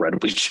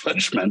incredibly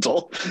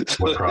judgmental.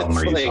 What problem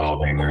are you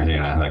solving, or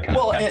that kind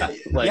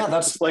of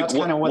that's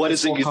kind of what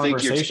is it you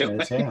think you're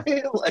doing?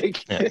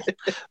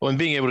 Well, and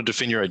being able to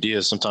defend your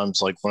ideas,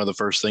 sometimes like one of the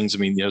first things,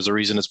 there's a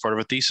reason it's part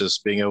of a thesis,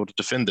 being able to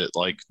defend it.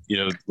 Like,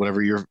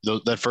 whenever you're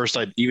that first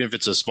idea, even if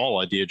it's a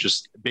small idea,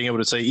 just being able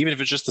to say, even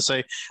if it's just to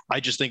say, I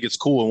just think it's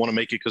cool and want to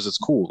make it because it's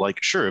cool.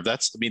 Like, sure, if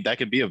that's, that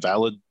could be a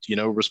valid,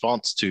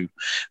 response to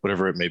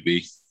whatever it may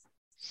be.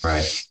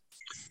 Right.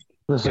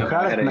 The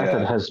Socratic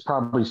method has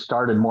probably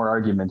started more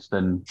arguments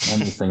than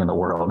anything in the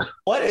world.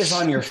 What is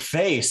on your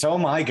face? Oh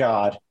my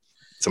God.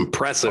 It's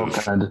impressive.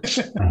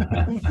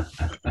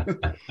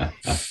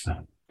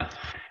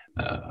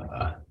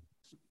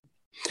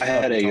 I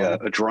had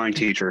a drawing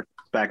teacher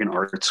back in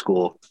art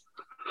school.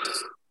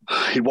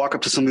 He'd walk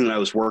up to something that I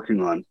was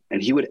working on,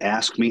 and he would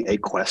ask me a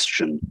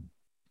question.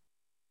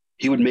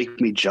 He would make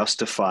me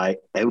justify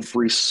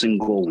every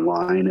single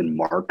line and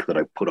mark that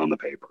I put on the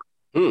paper.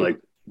 Like,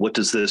 what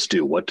does this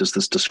do? What does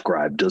this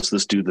describe? Does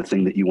this do the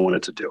thing that you want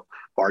it to do?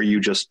 Are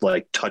you just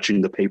like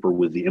touching the paper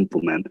with the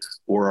implement,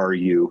 or are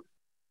you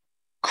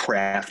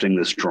crafting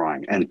this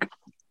drawing? And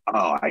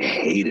I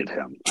hated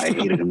him. I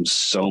hated him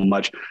so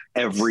much.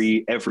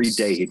 Every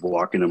day he'd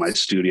walk into my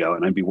studio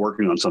and I'd be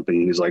working on something,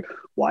 and he's like,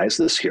 why is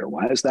this here?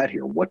 Why is that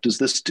here? What does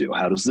this do?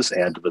 How does this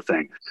add to the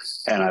thing?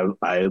 And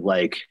I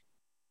like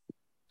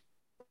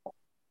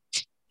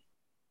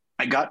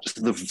I got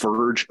to the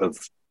verge of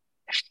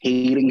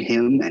hating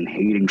him and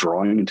hating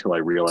drawing until I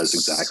realized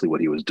exactly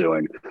what he was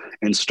doing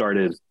and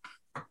started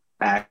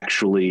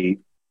actually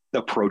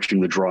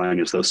approaching the drawing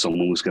as though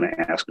someone was going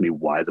to ask me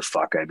why the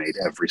fuck I made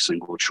every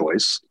single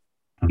choice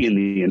in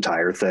the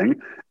entire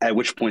thing, at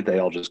which point they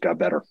all just got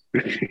better.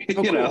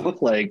 You know,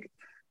 like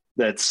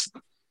that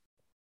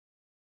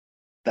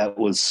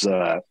was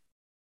a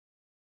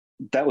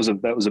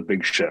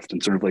big shift,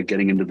 and sort of like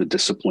getting into the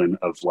discipline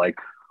of like,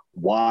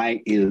 why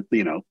is,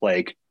 you know,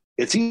 like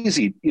it's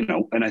easy, you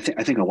know, and I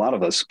think a lot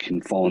of us can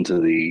fall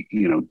into the,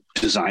 you know,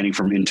 designing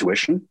from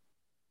intuition,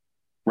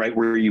 right?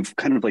 Where you've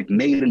kind of like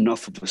made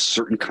enough of a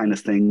certain kind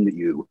of thing that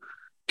you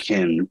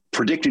can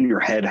predict in your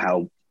head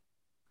how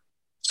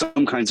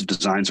some kinds of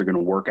designs are going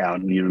to work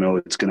out. And, you know,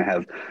 it's going to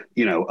have,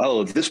 you know,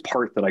 oh, this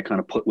part that I kind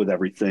of put with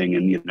everything.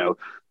 And, you know,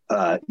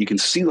 you can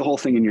see the whole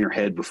thing in your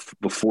head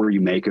before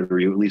you make it, or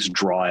you at least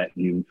draw it.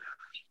 And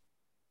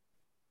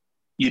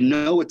you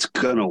know, it's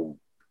going to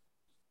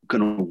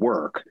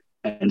work.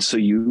 And so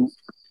you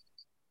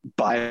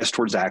bias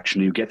towards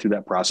action, you get through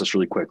that process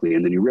really quickly.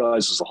 And then you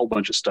realize there's a whole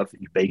bunch of stuff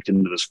that you baked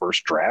into this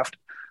first draft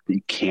that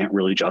you can't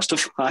really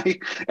justify.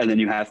 And then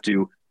you have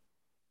to,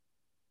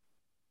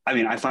 I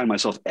mean, I find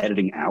myself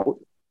editing out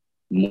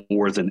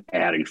more than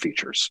adding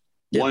features.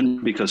 Yeah.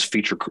 One, because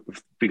feature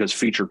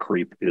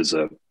creep is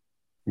a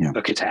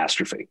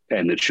catastrophe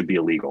and it should be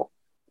illegal.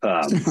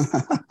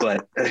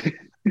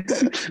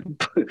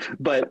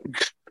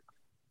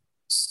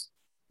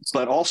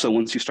 But also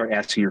once you start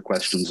asking your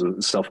questions,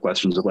 self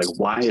questions of like,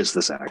 why is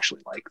this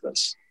actually like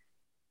this?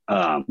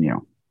 And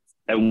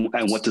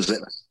what does it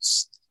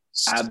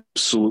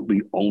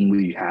absolutely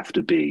only have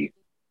to be,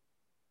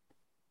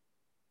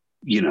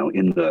 you know,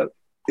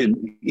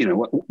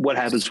 what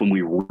happens when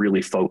we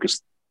really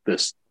focus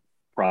this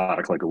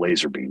product like a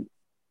laser beam?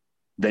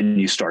 Then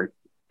you start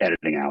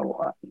editing out a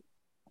lot.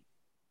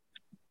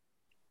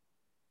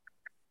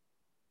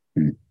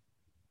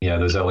 Yeah,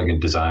 those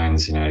elegant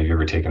designs, you know, have you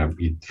ever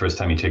first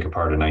time you take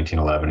apart a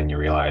 1911 and you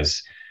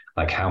realize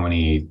like how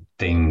many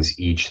things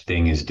each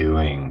thing is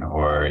doing,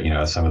 or, you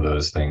know, some of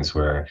those things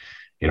where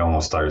it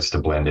almost starts to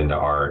blend into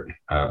art.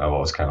 I've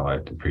always kind of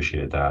like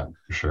appreciated that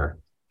for sure.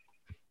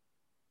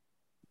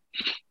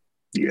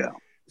 Yeah.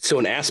 So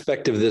an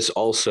aspect of this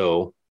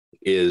also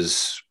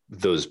is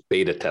those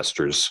beta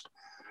testers,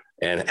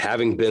 and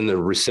having been the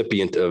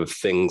recipient of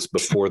things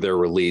before they're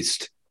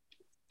released,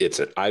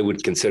 I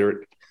would consider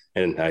it,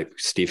 and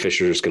Steve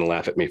Fisher is going to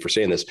laugh at me for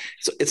saying this,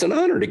 it's an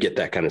honor to get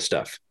that kind of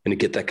stuff and to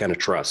get that kind of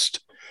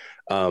trust,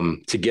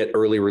 to get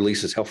early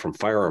releases, hell, from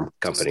firearm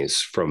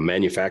companies, from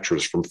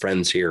manufacturers, from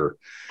friends here,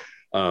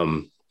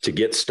 to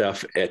get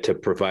stuff to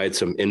provide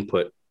some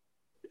input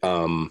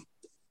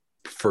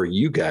for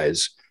you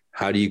guys.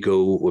 How do you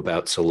go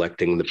about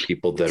selecting the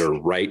people that are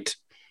right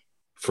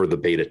for the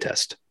beta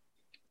test?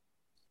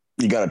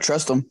 You got to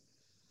trust them.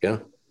 Yeah.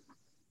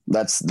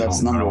 That's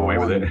number one,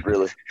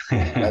 really.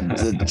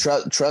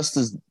 Trust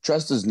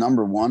is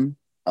number one.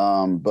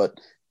 But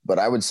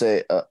I would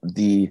say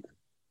the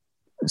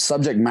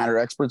subject matter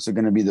experts are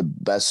going to be the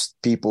best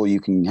people you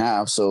can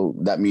have. So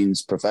that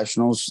means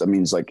professionals. That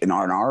means like in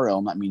our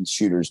realm, that means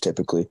shooters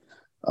typically.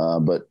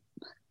 But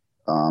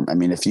I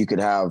mean, if you could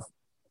have,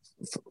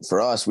 for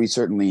us, we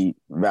certainly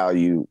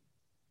value,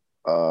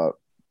 I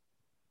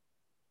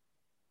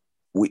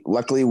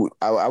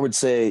would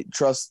say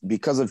trust.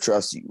 Because of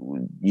trust,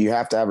 you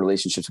have to have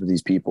relationships with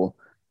these people.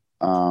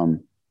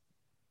 And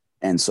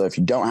so if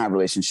you don't have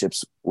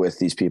relationships with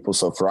these people,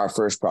 so for our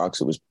first products,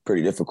 it was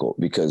pretty difficult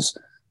because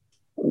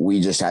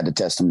we just had to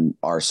test them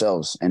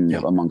ourselves and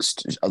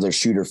amongst other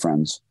shooter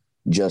friends.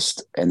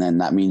 And then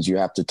that means you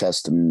have to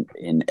test them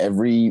in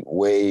every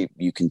way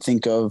you can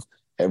think of,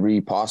 every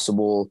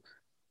possible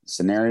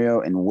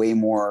scenario, and way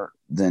more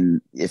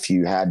than if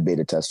you had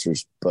beta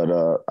testers. But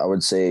I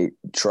would say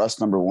trust,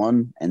 number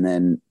one, and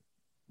then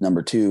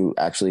number two,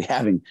 actually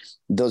having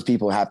those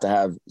people have to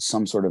have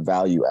some sort of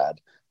value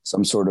add,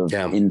 some sort of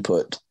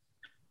input.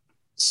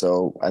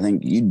 So I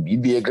think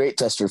you'd be a great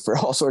tester for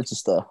all sorts of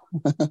stuff.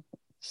 Well,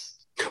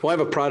 I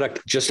have a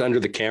product just under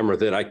the camera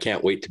that I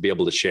can't wait to be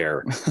able to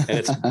share,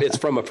 and it's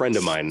from a friend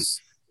of mine,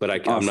 but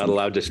I'm not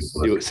allowed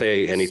to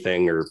say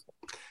anything,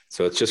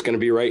 so it's just going to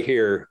be right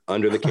here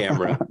under the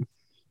camera.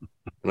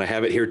 And I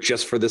have it here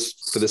just for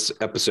this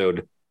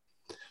episode,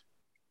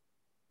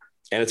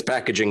 and it's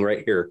packaging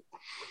right here.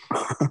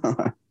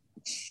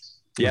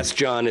 Yes,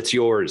 John, it's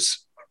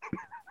yours.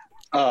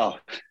 Oh,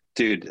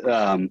 dude.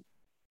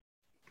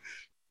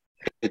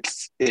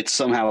 It's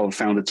somehow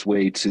found its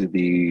way to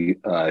the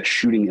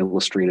Shooting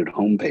Illustrated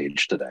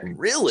homepage today.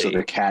 Really? So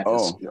the cat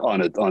is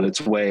on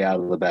its way out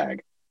of the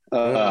bag.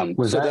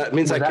 That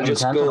means I can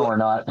just go or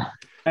not.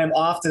 I'm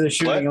off to the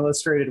Shooting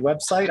Illustrated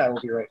website. I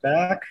will be right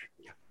back.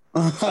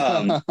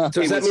 So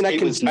does that mean I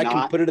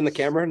can put it in the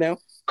camera now?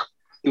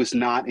 It was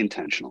not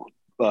intentional.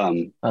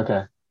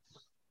 Okay.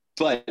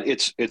 But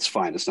it's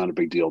fine. It's not a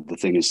big deal. The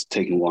thing is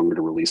taking longer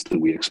to release than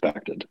we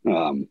expected.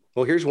 Well,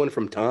 here's one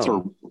from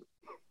Tom.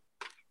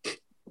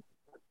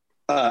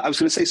 I was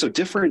going to say, so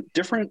different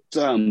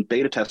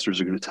beta testers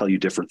are going to tell you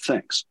different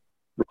things,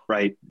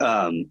 right?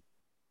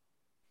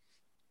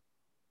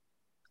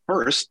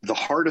 First, the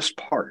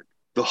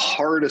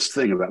hardest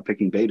thing about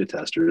picking beta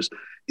testers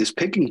is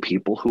picking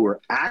people who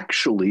are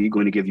actually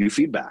going to give you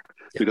feedback.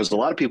 Yeah. Because a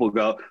lot of people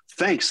go,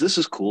 thanks, this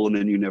is cool. And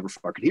then you never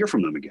fucking hear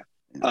from them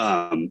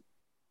again.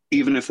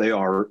 Even if they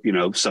are,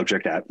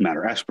 subject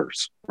matter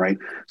experts, right?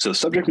 So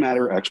subject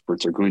matter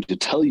experts are going to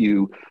tell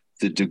you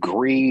the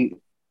degree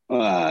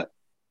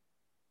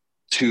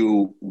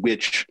to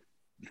which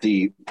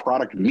the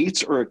product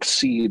meets or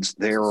exceeds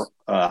their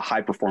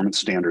high performance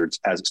standards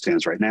as it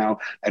stands right now,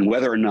 and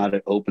whether or not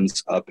it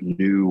opens up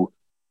new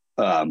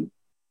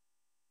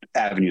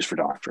avenues for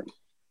doctrine,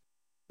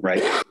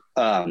 right?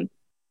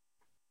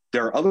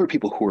 There are other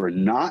people who are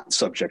not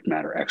subject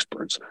matter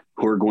experts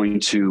who are going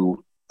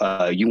to,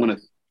 you want to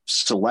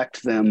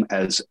select them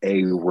as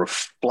a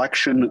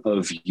reflection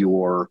of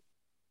your,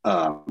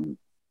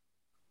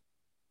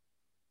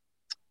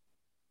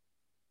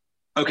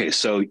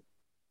 so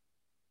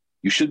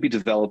you should be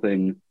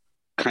developing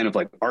kind of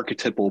like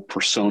archetypal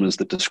personas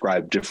that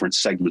describe different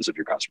segments of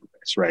your customer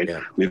base, right?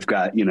 Yeah. We've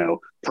got,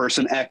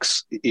 person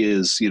X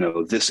is,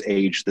 this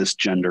age, this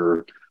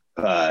gender,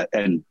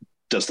 and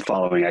does the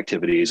following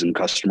activities, and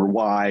customer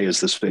Y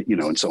is this fit,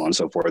 and so on and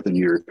so forth. And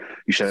you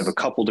should have a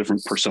couple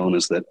different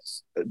personas that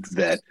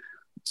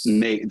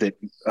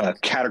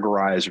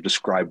categorize or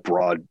describe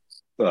broad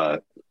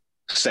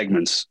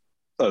segments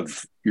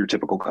of your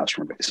typical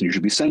customer base. And you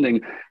should be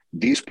sending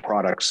these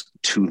products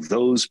to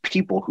those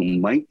people who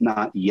might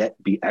not yet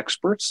be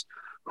experts,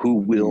 who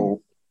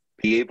will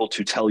be able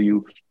to tell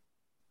you,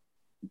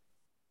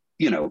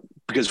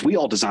 because we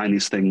all design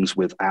these things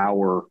with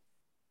our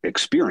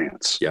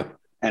experience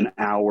and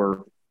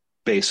our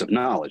base of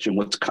knowledge.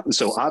 And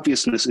so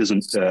obviousness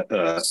isn't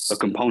a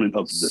component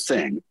of the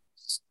thing.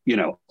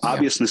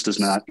 Obviousness does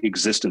not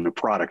exist in the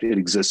product. It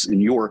exists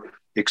in your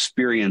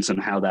experience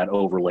and how that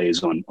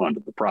overlays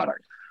onto the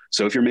product.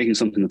 So if you're making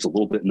something that's a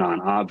little bit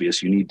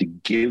non-obvious, you need to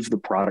give the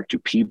product to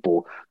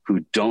people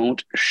who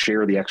don't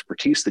share the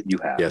expertise that you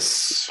have.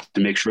 Yes.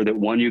 To make sure that,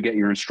 one, you get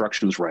your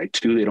instructions right.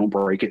 Two, they don't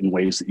break it in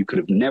ways that you could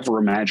have never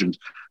imagined,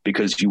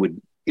 because you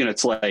would,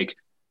 it's like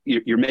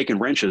you're making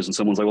wrenches and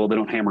someone's like, well, they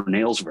don't hammer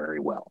nails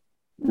very well.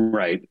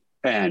 Right.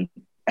 And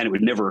it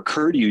would never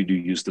occur to you to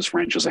use this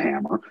wrench as a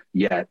hammer,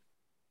 yet,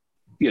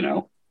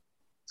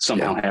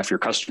 somehow half your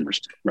customers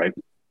do, right?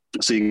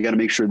 So you got to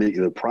make sure that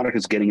the product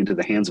is getting into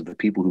the hands of the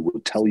people who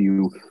will tell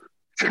you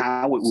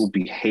how it will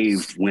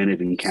behave when it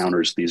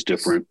encounters these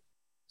different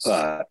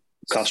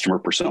customer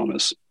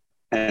personas,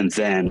 and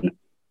then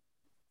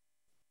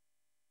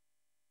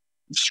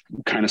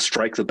kind of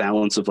strike the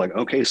balance of like,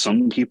 okay,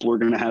 some people are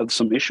going to have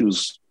some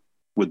issues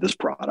with this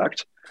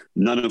product.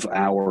 None of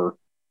our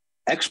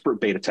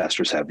expert beta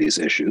testers have these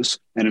issues.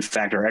 And in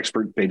fact, our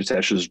expert beta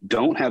testers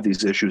don't have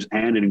these issues,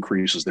 and it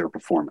increases their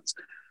performance.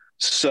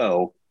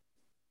 So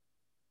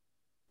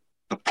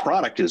the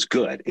product is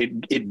good.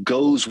 It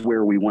goes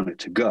where we want it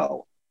to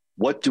go.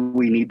 What do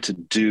we need to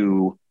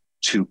do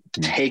to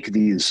take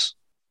these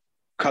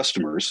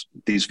customers,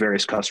 these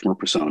various customer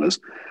personas,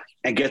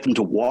 and get them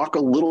to walk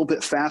a little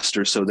bit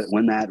faster so that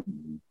when that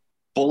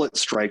bullet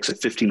strikes at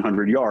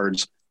 1,500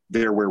 yards,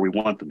 they're where we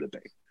want them to be,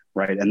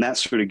 right? And that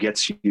sort of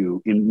gets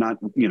you in out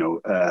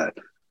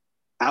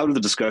of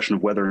the discussion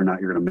of whether or not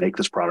you're going to make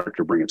this product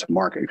or bring it to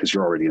market, because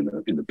you're already in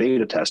the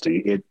beta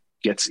testing. It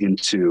gets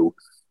into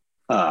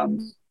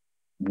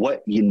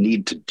what you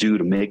need to do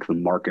to make the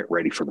market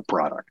ready for the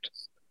product.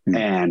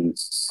 And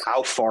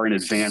how far in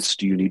advance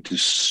do you need to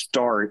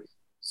start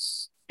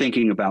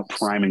thinking about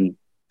priming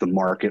the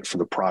market for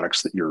the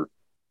products that you're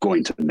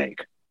going to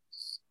make,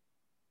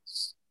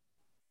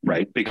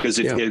 right? Because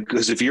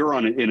if you're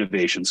on an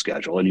innovation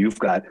schedule and you've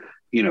got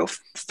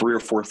 3 or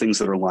 4 things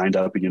that are lined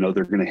up, and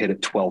they're going to hit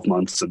at 12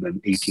 months and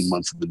then 18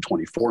 months and then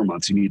 24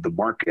 months, you need the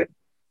market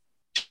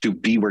to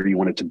be where you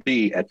want it to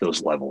be at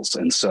those levels.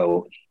 And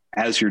so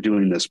as you're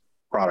doing this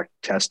product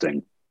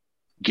testing,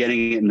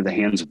 getting it into the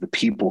hands of the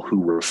people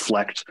who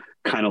reflect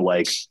kind of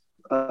like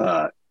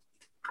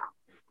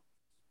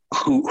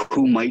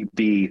who might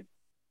be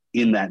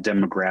in that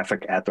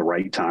demographic at the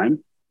right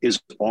time is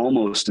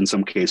almost in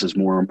some cases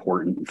more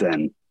important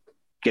than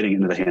getting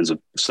into the hands of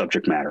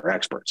subject matter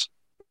experts,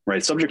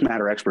 right? Subject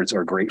matter experts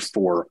are great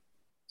for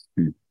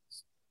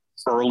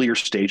earlier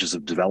stages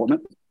of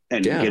development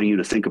and getting you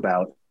to think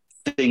about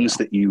things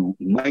that you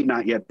might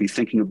not yet be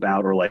thinking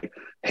about, or like,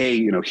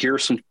 hey, here are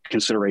some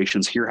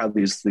considerations, here how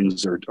these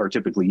things are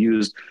typically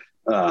used.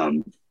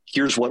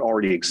 Here's what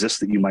already exists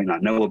that you might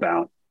not know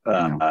about.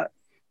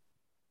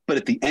 But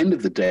at the end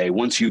of the day,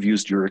 once you've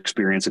used your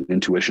experience and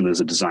intuition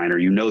as a designer,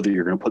 you know that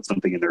you're going to put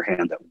something in their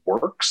hand that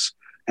works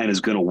and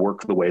is going to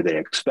work the way they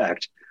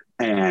expect.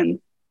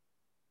 And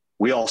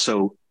we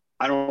also,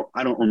 I don't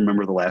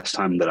remember the last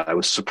time that I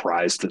was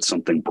surprised that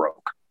something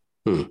broke.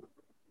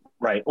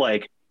 Right?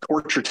 Like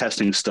torture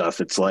testing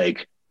stuff, it's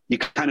like you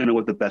kind of know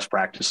what the best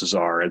practices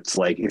are. It's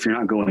like if you're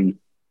not going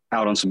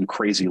out on some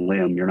crazy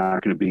limb, you're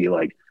not going to be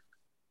like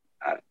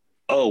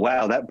oh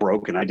wow, that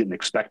broke and I didn't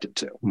expect it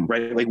to,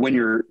 right? Like when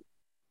you're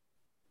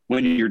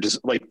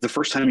just like the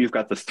first time you've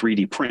got the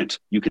 3D print,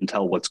 you can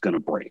tell what's going to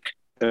break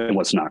and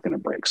what's not going to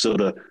break. So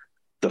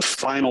the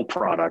final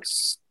product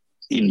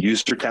in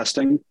user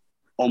testing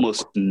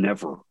almost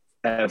never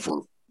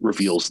ever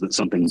reveals that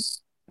something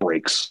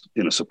breaks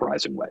in a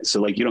surprising way.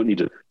 So like you don't need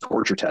to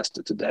torture test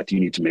it to death. You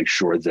need to make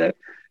sure that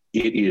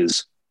it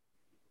is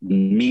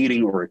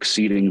meeting or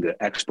exceeding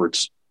the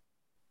expert's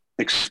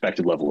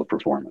expected level of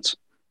performance,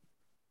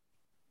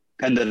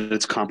 and that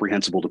it's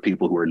comprehensible to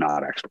people who are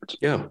not experts.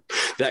 Yeah.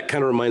 That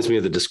kind of reminds me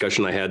of the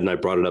discussion I had, and I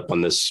brought it up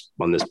on this,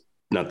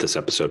 not this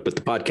episode, but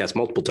the podcast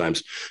multiple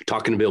times,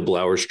 talking to Bill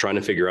Blowers, trying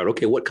to figure out,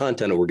 okay, what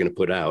content are we going to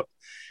put out?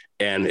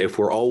 And if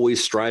we're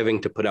always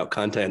striving to put out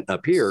content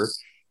up here,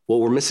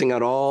 well, we're missing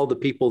out all the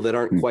people that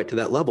aren't quite to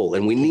that level.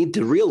 And we need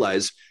to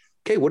realize,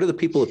 okay, what are the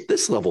people at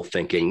this level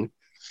thinking?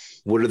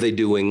 What are they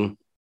doing?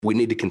 We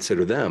need to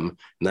consider them.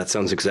 And that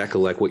sounds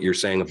exactly like what you're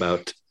saying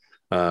about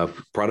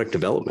product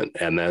development,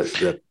 and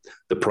that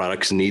the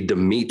products need to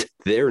meet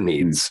their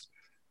needs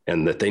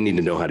and that they need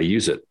to know how to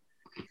use it.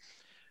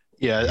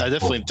 Yeah, I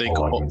definitely think.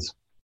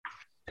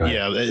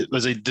 Yeah,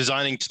 as a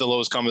designing to the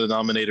lowest common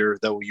denominator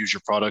that will use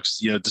your products,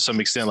 to some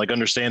extent, like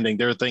understanding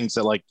there are things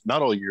that like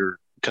not all your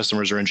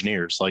customers are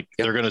engineers. Like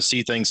they're going to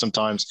see things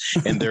sometimes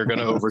and they're going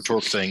to over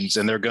torque things,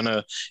 and they're going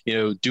to,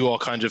 do all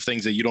kinds of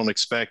things that you don't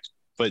expect,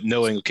 but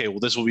knowing, okay, well,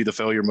 this will be the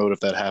failure mode if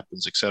that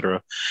happens, et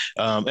cetera.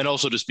 And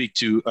also to speak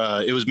to,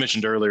 it was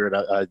mentioned earlier,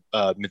 and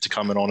I meant to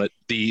comment on it,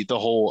 the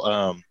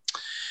whole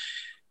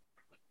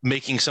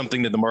making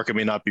something that the market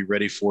may not be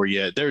ready for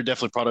yet. There are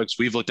definitely products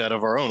we've looked at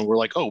of our own. We're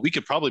like, oh, we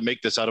could probably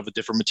make this out of a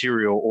different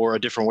material or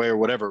a different way or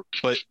whatever.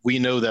 But we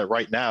know that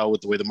right now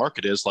with the way the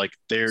market is, like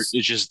it's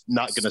just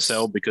not going to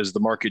sell because the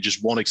market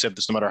just won't accept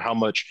this no matter how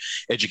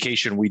much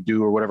education we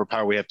do or whatever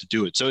power we have to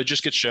do it. So it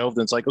just gets shelved,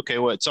 and it's like, okay,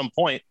 well, at some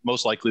point,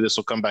 most likely this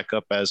will come back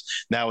up as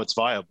now it's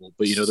viable.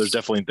 But, there's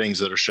definitely things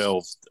that are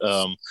shelved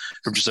from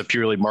just a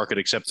purely market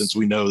acceptance.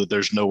 We know that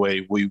there's no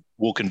way we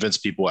will convince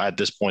people at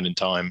this point in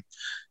time.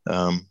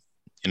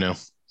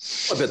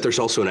 I bet there's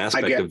also an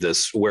aspect of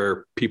this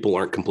where people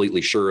aren't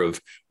completely sure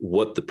of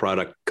what the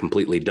product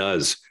completely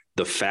does.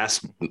 The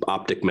fast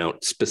optic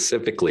mount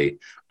specifically,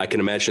 I can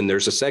imagine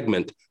there's a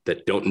segment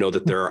that don't know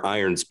that there are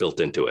irons built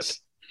into it.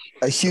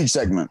 A huge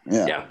segment.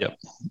 Yeah. Yep.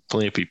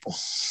 Plenty of people.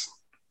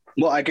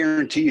 Well, I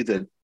guarantee you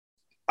that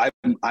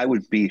I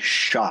would be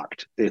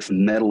shocked if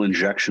metal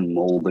injection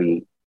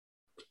molding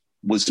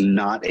was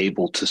not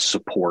able to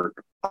support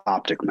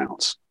optic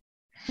mounts.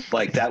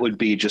 Like that would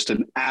be just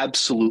an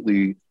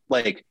absolutely,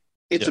 like,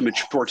 it's a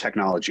mature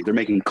technology. They're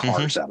making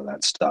cars out of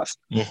that stuff.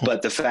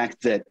 But the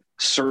fact that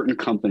certain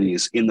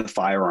companies in the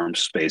firearms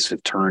space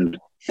have turned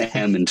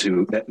MIM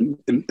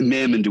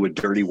into a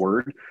dirty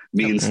word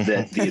means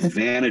that the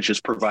advantages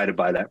provided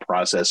by that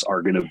process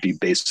are going to be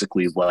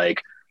basically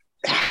like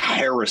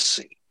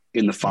heresy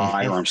in the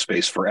firearm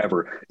space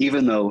forever,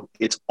 even though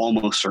it's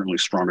almost certainly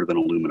stronger than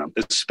aluminum,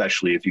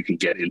 especially if you can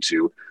get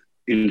into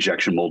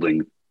injection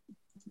molding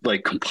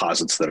like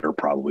composites that are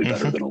probably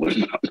better than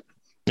aluminum.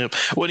 Yep.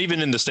 Well,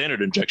 even in the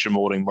standard injection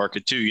molding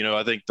market too,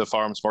 I think the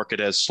firearms market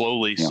has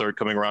slowly started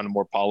coming around to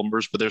more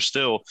polymers, but there's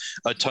still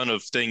a ton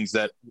of things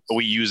that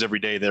we use every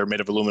day that are made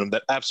of aluminum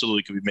that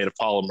absolutely could be made of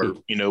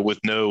polymer, with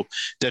no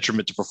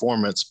detriment to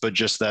performance, but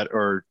just that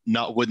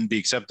wouldn't be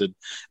accepted.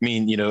 I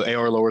mean,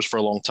 AR lowers for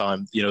a long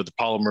time, the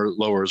polymer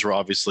lowers were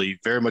obviously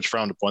very much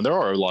frowned upon. There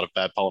are a lot of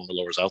bad polymer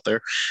lowers out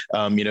there,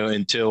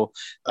 until,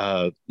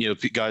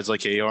 guys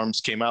like A-Arms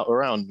came out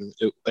around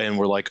and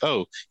were like,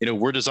 oh,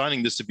 we're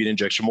designing this to be an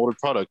injection molded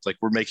product. Like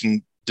we're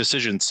making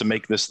decisions to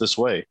make this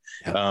way.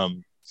 Well,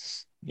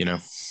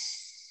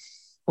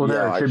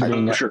 they're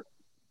attributing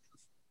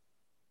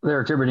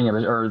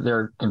or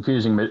they're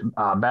confusing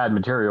bad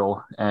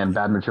material and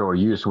bad material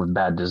use with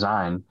bad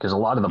design, because a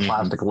lot of the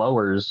plastic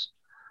lowers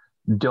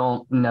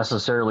don't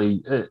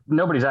necessarily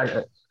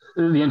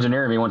the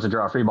engineer in me wants to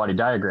draw a free body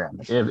diagram.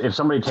 If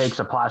somebody takes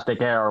a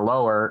plastic AR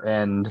lower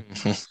and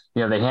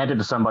they hand it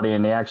to somebody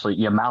and they actually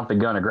mount the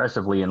gun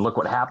aggressively and look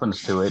what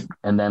happens to it,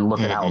 and then look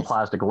at how a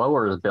plastic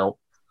lower is built,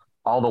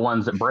 all the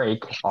ones that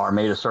break are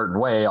made a certain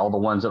way, all the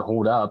ones that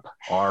hold up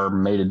are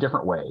made a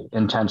different way,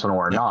 intentional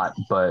or not.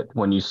 But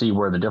when you see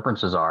where the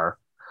differences are,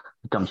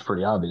 it becomes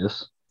pretty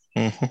obvious.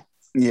 Yeah,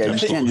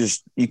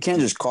 you can't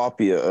just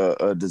copy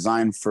a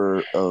design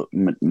for a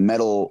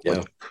metal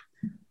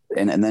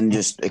and then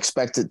just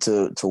expect it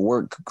to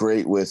work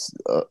great with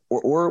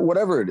or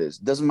whatever it is.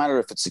 It doesn't matter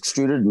if it's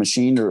extruded,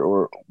 machined,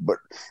 but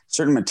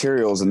certain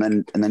materials, and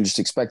then just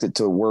expect it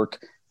to work.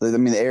 I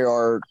mean, the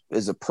AR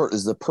is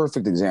the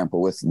perfect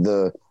example with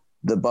the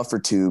buffer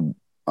tube,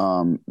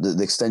 the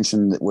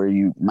extension where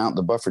you mount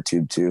the buffer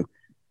tube to,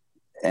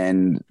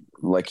 and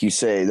like you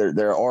say, there's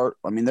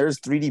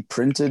 3D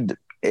printed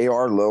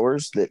AR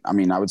lowers that,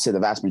 I would say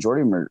the vast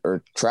majority of them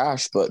are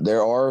trash, but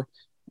there are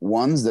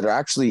ones that are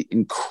actually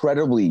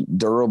incredibly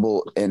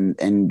durable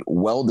and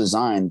well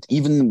designed,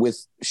 even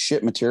with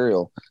shit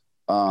material,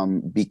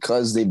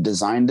 because they've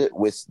designed it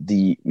with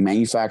the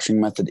manufacturing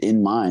method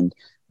in mind.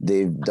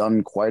 they've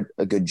done quite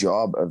a good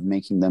job of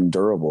making them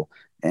durable.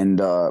 And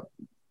I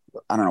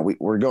don't know,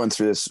 we're going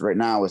through this right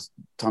now with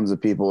tons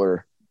of people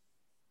are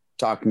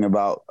talking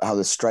about how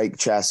the Strike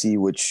chassis,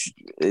 which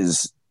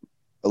is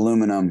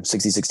aluminum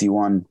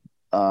 6061,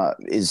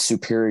 is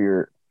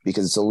superior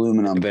because it's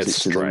aluminum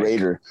to the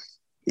Raider.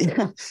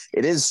 Yeah,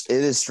 it is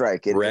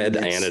Strike. Red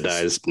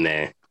anodized,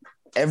 nah.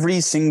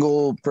 Every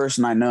single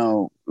person I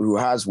know who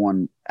has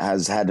one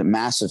has had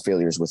massive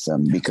failures with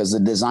them because the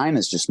design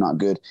is just not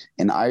good.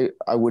 And I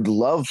would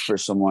love for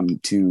someone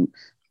to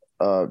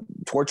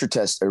torture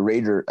test a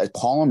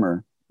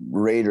polymer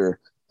Raider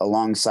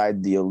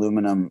alongside the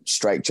aluminum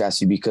Strike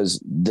chassis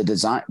because of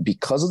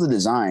the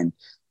design.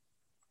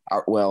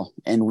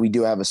 And we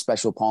do have a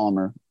special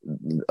polymer.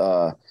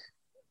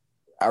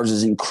 Ours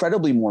is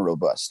incredibly more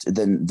robust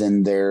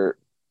than their.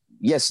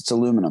 Yes, it's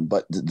aluminum,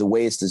 but the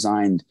way it's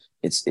designed,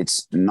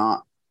 it's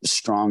not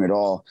strong at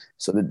all.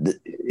 So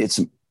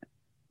the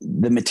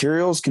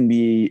materials can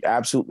be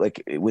absolute,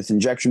 like with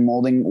injection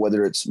molding,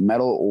 whether it's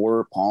metal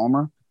or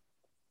polymer,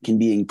 can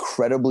be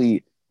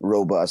incredibly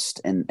robust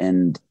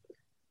and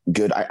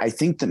good. I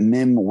think that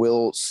MIM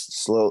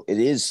it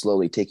is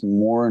slowly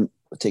taking over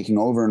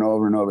and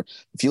over and over.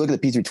 If you look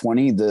at the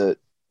P320,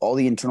 all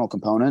the internal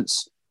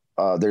components,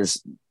 I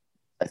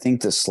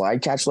think the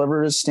slide catch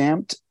lever is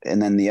stamped,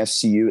 and then the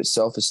FCU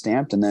itself is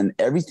stamped, and then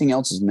everything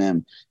else is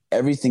MIM.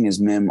 Everything is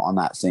MIM on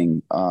that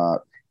thing.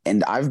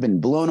 And I've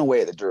been blown away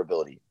at the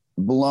durability.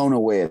 We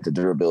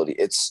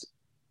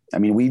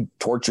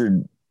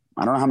tortured,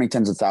 I don't know how many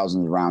tens of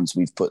thousands of rounds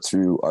we've put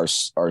through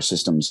our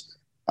systems.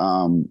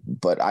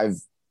 But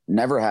I've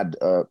never had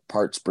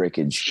parts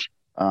breakage.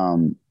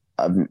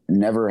 I've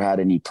never had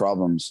any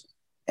problems.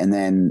 And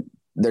then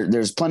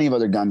there's plenty of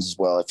other guns as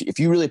well. If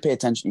you really pay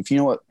attention, if you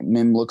know what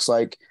MIM looks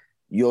like,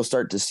 you'll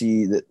start to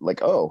see that,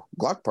 like, oh,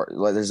 Glock parts.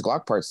 Like, there's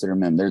Glock parts that are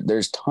MIM.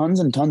 There's tons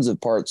and tons of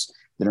parts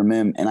that are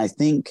MIM. And I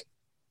think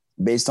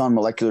based on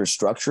molecular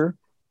structure,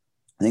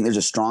 I think there's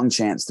a strong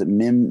chance that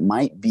MIM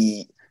might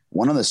be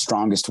one of the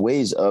strongest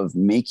ways of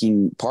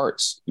making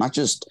parts, not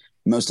just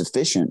most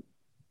efficient,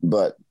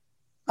 but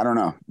I don't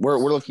know. We're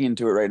looking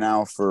into it right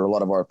now for a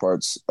lot of our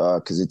parts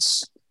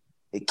because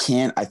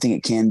I think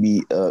it can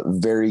be a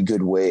very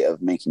good way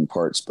of making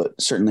parts, but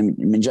certainly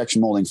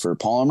injection molding for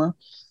polymer,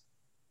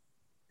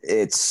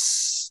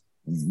 it's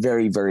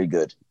very, very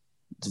good.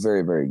 It's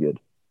very, very good.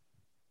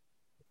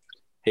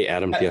 Hey,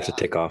 Adam, do you have to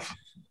take off?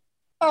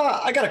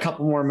 I got a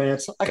couple more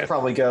minutes. I could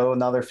probably go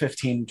another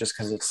 15 just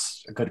because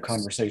it's a good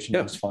conversation.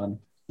 Yeah. It was fun,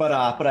 but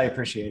I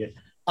appreciate it.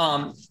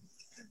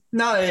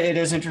 No, it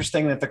is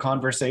interesting that the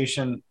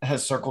conversation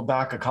has circled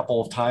back a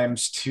couple of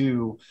times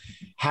to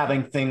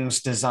having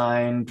things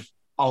designed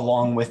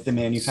along with the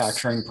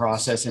manufacturing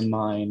process in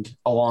mind,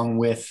 along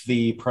with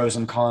the pros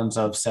and cons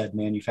of said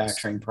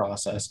manufacturing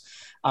process,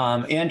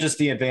 and just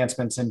the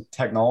advancements in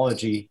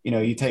technology.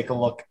 You take a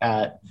look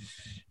at,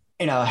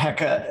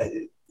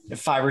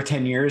 5 or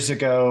 10 years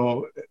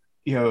ago,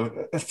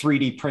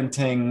 3D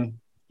printing,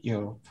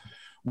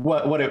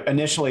 what it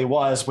initially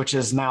was, which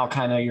is now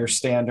kind of your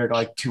standard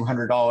like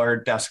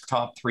 $200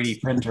 desktop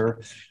 3D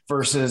printer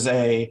versus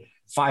a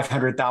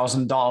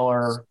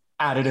 $500,000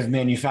 additive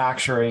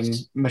manufacturing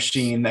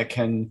machine that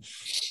can,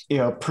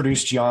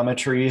 produce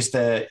geometries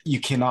that you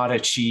cannot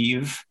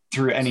achieve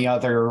through any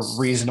other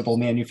reasonable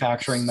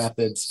manufacturing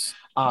methods.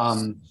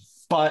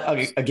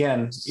 But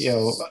again,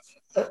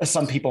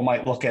 some people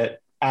might look at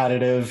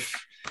additive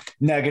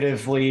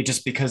negatively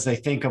just because they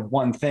think of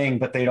one thing,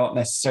 but they don't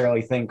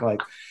necessarily think like,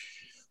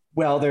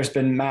 well, there's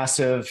been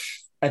massive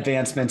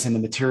advancements in the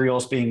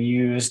materials being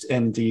used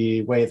in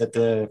the way that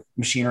the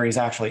machinery is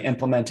actually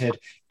implemented.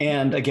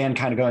 And again,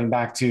 kind of going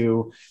back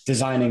to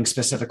designing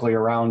specifically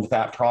around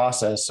that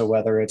process. So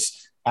whether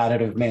it's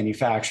additive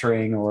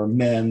manufacturing or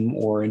MIM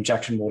or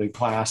injection molding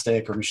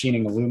plastic or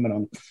machining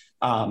aluminum,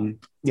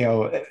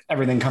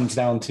 everything comes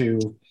down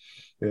to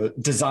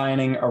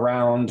designing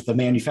around the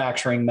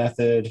manufacturing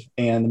method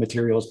and the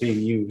materials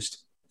being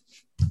used.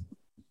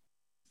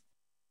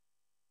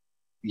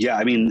 Yeah,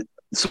 I mean,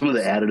 some of the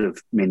additive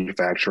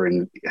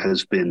manufacturing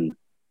has been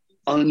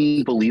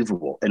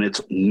unbelievable, and it's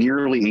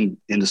nearly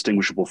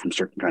indistinguishable from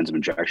certain kinds of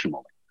injection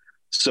molding.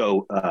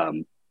 So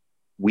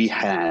we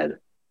had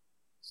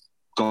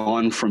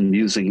gone from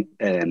using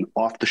an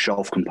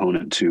off-the-shelf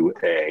component to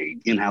a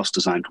in-house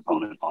design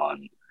component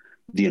on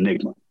the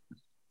Enigma.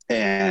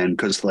 And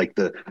because like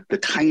the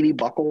tiny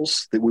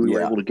buckles that we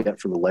were able to get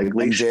for the leg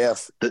lace,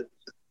 MJF.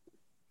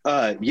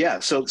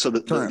 So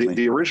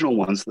the original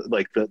ones,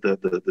 like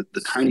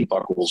the tiny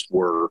buckles,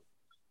 were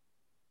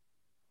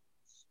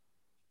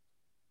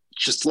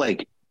just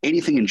like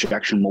anything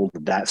injection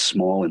molded that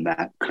small and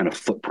that kind of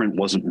footprint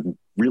wasn't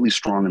really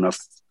strong enough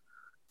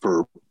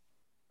for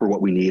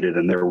what we needed.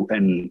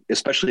 And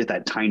especially at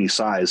that tiny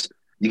size,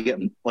 you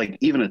get like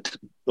even a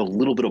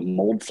little bit of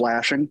mold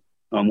flashing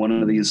on one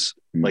of these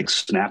like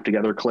snap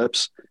together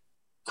clips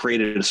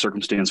created a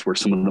circumstance where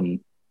some of them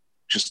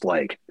just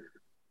like,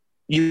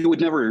 you would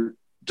never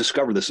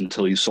discover this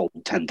until you sold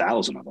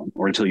 10,000 of them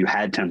or until you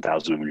had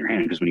 10,000 of them in your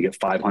hand. Because when you get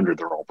 500,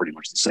 they're all pretty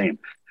much the same.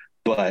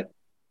 and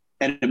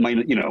it might,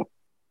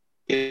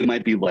 it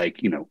might be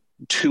like,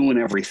 2 in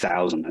every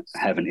 1,000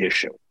 have an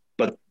issue,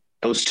 but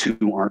those 2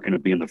 aren't going to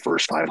be in the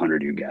first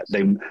 500 you get.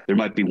 There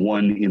might be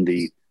one in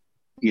the,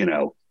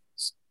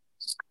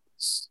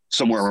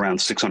 somewhere around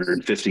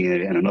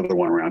 650 and another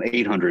one around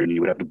 800, and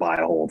you would have to buy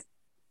a whole,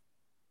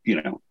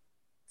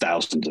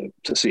 1,000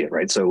 to see it.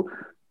 Right. So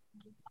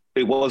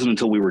it wasn't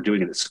until we were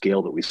doing it at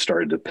scale that we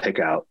started to pick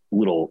out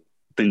little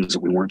things that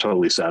we weren't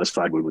totally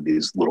satisfied with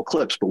these little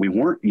clips, but we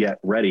weren't yet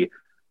ready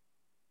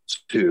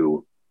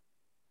to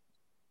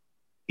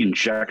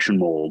injection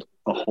mold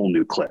a whole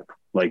new clip.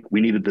 Like,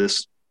 we needed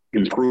this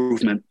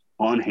improvement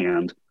on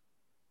hand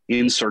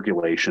in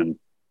circulation,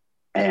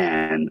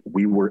 and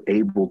we were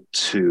able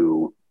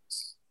to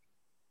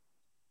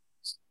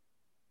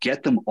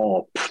get them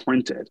all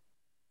printed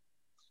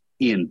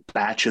in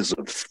batches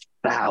of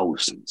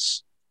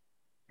thousands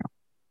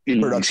in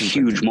these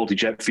huge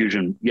multi-jet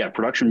fusion,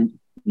 production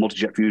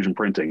multi-jet fusion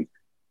printing.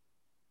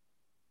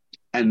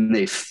 And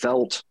they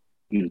felt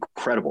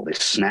incredible. They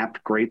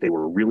snapped great. They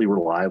were really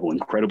reliable,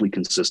 incredibly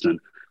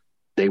consistent.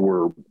 They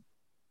were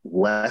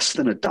less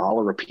than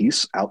 $1 a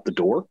piece out the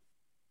door,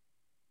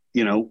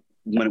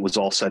 when it was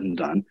all said and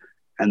done.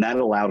 And that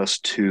allowed us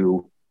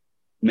to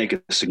make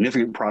a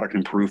significant product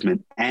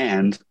improvement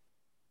and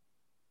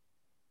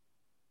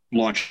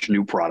launch a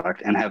new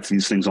product and have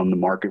these things on the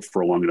market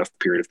for a long enough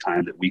period of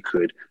time that we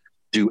could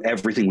do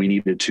everything we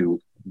needed to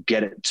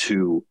get it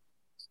to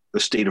a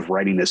state of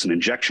readiness and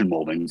injection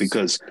molding.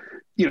 Because,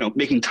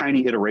 making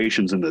tiny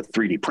iterations in the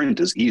 3D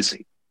print is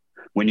easy.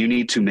 When you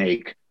need to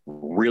make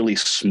really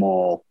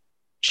small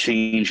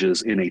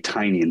changes in a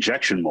tiny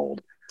injection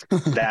mold,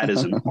 that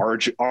is an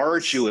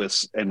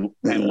arduous and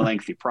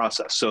lengthy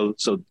process. So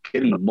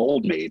getting the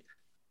mold made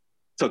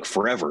took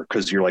forever,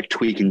 because you're like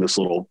tweaking this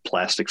little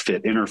plastic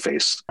fit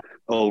interface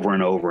over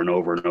and over and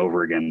over and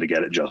over again to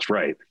get it just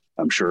right.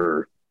 I'm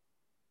sure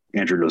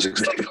Andrew knows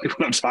exactly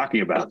what I'm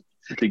talking about,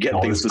 to get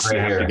all things to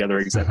snap together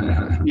exactly.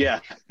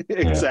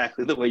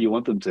 Exactly the way you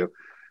want them to.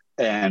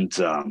 And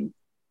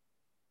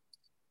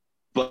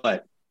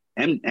but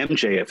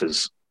MJF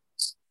is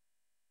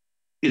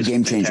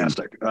game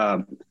fantastic.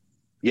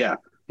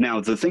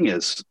 Now the thing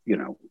is,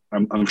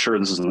 I'm sure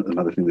this is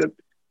another thing that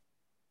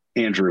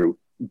Andrew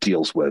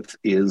deals with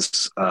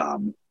is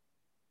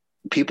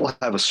people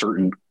have a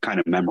certain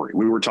kind of memory.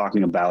 We were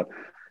talking about,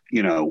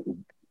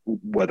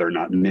 whether or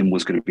not MIM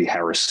was going to be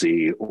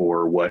heresy,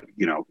 or what,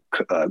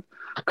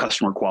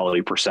 customer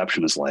quality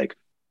perception is like.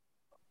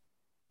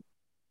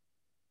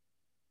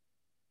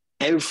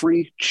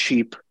 Every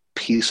cheap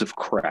piece of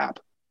crap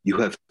you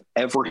have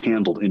ever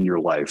handled in your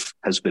life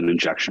has been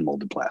injection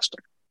molded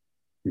plastic.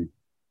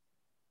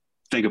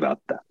 Think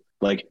about that.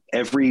 Like,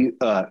 every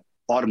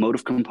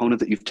automotive component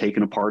that you've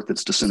taken apart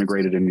that's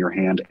disintegrated in your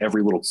hand,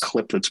 every little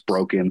clip that's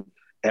broken,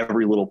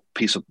 every little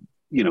piece of,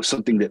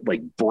 something that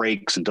like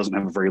breaks and doesn't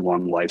have a very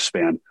long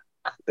lifespan,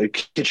 a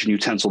kitchen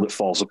utensil that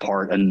falls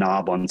apart, a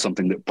knob on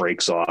something that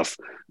breaks off,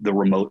 the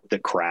remote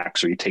that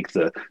cracks, or you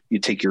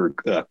take your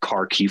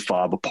car key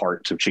fob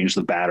apart to change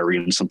the battery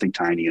in something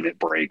tiny and it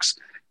breaks.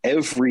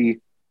 Every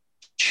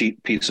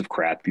cheap piece of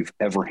crap you've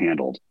ever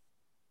handled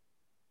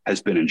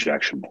has been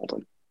injection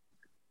molded.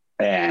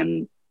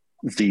 And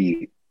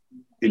the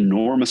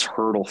enormous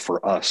hurdle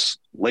for us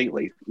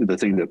lately, the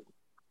thing that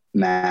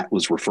Matt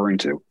was referring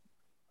to,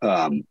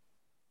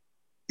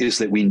 is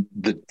that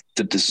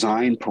the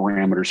design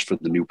parameters for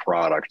the new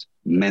product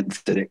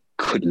meant that it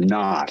could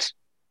not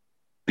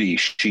be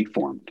sheet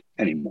formed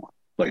anymore.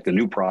 Like, the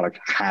new product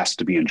has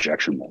to be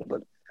injection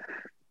molded.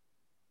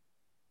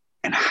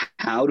 And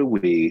how do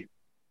we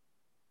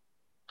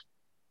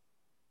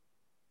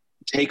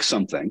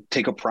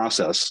take a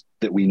process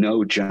that we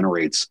know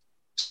generates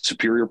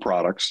superior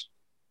products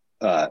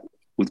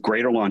with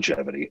greater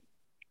longevity,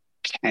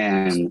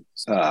 and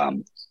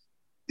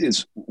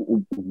is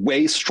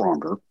way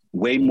stronger,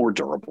 way more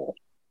durable,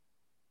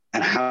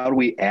 and how do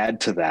we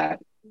add to that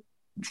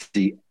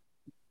the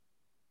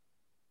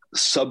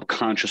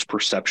subconscious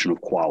perception of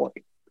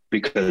quality?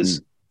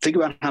 Because think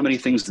about how many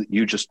things that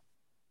you just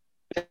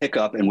pick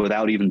up and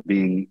without even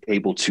being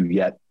able to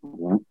yet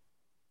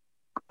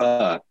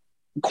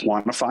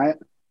quantify it,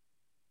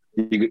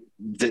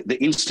 the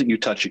instant you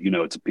touch it,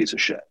 it's a piece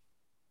of shit,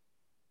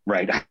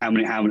 right? How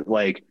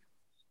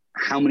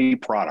many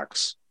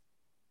products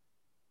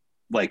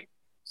like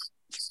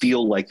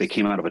feel like they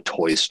came out of a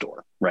toy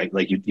store, right?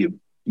 Like you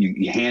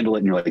handle it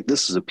and you're like,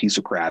 this is a piece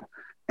of crap,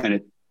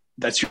 and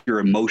that's your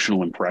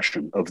emotional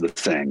impression of the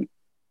thing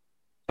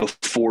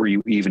before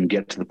you even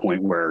get to the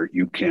point where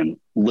you can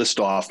list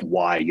off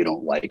why you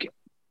don't like it,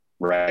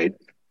 right?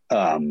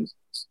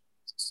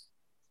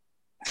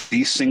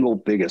 The single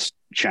biggest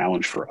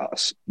challenge for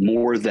us,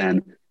 more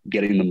than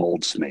getting the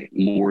molds made,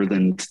 more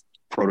than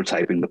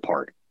prototyping the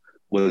part,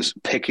 was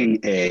picking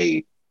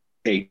a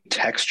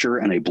texture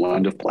and a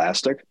blend of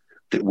plastic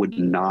that would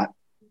not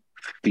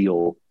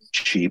feel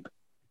cheap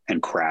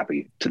and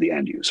crappy to the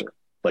end user.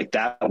 Like,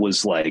 that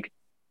was like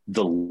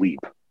the leap.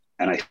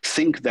 And I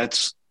think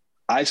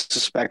I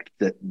suspect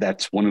that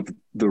that's one of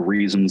the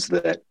reasons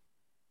that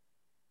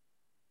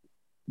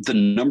the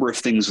number of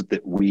things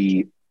that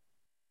we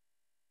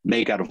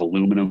make out of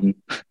aluminum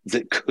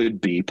that could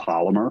be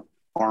polymer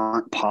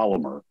aren't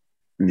polymer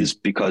is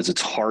because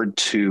it's hard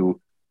to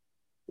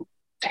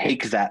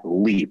take that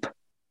leap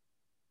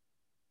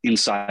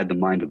inside the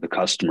mind of the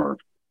customer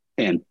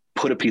and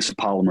put a piece of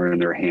polymer in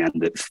their hand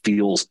that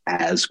feels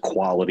as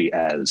quality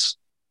as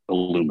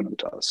aluminum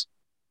does.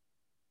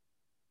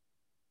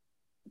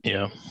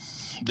 Yeah,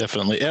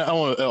 definitely. And I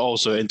want to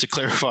also, and to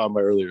clarify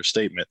my earlier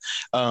statement,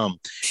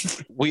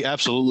 we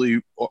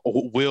absolutely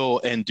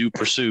will and do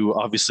pursue,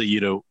 obviously,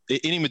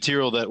 any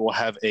material that will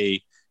have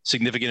a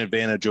significant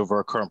advantage over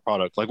our current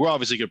product. Like, we're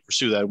obviously going to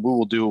pursue that. We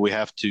will do what we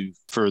have to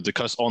for the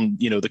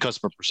the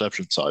customer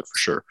perception side, for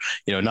sure.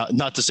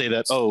 Not to say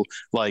that,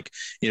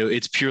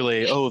 it's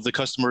purely, if the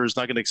customer is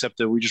not going to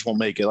accept it, we just won't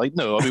make it. Like,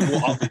 no, I mean,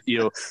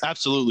 we'll,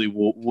 absolutely,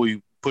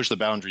 we push the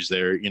boundaries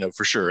there,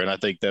 for sure. And I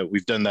think that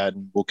we've done that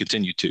and we'll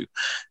continue to.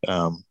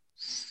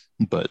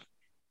 But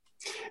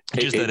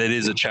just that it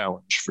is a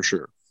challenge for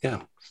sure.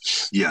 Yeah.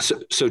 Yeah.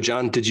 So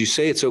John, did you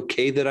say it's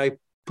okay that I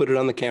put it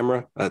on the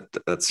camera?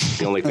 That's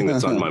the only thing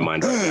that's on my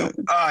mind right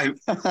now.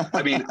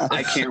 I mean,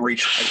 I can't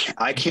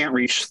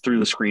reach through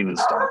the screen and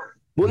stop.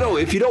 Well, no,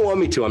 if you don't want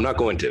me to, I'm not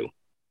going to.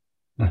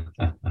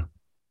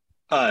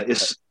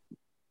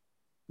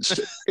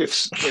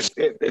 If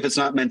it's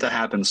not meant to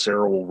happen,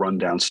 Sarah will run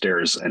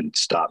downstairs and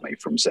stop me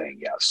from saying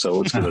yes. So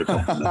let's give it a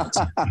couple minutes.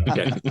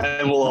 Okay.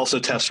 And we'll also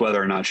test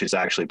whether or not she's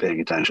actually paying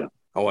attention.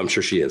 Oh, I'm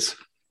sure she is.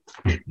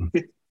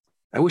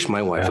 I wish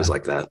my wife was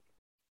like that.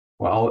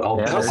 Well,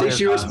 I'll say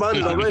she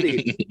responded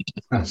already.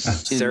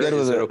 She's Sarah, good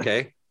with is it it.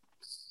 okay?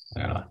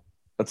 Yeah.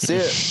 Let's see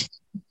it.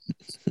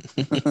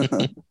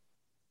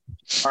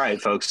 All right,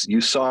 folks,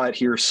 you saw it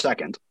here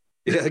second.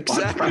 Yeah,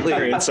 exactly.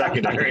 Primary and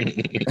secondary.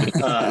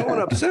 I don't want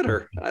to upset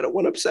her.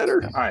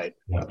 All right.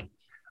 Yeah.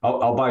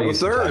 I'll buy you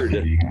third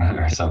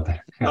or something.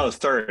 Oh,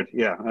 third.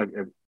 Yeah.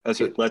 Okay.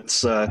 Let's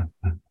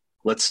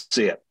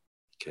see it.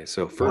 Okay.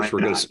 So first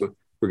we're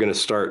gonna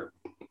start.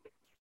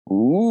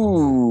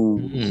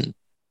 Ooh.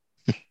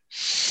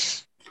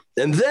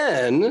 And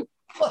then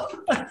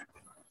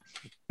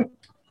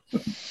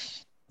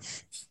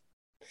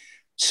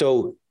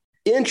so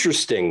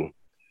interesting.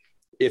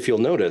 If you'll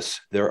notice,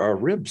 there are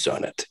ribs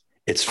on it.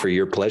 It's for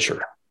your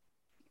pleasure.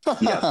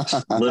 Yeah,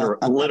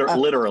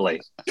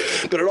 literally.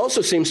 But it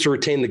also seems to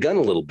retain the gun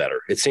a little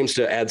better. It seems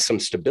to add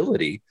some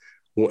stability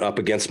up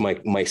against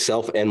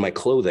myself and my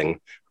clothing.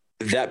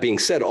 That being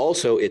said,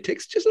 also, it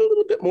takes just a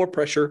little bit more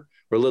pressure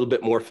or a little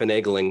bit more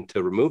finagling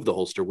to remove the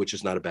holster, which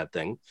is not a bad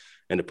thing,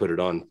 and to put it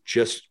on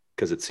just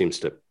because it seems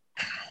to.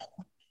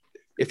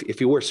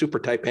 If you wear super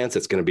tight pants,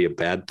 it's going to be a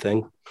bad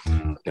thing.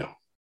 No.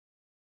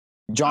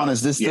 John,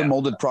 is this the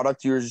molded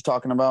product you were just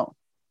talking about?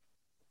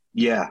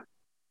 Yeah.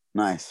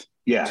 Nice.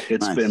 Yeah,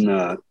 it's been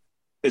a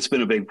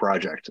big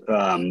project.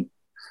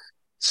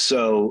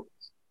 So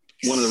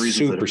one of the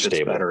reasons that it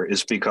fits better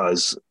is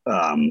because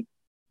when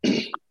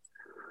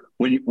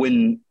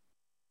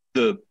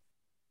the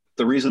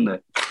reason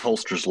that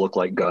holsters look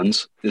like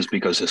guns is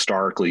because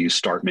historically you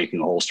start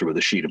making a holster with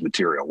a sheet of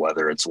material,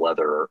 whether it's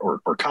leather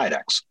or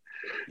Kydex.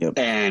 Yep.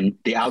 And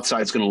the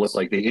outside is going to look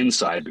like the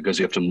inside because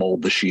you have to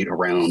mold the sheet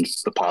around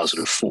the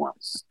positive form.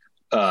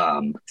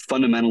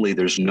 Fundamentally,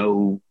 there's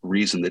no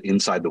reason that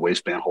inside the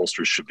waistband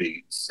holsters should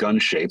be gun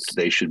shaped.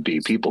 They should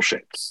be people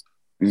shaped.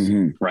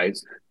 Mm-hmm. Right.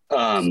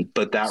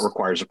 But that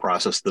requires a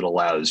process that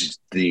allows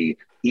the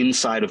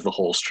inside of the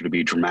holster to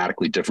be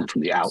dramatically different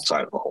from the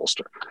outside of the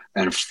holster.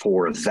 And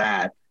for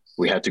that,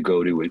 we had to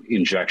go to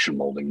injection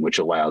molding, which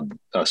allowed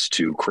us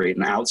to create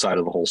an outside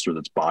of the holster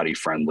that's body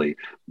friendly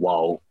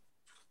while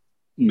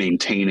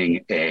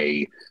maintaining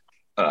a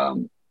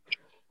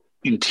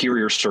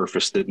interior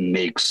surface that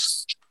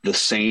makes the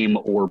same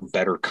or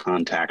better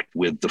contact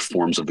with the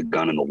forms of the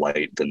gun and the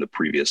light than the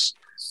previous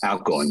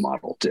outgoing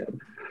model did.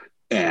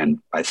 And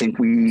I think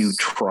we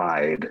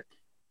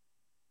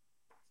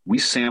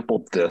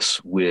sampled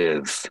this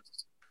with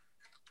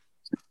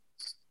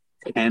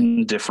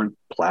 10 different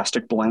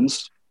plastic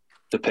blends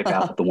to pick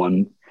out the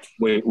one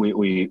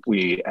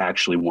we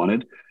actually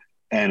wanted.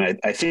 And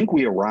I think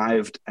we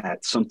arrived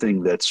at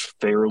something that's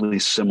fairly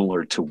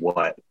similar to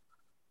what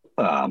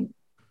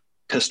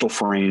pistol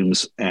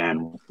frames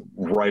and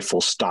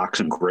rifle stocks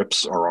and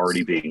grips are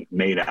already being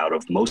made out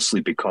of,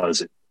 mostly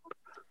because it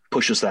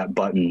pushes that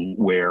button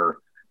where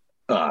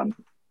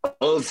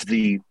of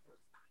the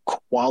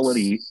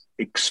quality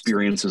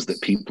experiences that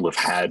people have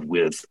had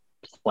with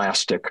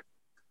plastic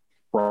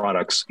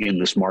products in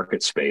this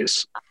market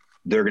space,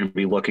 they're going to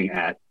be looking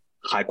at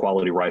high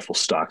quality rifle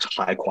stocks,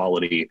 high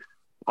quality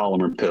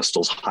polymer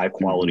pistols, high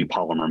quality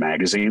polymer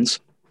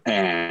magazines,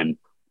 and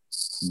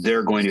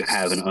they're going to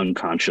have an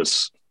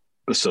unconscious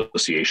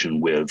association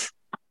with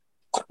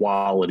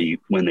quality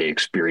when they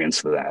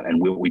experience that.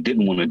 And what we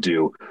didn't want to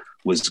do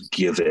was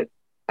give it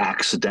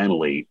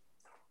accidentally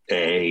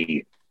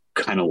a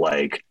kind of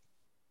like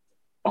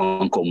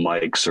Uncle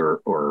Mike's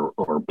or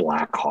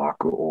Black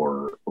Hawk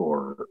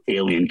or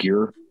Alien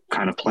Gear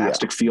kind of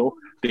plastic feel,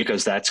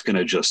 because that's going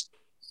to just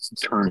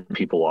turned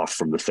people off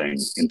from the thing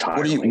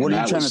entirely. What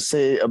are you trying to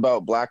say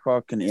about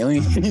Blackhawk and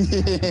Alien?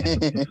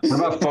 What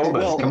about Phobos?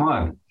 Well, Come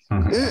on.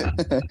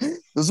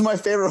 Those are my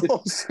favorite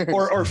holsters.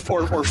 or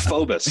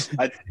Phobos.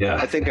 I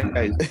think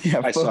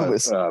I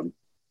saw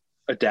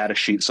a data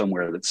sheet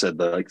somewhere that said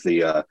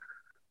the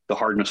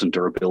hardness and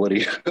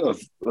durability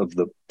of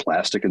the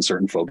plastic in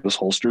certain Phobos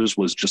holsters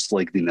was just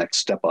like the next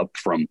step up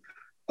from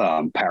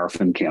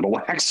paraffin candle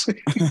wax.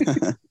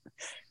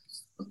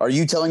 Are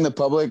you telling the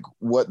public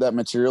what that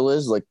material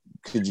is? Like,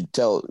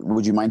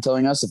 would you mind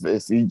telling us?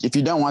 If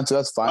you don't want to,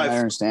 that's fine. I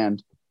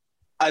understand.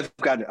 I've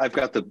got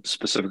the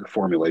specific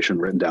formulation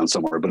written down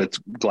somewhere, but it's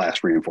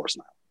glass reinforced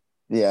now.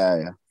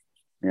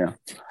 Yeah.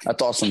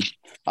 That's awesome.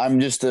 I'm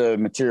just a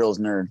materials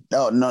nerd.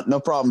 No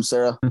problem,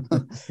 Sarah.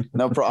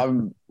 No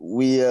problem.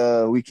 We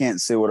can't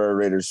say what our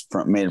Raiders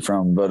made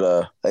from,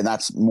 but and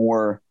that's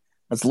more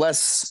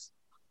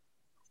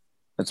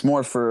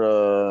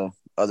for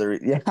other.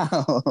 Yeah,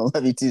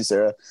 love you too,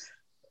 Sarah.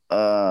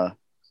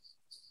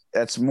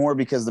 That's more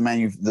because the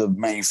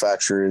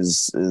manufacturer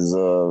is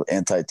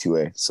anti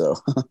 2A, so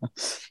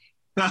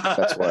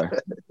that's why.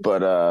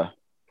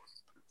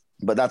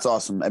 But that's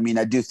awesome. I mean,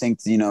 I do think,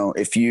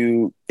 if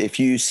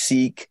you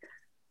seek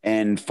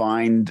and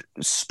find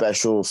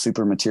special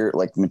super material,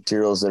 like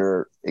materials that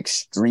are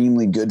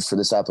extremely good for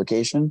this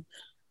application,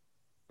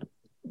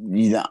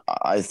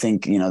 I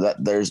think, that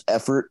there's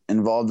effort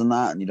involved in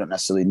that, and you don't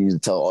necessarily need to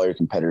tell all your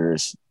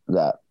competitors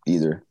that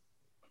either.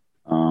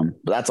 But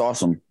that's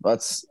awesome.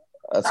 That's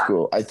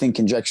cool. I think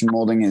injection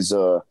molding is,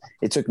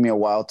 it took me a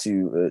while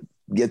to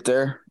get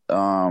there.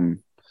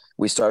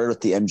 We started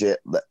with the MJF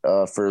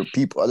for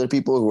other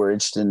people who are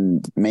interested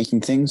in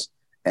making things.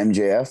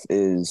 MJF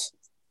is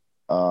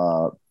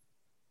the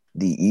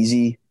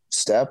easy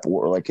step,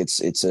 or like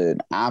it's an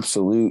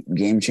absolute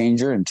game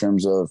changer in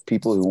terms of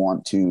people who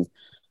want to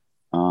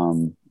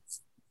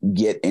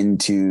get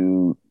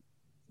into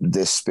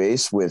this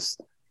space with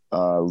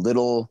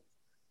little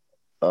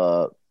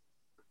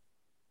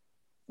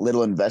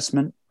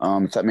investment.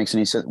 If that makes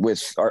any sense.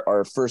 With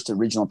our first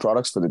original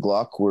products for the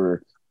Glock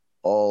were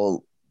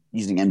all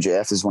using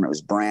MJF is when it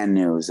was brand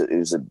new. It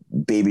was a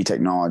baby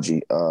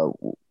technology. No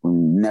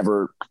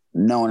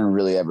one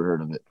really ever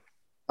heard of it.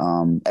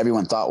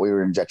 Everyone thought we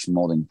were injection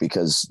molding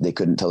because they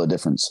couldn't tell the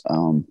difference.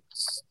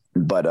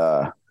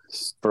 But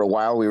for a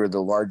while, we were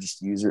the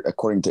largest user,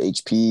 according to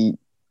HP. We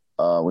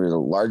were the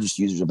largest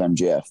users of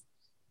MJF,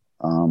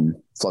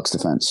 Flux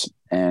Defense.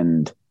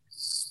 And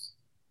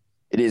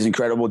it is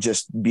incredible.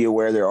 Just be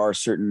aware there are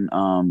certain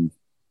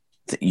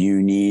that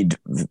you need.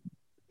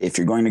 If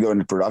you're going to go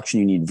into production,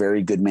 you need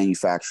very good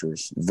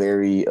manufacturers.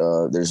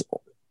 There's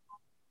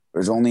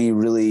only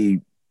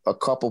really a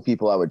couple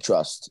people I would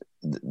trust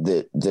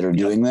that are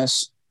doing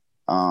this.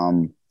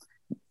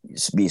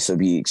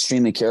 Be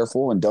extremely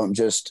careful and don't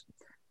just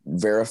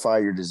verify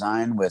your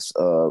design with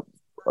a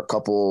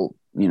couple,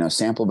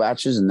 sample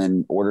batches and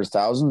then order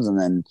thousands, and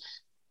then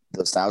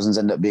those thousands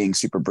end up being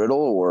super brittle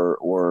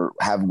or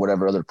have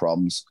whatever other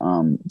problems.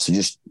 So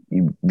just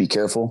you be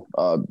careful.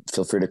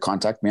 Feel free to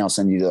contact me. I'll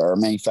send you to our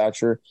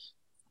manufacturer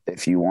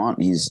if you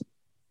want. He's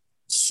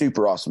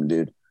super awesome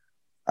dude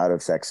out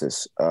of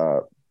Texas.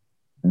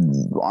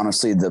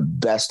 Honestly, the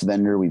best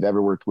vendor we've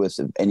ever worked with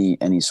of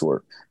any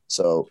sort.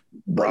 So,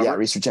 but Robert? Yeah,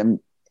 Research M.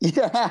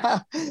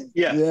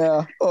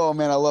 Yeah. Oh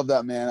man, I love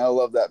that man. I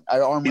love that. I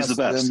arm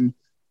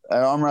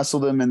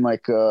wrestled him in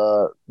like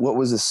what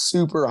was a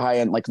super high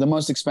end, like the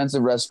most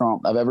expensive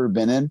restaurant I've ever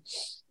been in.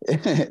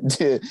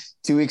 2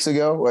 weeks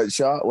ago,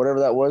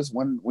 whatever that was,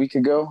 1 week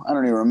ago, I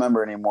don't even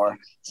remember anymore.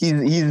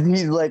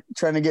 He's like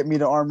trying to get me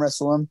to arm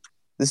wrestle him.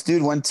 This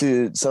dude went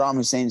to Saddam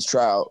Hussein's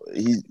trial.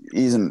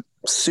 He's a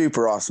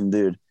super awesome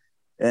dude,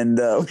 and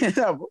oh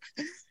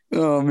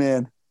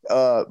man,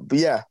 but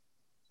yeah,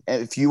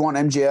 if you want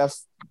MJF,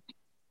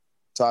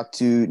 talk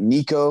to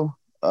Nico,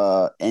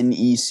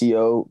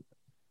 NECO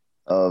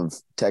of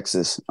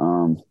Texas.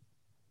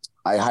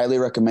 I highly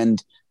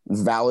recommend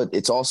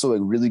it's also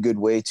a really good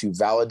way to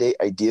validate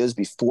ideas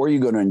before you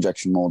go to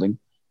injection molding.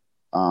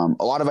 A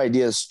lot of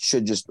ideas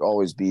should just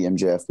always be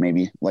MJF,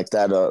 maybe like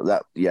that.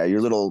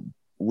 Your little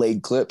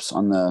leg clips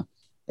on the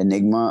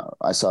Enigma.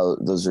 I saw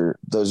those are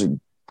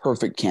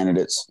perfect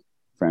candidates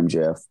for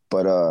MJF,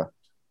 but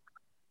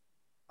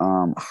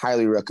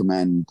highly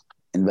recommend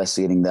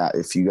investigating that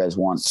if you guys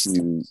want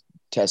to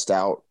test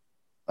out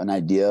an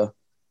idea.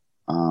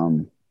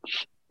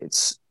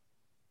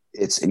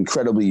 It's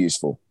incredibly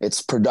useful.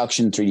 It's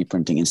production 3D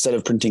printing instead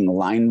of printing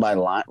line by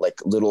line, like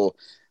little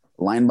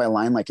line by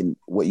line, like in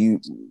what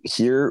you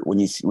hear when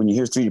you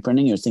hear 3D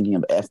printing, you're thinking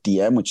of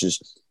FDM, which is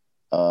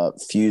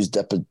fused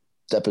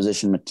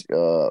deposition.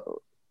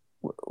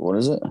 What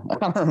is it? I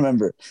don't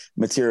remember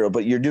material,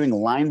 but you're doing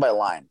line by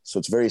line, so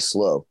it's very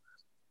slow,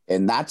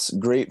 and that's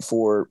great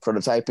for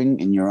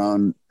prototyping in your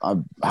own. I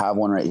have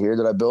one right here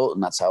that I built,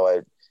 and that's how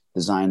I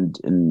designed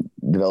and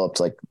developed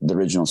like the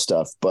original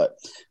stuff. But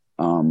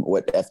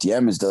what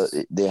FDM is,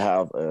 they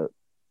have a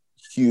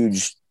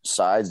huge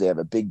size, they have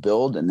a big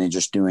build, and they're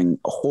just doing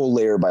a whole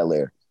layer by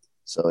layer.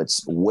 So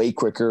it's way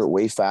quicker,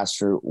 way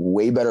faster,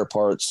 way better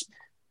parts,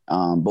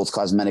 both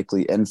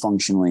cosmetically and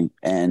functionally,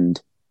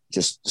 and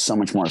just so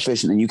much more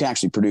efficient. And you can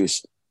actually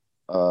produce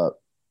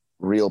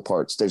real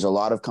parts. There's a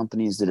lot of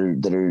companies that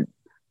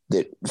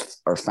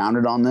are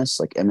founded on this,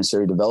 like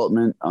Emissary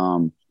Development,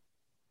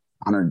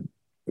 100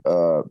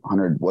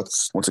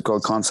 what's it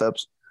called,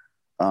 Concepts.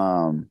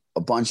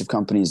 A bunch of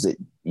companies that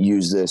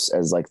use this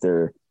as like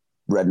their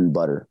bread and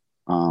butter.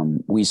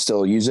 We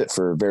still use it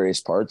for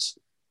various parts,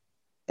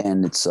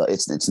 and it's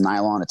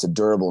nylon. It's a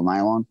durable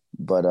nylon.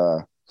 But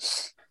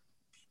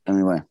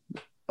anyway,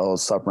 I'll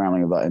stop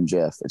rambling about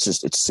MJF.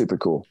 It's super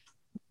cool.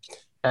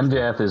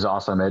 MJF is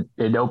awesome.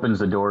 It opens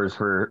the doors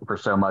for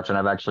so much, and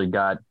I've actually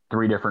got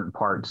 3 different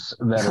parts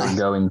that are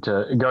going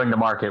to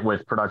market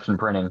with production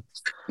printing.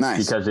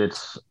 Nice. Because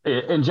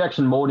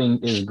injection molding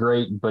is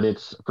great, but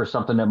it's for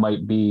something that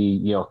might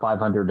be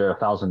 500 to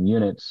 1,000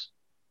 units.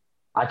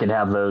 I could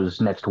have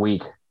those next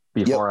week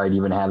before I'd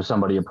even have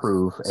somebody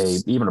approve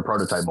even a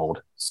prototype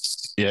mold.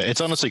 Yeah, it's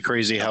honestly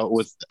crazy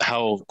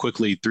how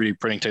quickly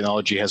 3D printing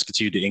technology has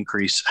continued to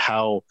increase.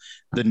 How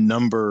the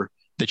number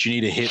that you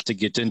need to hit to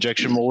get to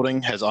injection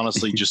molding has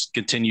honestly just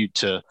continued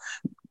to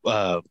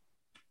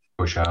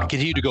push out,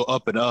 continue to go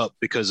up and up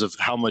because of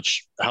how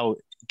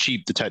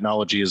cheap the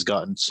technology has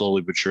gotten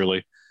slowly but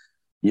surely.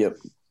 Yep.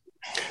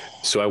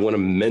 So I want to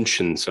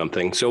mention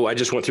something. So I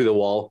just went through the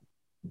wall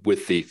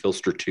with the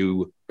Filster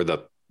 2 or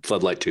the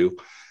Floodlight 2.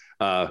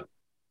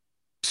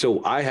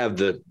 So I have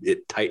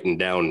it tightened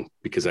down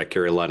because I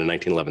carry a lot of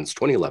 1911s,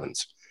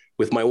 2011s.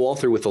 With my wall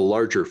through with a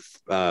larger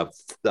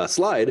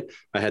slide,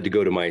 I had to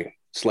go to my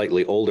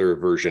slightly older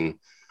version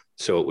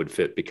so it would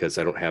fit because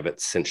I don't have it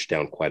cinched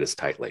down quite as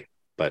tightly.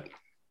 But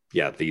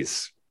yeah,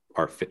 these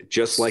are fit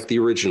just like the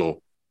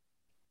original,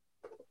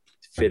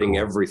 fitting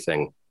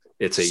everything.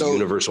 It's a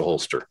universal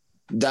holster.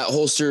 That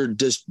holster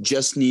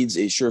just needs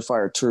a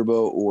Surefire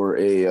Turbo or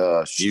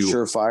a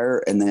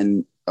Surefire, and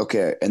then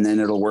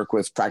it'll work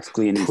with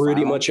practically any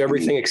pretty much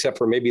everything except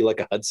for maybe like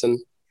a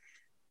Hudson.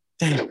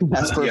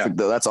 That's perfect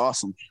though. That's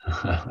awesome.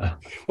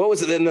 What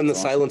was it then the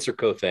Silencer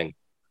Co thing?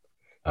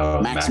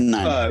 Maxim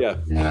 9.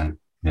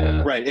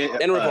 Yeah. Right.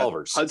 And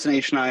revolvers. Hudson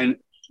H9,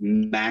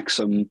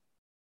 Maxim,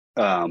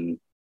 and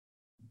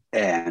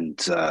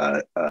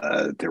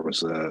there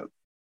was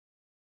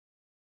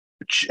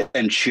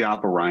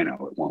Chiappa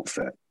Rhino. It won't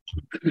fit.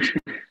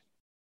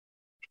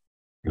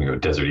 Gonna go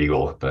Desert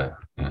Eagle, but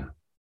yeah.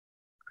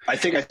 I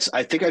think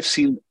I've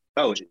seen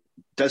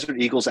Desert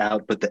Eagle's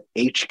out, but the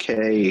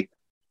HK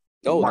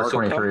Mark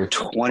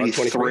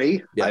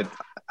 23. Yeah.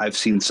 I've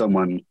seen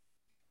someone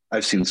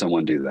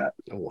do that.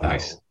 Oh, wow.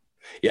 Nice.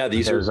 Yeah,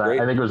 these are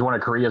great. I think it was one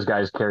of Korea's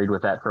guys carried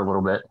with that for a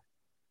little bit,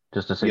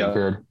 just to see he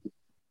could.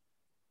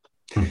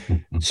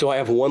 So I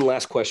have one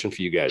last question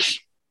for you guys.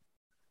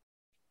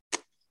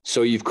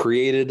 So you've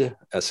created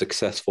a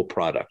successful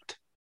product.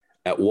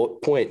 At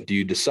what point do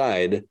you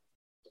decide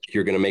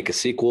you're going to make a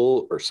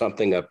sequel or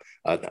something,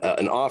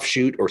 an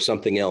offshoot or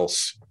something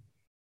else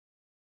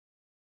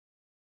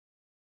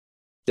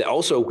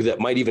that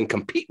might even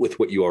compete with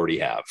what you already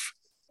have,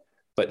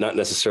 but not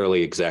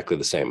necessarily exactly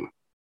the same?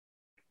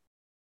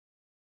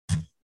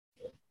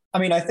 I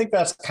mean, I think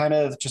that's kind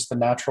of just the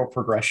natural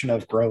progression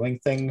of growing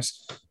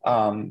things.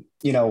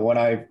 When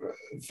I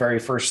very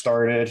first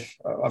started,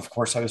 of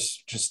course, I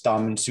was just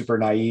dumb and super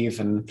naive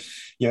and,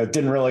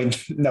 didn't really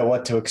know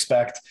what to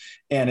expect.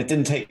 And it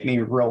didn't take me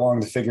real long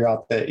to figure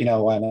out that,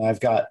 when I've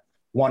got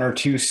 1 or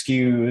 2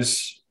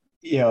 SKUs,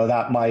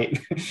 that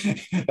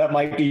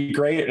might be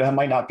great. That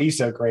might not be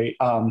so great.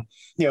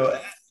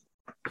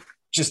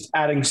 Just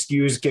adding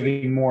SKUs,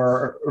 giving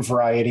more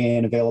variety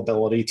and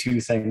availability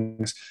to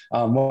things,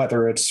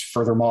 whether it's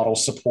further model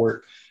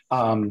support,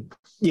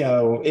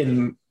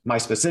 in my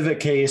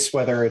specific case,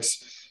 whether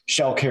it's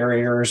shell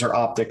carriers or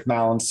optic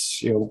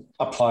mounts,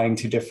 applying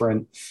to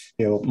different,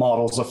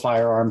 models of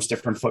firearms,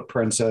 different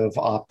footprints of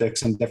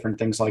optics and different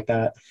things like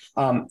that.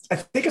 I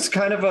think it's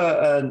kind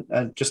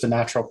of just a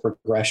natural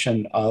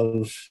progression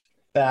of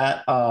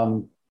that,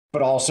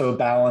 but also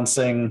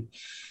balancing,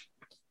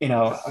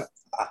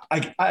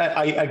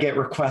 I get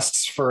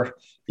requests for,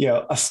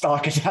 a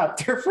stock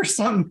adapter for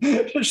some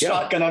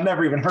shotgun I've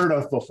never even heard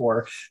of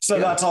before. So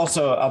that's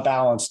also a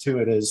balance to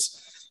it is,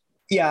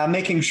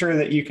 making sure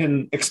that you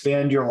can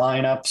expand your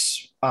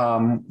lineups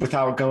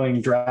without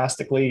going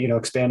drastically,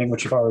 expanding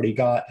what you've already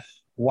got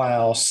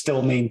while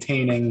still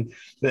maintaining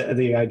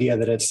the idea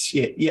that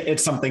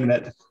it's something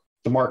that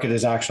the market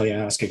is actually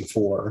asking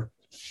for.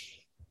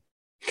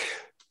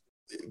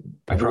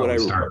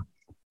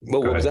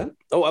 What was that?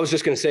 Oh, I was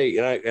just going to say,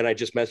 and I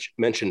just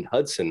mentioned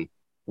Hudson,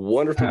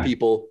 wonderful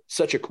people,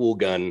 such a cool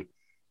gun,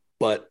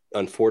 but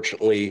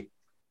unfortunately,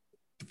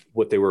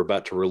 what they were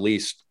about to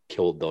release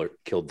killed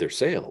their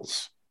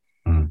sales,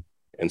 and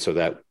so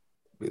that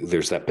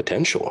there's that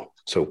potential.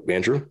 So,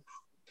 Andrew.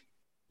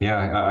 Yeah,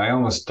 I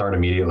almost start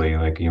immediately.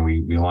 Like,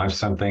 we launch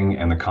something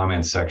and the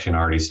comments section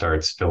already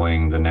starts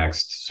filling the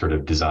next sort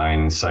of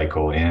design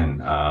cycle in,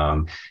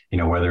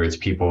 whether it's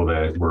people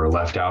that were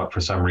left out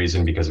for some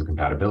reason because of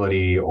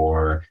compatibility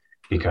or,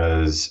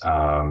 because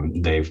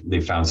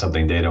they've found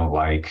something they don't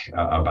like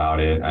about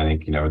it. I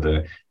think,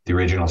 the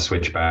original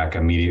Switchback,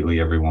 immediately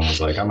everyone was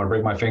like, I'm gonna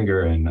break my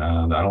finger and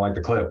I don't like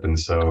the clip. And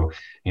so,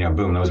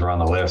 boom, those were on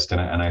the list.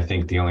 And I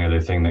think the only other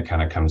thing that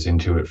kind of comes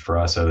into it for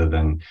us, other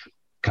than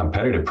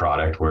competitive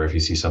product, where if you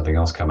see something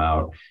else come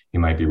out, you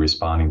might be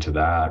responding to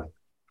that,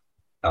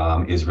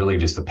 is really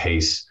just the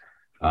pace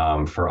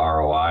for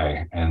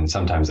ROI. And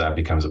sometimes that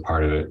becomes a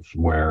part of it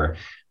where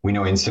we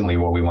know instantly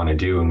what we want to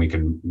do and we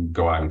could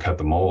go out and cut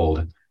the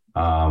mold.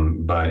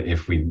 But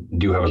if we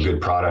do have a good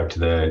product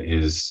that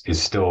is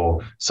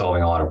still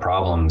solving a lot of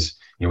problems,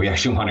 we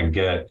actually want to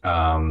get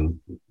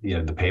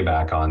the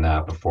payback on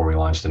that before we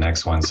launch the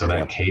next one. So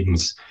that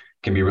cadence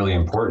can be really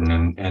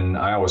important. And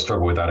I always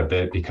struggle with that a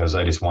bit because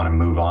I just want to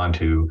move on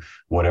to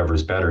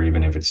whatever's better,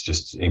 even if it's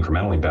just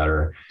incrementally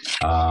better.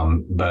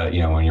 But,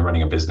 when you're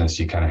running a business,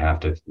 you kind of have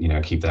to,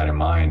 keep that in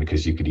mind,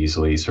 because you could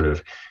easily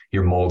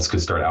your molds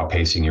could start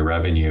outpacing your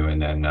revenue. And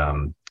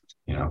then,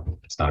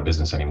 it's not a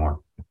business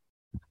anymore.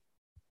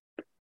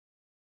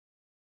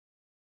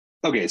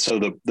 Okay. So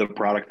the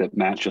product that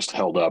Matt just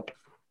held up,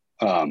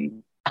 I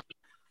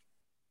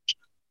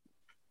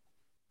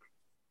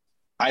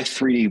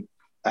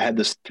had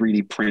this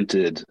 3D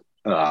printed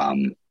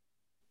 3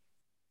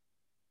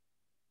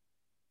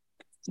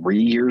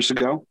 years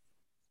ago.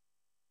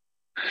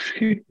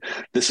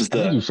 This is I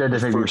think you shared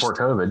this maybe before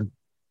COVID.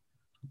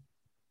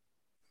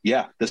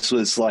 Yeah, this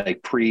was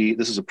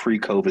this is a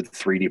pre-COVID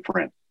 3D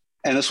print.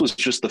 And this was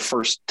just the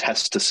first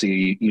test to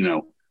see,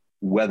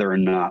 whether or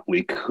not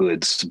we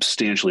could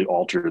substantially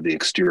alter the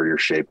exterior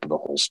shape of the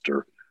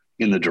holster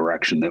in the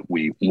direction that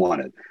we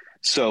wanted.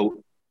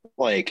 So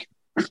when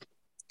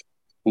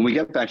we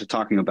get back to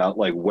talking about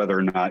whether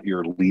or not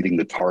you're leading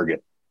the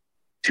target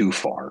too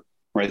far,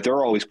 right? There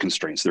are always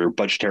constraints. There are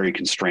budgetary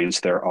constraints.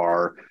 There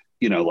are,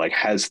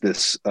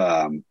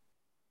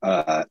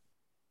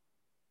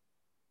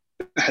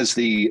 has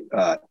the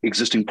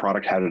existing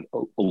product had a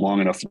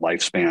long enough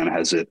lifespan?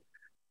 Has it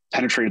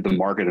penetrated the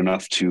market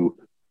enough to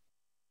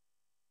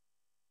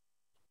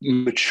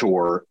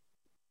mature?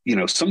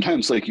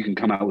 Sometimes you can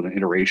come out with an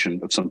iteration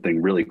of something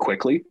really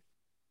quickly,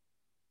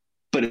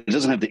 but it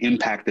doesn't have the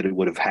impact that it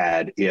would have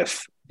had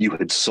if you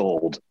had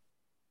sold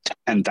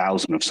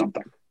 10,000 of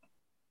something.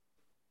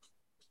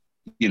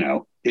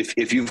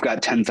 If you've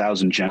got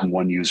 10,000 Gen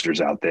 1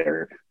 users out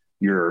there,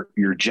 your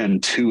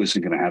Gen 2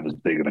 isn't going to have as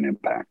big of an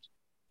impact,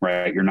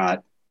 right? You're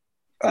not,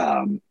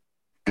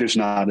 there's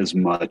not as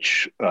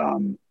much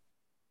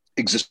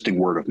existing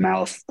word of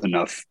mouth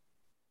enough,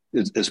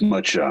 as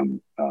much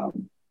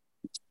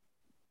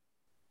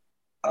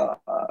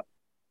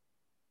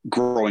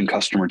growing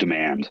customer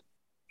demand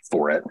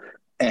for it,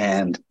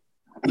 and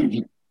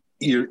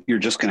you're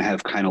just going to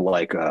have kind of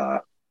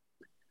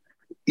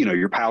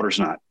your powder's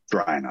not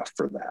dry enough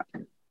for that.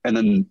 And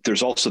then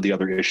there's also the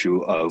other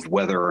issue of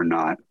whether or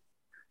not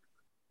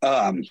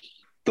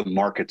the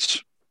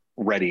market's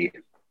ready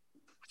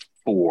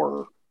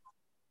for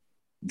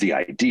the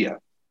idea,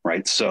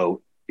 right?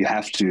 So you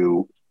have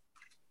to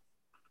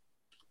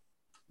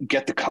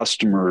get the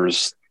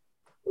customers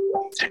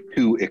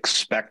to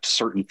expect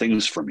certain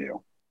things from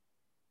you,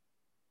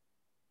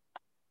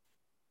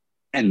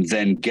 and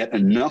then get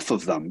enough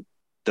of them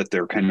that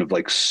they're kind of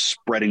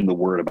spreading the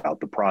word about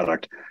the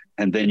product.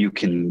 And then you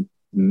can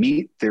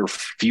meet their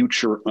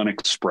future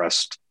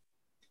unexpressed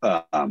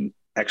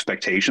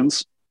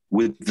expectations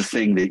with the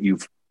thing that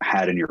you've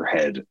had in your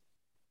head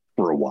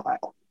for a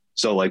while.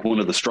 So one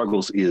of the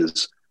struggles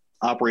is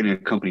operating a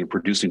company and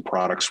producing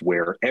products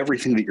where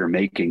everything that you're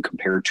making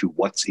compared to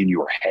what's in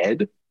your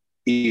head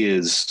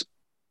is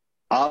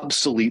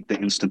obsolete the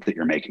instant that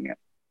you're making it.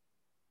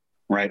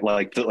 Right?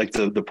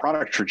 The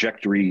product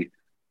trajectory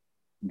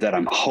that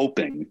I'm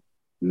hoping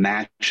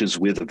matches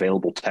with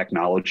available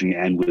technology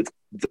and with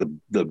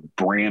the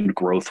brand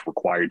growth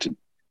required to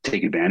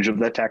take advantage of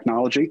that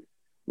technology.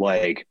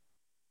 The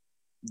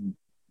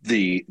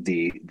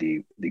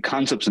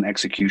concepts and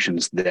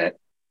executions that,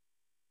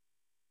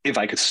 if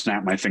I could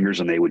snap my fingers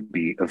and they would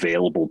be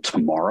available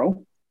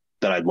tomorrow,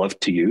 that I'd love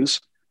to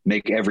use,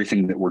 make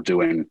everything that we're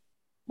doing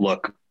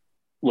look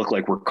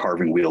like we're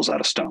carving wheels out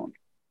of stone.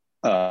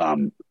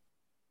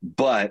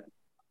 But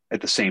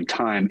at the same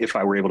time, if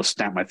I were able to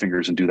snap my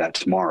fingers and do that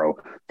tomorrow,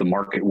 the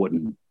market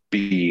wouldn't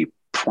be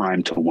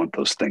primed to want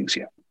those things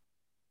yet.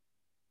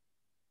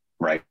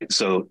 Right.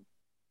 So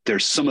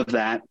there's some of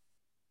that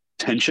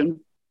tension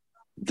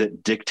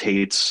that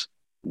dictates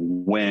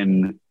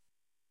when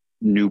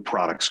new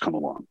products come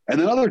along.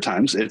 And then other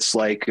times it's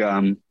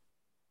the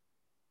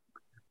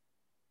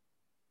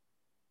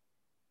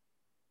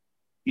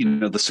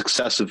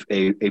success of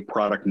a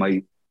product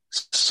might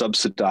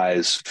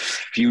subsidize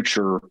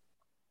future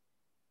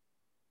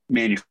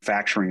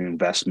manufacturing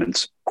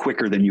investments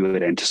quicker than you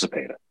had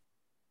anticipated.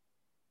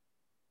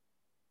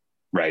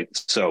 Right.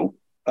 So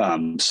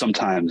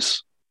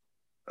sometimes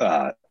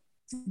there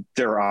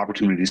are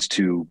opportunities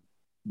to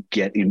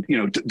get in,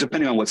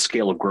 depending on what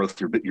scale of growth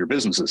your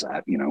business is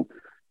at.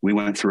 We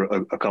went through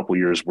a couple of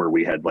years where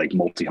we had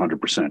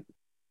multi-100%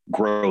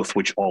 growth,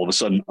 which all of a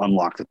sudden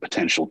unlocked the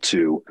potential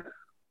to,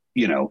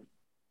 you know,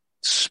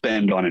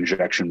 spend on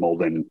injection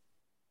molding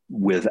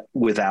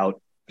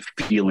without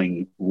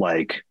feeling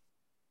like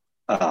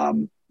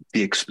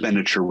the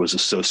expenditure was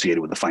associated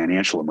with a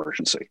financial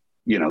emergency.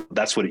 You know,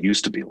 that's what it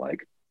used to be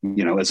like.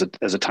 You know, as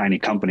a tiny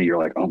company, you're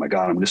like, oh my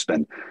God, I'm going to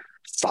spend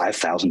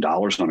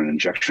 $5,000 on an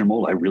injection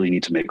mold. I really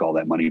need to make all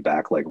that money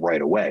back like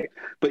right away.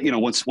 But, you know,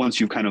 once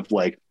you've kind of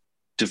like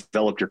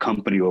developed your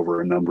company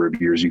over a number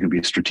of years, you can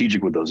be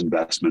strategic with those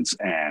investments.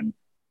 And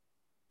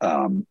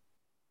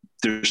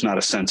there's not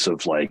a sense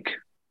of like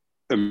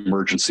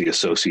emergency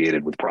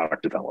associated with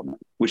product development,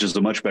 which is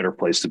a much better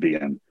place to be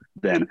in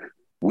than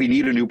we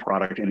need a new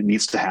product and it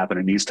needs to happen.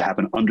 It needs to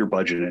happen under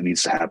budget. And it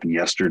needs to happen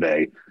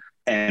yesterday.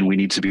 And we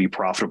need to be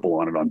profitable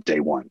on it on day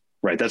one.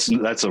 Right. That's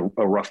a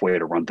rough way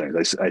to run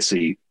things. I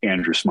see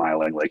Andrew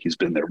smiling like he's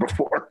been there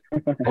before.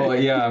 Well,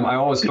 yeah, I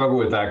always struggle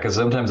with that because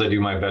sometimes I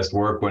do my best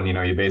work when, you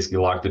know, you basically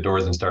lock the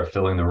doors and start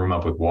filling the room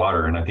up with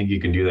water. And I think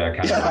you can do that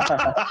kind of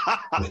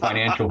the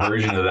financial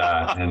version of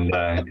that and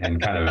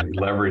kind of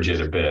leverage it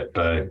a bit.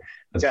 But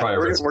that's probably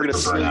we're going to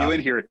send you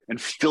in here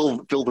and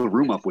fill the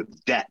room up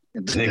with debt.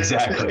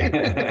 Exactly.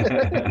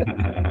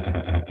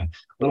 A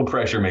little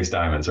pressure makes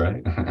diamonds,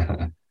 right?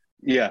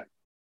 Yeah.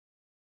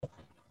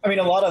 I mean,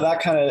 a lot of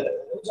that kind of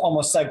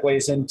almost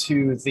segues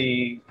into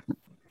the,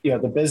 you know,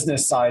 the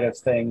business side of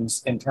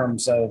things in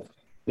terms of,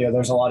 you know,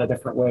 there's a lot of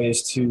different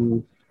ways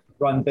to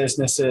run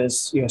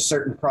businesses. You know,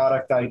 certain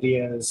product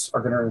ideas are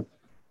going to,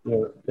 you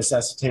know,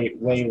 necessitate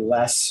way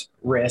less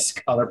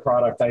risk. Other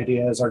product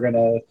ideas are going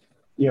to,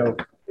 you know,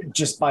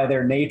 just by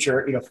their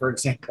nature, you know, for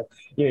example,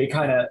 you know, you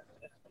kind of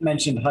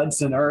mentioned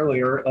Hudson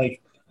earlier,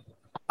 like,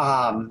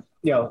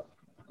 you know,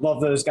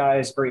 love those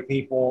guys, great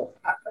people,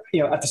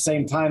 you know, at the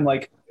same time,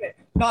 like,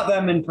 not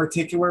them in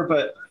particular,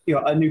 but, you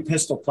know, a new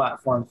pistol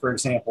platform, for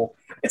example,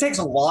 it takes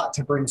a lot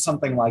to bring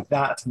something like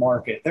that to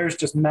market. There's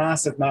just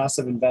massive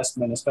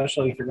investment,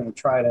 especially if you're going to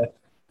try to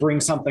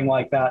bring something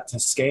like that to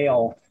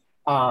scale,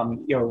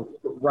 you know,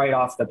 right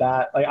off the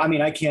bat. Like, I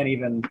mean, I can't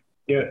even,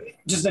 you know,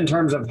 just in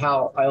terms of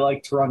how I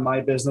like to run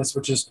my business,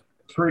 which is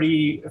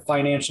pretty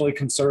financially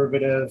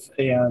conservative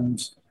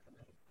and,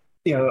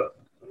 you know,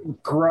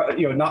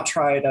 not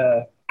try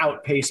to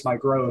outpace my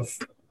growth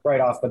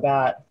right off the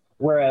bat.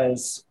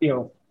 Whereas, you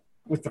know,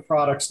 with the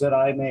products that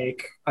I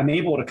make, I'm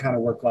able to kind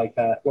of work like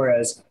that.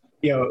 Whereas,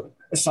 you know,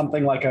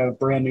 something like a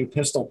brand new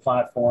pistol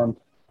platform,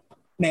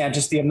 man,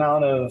 just the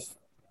amount of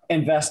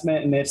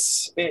investment and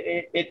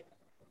it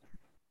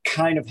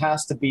kind of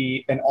has to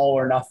be an all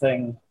or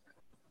nothing,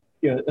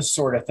 you know,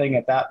 sort of thing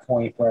at that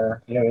point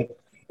where, you know,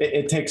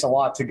 it takes a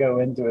lot to go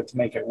into it to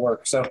make it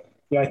work. So,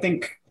 you know, I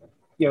think,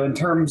 you know, in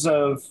terms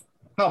of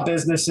how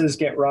businesses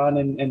get run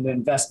and the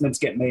investments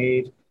get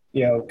made,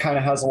 you know, kind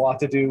of has a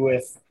lot to do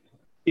with,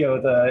 you know,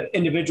 the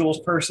individual's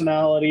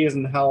personalities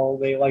and how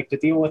they like to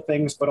deal with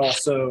things, but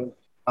also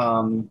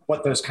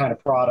what those kind of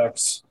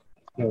products,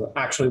 you know,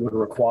 actually would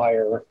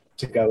require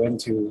to go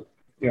into,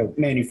 you know,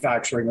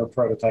 manufacturing or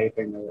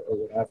prototyping or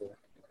whatever.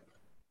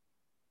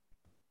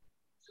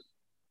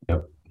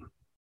 Yep.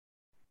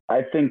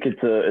 I think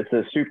it's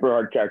a super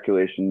hard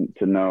calculation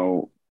to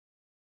know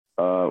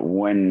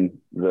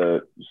when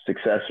the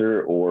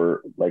successor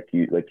or like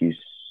you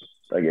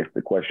I guess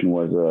the question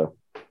was a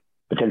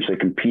potentially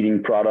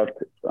competing product.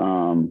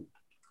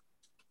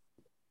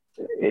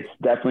 It's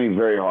definitely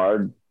very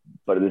hard,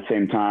 but at the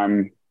same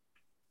time,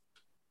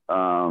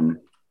 I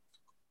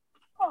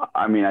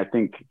mean, I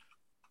think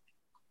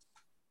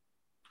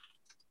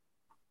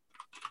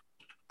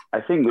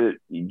that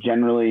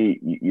generally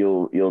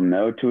you'll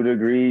know to a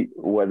degree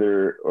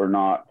whether or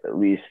not, at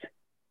least,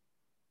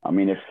 I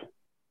mean,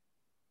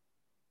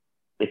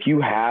 if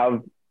you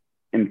have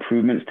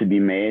improvements to be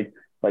made,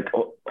 like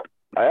a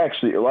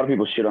lot of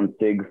people shit on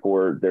SIG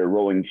for their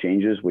rolling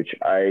changes, which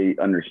I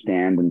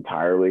understand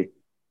entirely.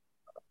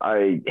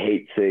 I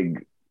hate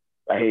SIG.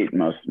 I hate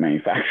most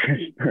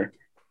manufacturers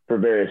for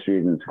various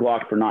reasons.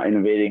 Glock for not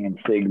innovating, and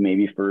SIG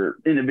maybe for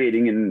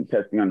innovating and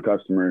testing on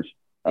customers.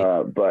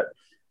 But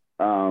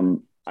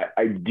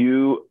I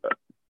do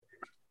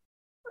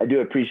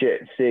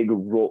appreciate SIG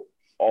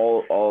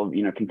all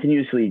you know,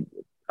 continuously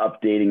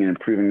updating and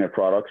improving their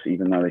products,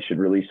 even though they should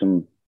release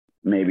them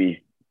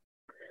maybe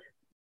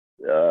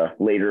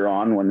later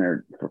on when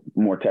they're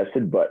more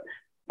tested. But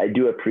I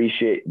do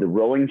appreciate the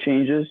rolling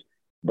changes.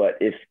 But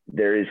if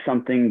there is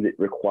something that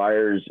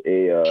requires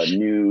a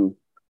new,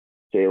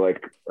 say,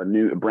 like a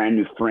brand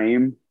new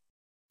frame,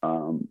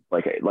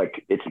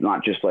 like it's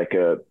not just like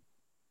a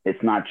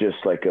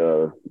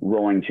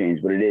rolling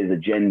change, but it is a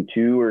Gen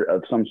 2 or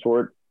of some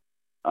sort.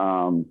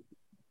 I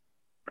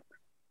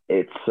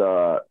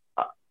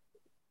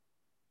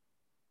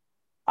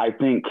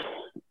think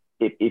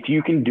if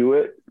you can do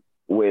it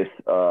with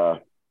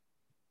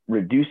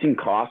reducing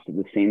costs at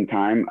the same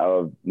time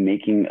of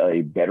making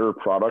a better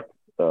product,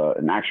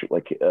 an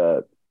actual,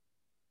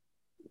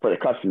 for the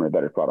customer, a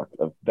better product,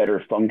 a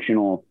better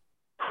functional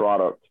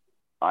product,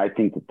 I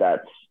think that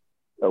that's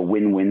a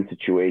win-win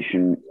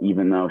situation,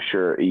 even though,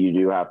 sure, you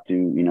do have to,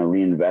 you know,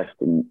 reinvest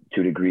to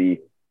a degree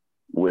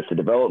with the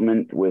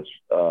development, with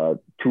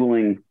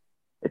tooling,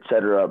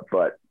 etc.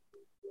 But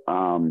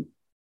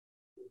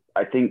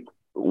I think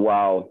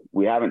while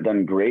we haven't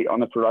done great on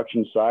the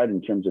production side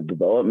in terms of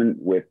development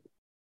with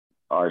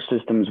our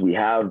systems, we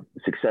have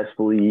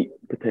successfully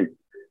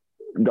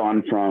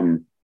gone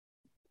from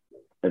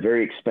a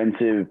very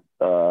expensive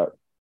to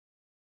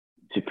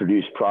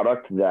produce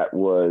product that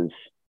was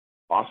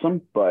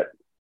awesome, but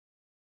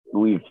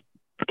we've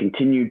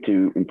continued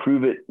to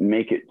improve it,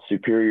 make it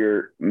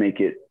superior, make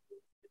it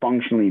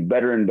functionally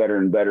better and better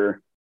and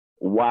better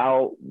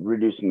while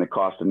reducing the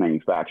cost of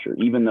manufacture.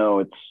 Even though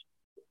it's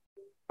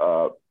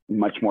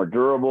much more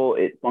durable,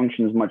 it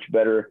functions much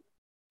better.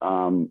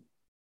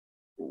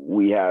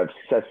 We have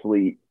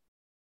successfully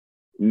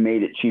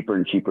made it cheaper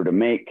and cheaper to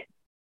make,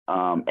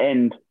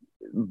 and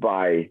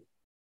by,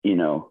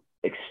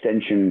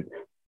 extension,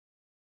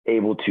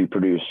 able to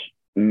produce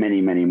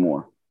many, many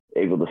more,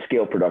 able to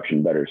scale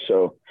production better.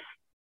 So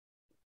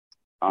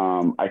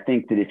I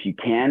think that if you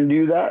can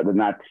do that, then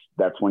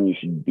that's when you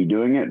should be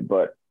doing it.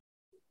 But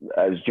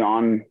as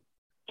John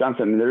said,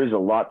 there is a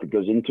lot that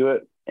goes into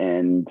it,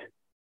 and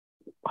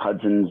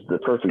Hudson's the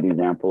perfect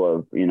example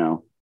of,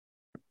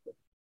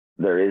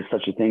 there is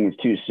such a thing as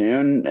too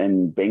soon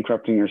and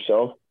bankrupting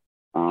yourself.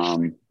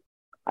 I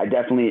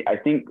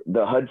think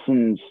the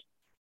Hudson's,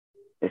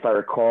 if I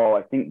recall,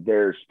 I think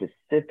their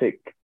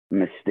specific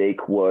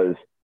mistake was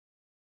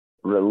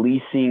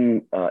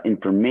releasing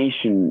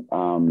information.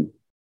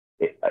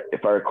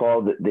 If I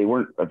recall, that they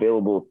weren't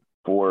available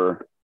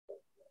for,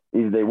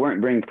 either they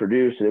weren't being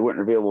produced, or they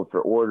weren't available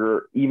for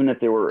order. Even if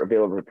they were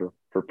available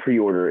for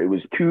pre-order, it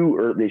was too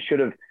early. They should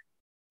have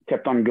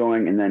kept on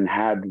going and then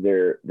had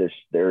their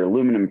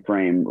aluminum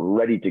frame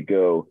ready to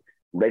go,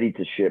 ready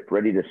to ship,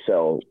 ready to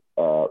sell,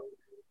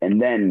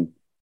 and then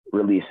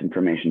release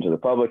information to the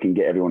public and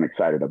get everyone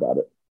excited about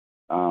it.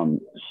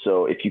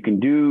 So if you can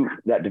do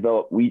that,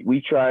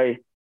 we try.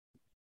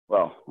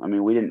 Well, I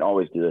mean, we didn't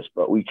always do this,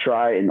 but we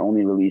try and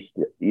only release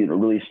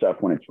stuff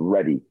when it's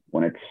ready.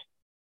 When it's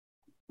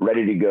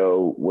ready to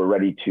go, we're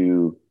ready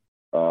to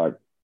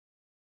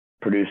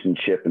produce and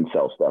ship and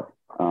sell stuff,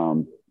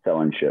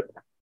 sell and ship.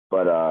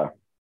 But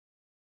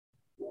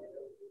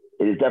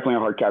it is definitely a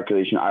hard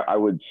calculation. I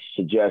would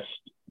suggest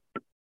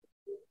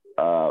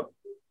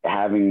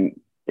having,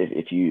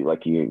 if you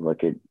like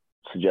it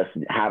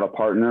suggested, have a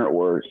partner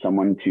or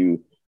someone to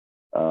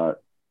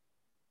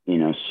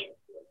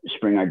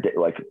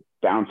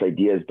bounce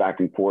ideas back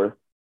and forth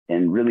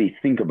and really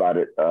think about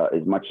it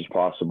as much as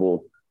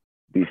possible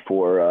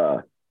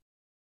before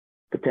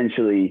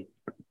potentially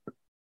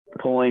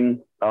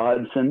pulling a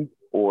Hudson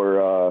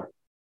or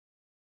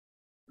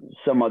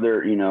some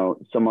other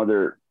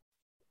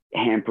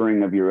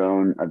hampering of your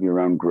own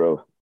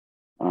growth.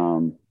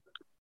 I'm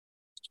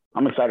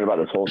excited about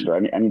this holster.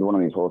 I need one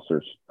of these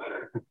holsters.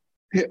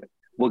 Yeah,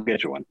 we'll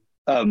get you one.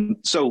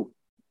 So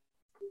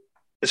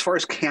as far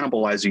as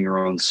cannibalizing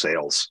your own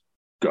sales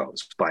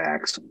goes by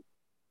accident,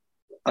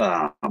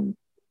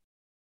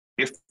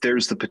 if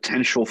there's the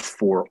potential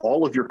for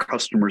all of your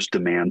customers'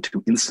 demand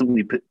to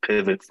instantly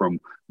pivot from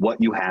what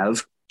you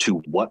have to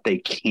what they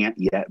can't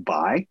yet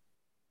buy,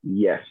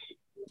 yes,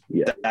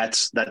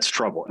 that's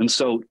trouble. And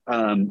so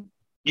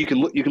you can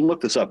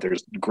look this up.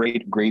 There's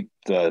great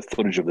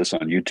footage of this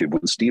on YouTube.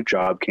 When Steve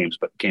Jobs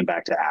came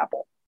back to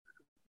Apple,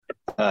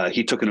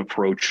 he took an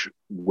approach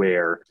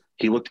where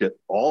he looked at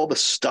all the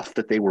stuff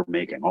that they were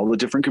making, all the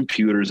different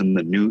computers and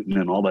the Newton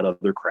and all that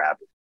other crap,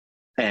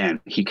 and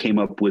he came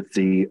up with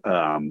the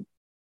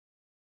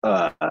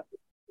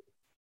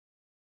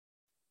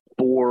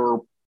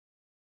 4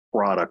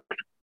 product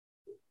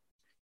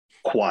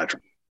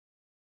quadrant,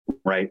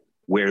 right?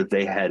 Where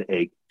they had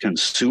a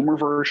consumer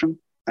version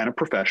and a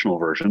professional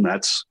version.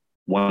 That's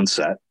one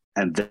set.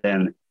 And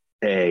then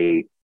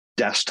a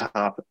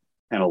desktop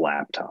and a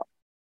laptop.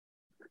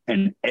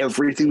 And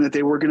everything that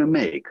they were going to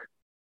make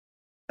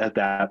at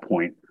that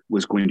point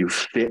was going to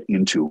fit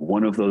into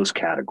one of those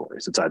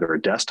categories. It's either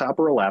a desktop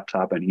or a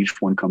laptop, and each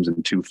one comes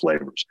in 2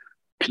 flavors,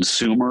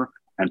 consumer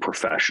and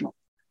professional.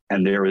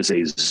 And there is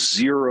a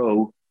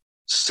zero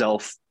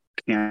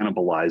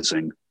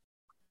self-cannibalizing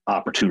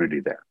opportunity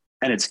there.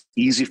 And it's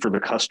easy for the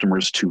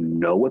customers to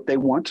know what they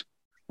want,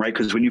 right?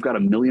 Because when you've got a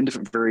million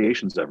different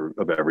variations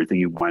of everything,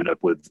 you wind up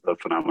with a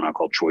phenomenon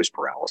called choice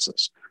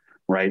paralysis,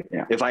 right?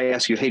 Yeah. If I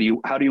ask you, hey,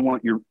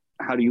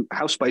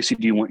 how spicy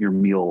do you want your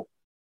meal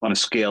on a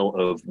scale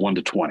of 1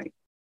 to 20?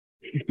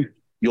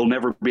 You'll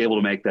never be able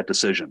to make that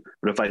decision.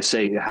 But if I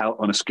say how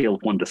on a scale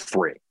of 1 to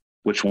 3,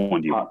 which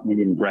one do you want?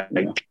 Right?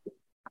 Yeah.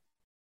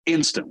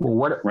 Instantly.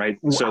 Well, right?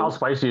 So how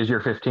spicy is your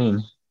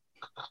 15?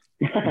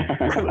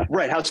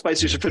 Right. How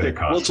spicy is your 15?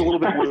 Well, it's a little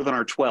bit more than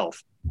our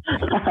 12.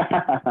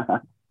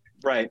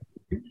 Right.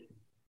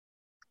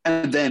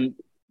 And then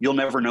you'll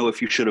never know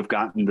if you should have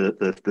gotten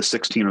the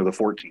 16 or the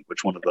 14,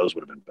 which one of those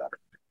would have been better.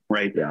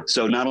 Right. Yeah.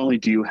 So not only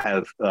do you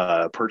have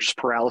purchase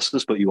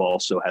paralysis, but you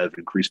also have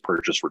increased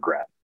purchase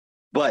regret.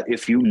 But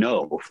if you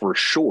know for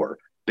sure,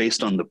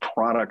 based on the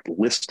product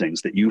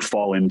listings that you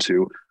fall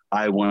into,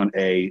 I want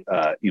a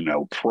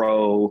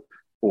Pro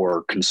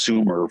or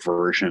consumer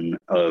version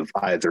of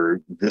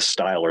either this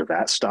style or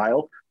that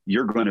style,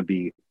 you're going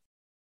to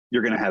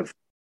have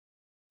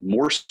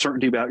more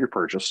certainty about your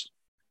purchase.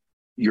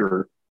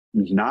 You're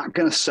not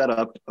going to set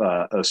up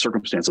a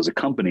circumstance as a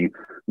company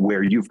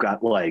where you've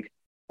got like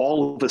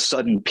all of a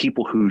sudden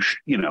people who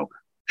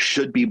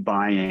should be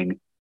buying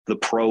the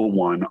pro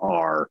one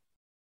are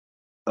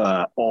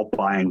all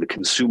buying the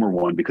consumer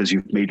one because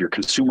you've made your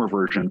consumer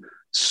version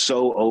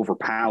so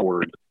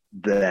overpowered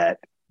that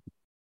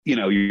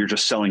you're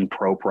just selling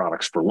pro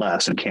products for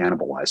less and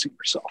cannibalizing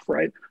yourself,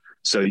 right?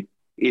 So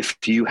if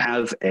you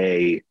have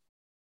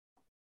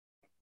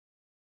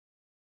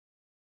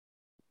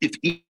if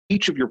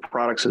each of your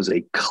products has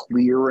a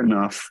clear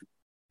enough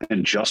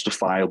and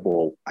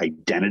justifiable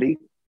identity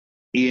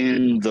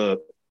in the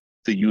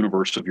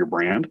universe of your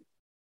brand,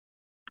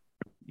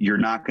 you're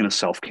not going to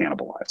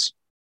self-cannibalize,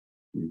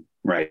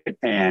 right?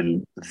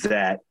 And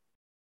that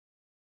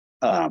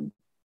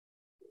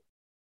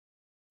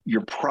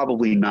you're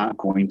probably not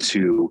going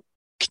to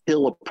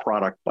kill a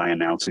product by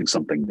announcing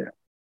something new.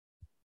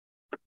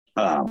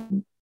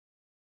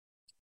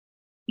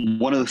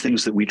 One of the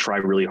things that we try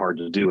really hard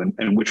to do,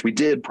 and which we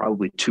did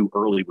probably too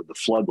early with the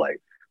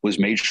Floodlight, was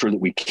made sure that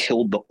we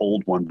killed the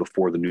old one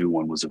before the new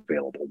one was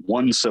available.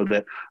 One, so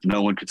that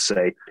no one could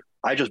say,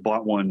 I just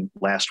bought one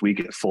last week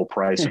at full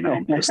price and now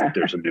I'm pissed that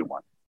there's a new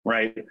one,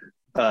 right?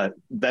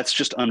 That's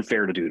just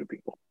unfair to do to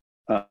people.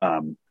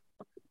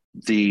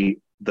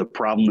 The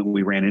problem that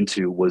we ran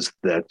into was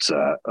that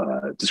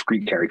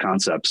Discrete Carry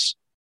Concepts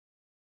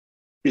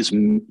is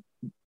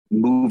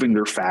moving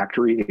their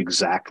factory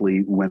exactly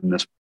when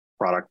this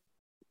product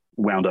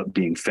wound up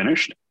being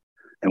finished.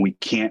 And we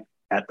can't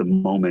at the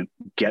moment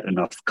get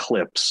enough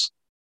clips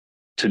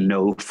to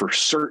know for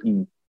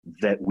certain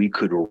that we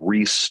could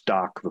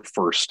restock the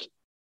first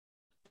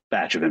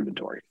batch of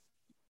inventory.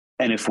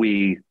 And if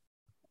we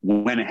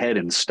went ahead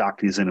and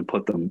stocked these in and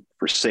put them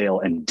for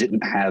sale and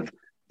didn't have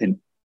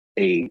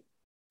a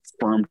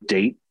firm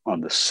date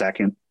on the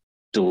second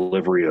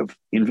delivery of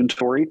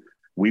inventory,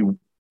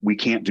 we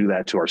can't do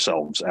that to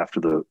ourselves after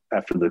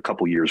the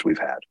couple years we've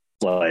had.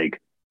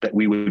 Like that,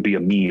 we would be a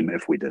meme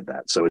if we did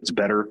that. So it's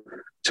better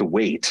to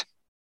wait.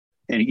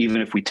 And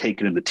even if we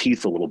take it in the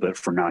teeth a little bit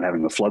for not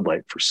having the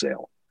Floodlight for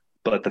sale,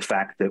 but the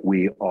fact that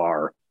we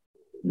are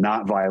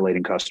not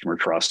violating customer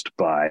trust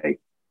by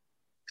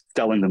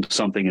selling them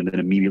something and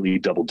then immediately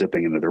double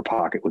dipping into their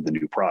pocket with the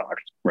new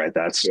product, right?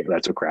 That's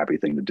a crappy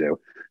thing to do.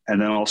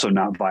 And then also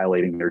not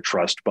violating their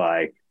trust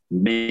by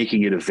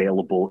making it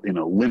available in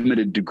a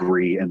limited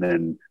degree and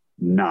then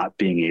not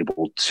being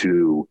able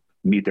to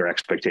meet their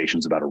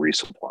expectations about a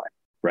resupply,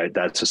 right?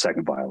 That's a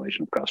second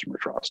violation of customer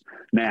trust.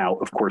 Now,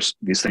 of course,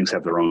 these things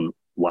have their own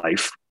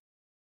life.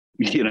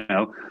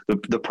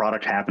 The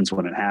product happens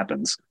when it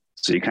happens.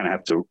 So you kind of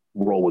have to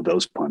roll with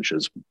those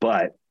punches.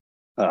 But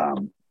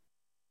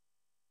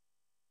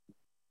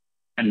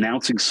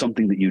announcing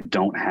something that you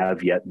don't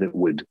have yet that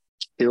would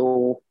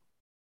kill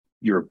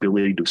your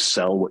ability to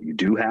sell what you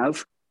do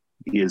have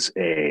is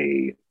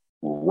a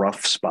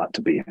rough spot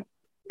to be in.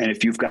 And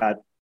if you've got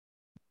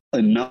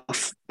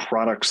enough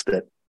products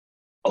that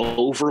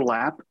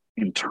overlap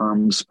in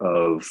terms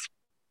of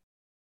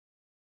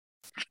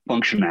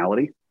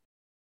functionality,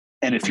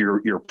 and if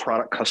your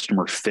product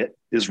customer fit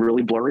is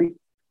really blurry,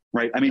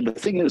 right? I mean, the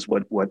thing is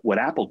what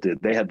Apple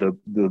did, they had the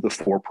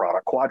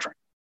 4-product quadrant,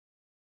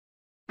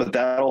 but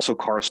that also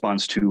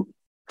corresponds to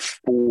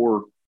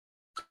 4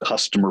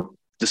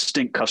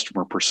 distinct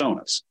customer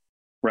personas,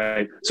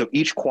 right? So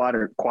each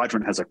quadrant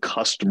has a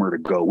customer to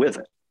go with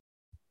it.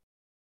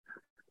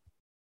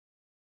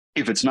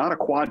 If it's not a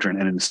quadrant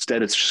and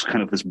instead it's just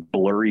kind of this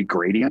blurry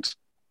gradient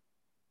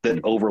that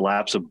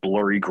overlaps a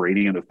blurry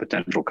gradient of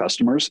potential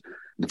customers,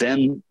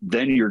 then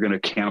you're going to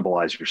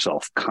cannibalize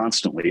yourself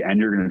constantly, and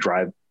you're going to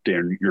drive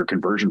down your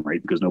conversion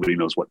rate because nobody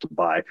knows what to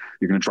buy.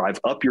 You're going to drive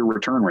up your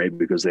return rate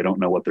because they don't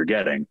know what they're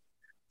getting,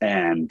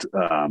 and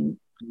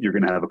you're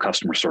going to have a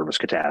customer service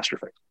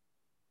catastrophe.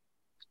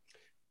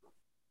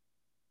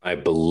 I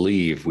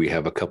believe we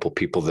have a couple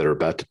people that are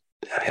about to,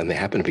 and they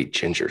happen to be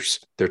gingers.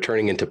 They're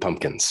turning into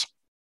pumpkins.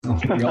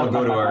 We all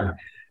go to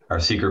our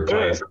secret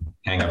place,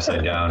 hang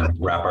upside down,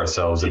 wrap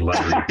ourselves in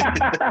leather,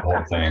 the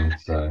whole thing.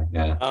 So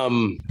yeah.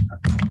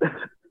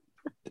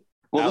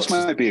 Well, this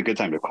might be a good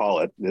time to call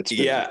it.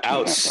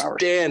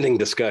 Outstanding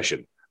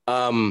discussion.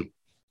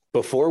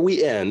 Before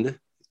we end,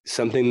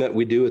 something that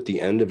we do at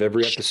the end of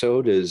every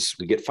episode is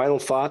we get final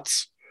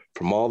thoughts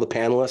from all the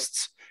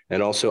panelists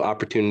and also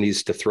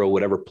opportunities to throw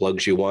whatever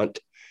plugs you want.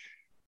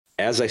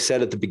 As I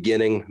said at the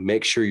beginning,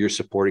 make sure you're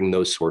supporting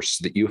those sources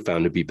that you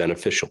found to be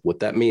beneficial. What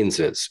that means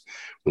is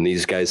when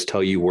these guys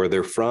tell you where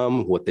they're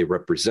from, what they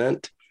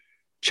represent,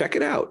 check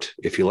it out.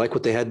 If you like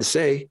what they had to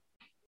say,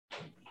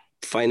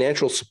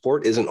 financial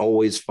support isn't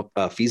always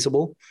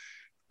feasible,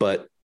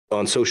 but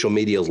on social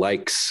media,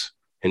 likes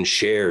and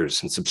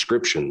shares and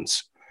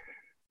subscriptions,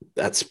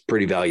 that's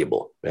pretty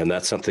valuable. And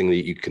that's something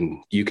that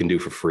you can do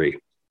for free.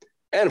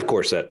 And of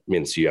course, that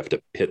means you have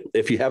to hit,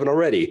 if you haven't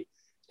already,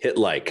 hit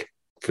like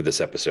for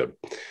this episode.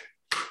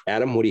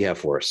 Adam, what do you have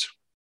for us?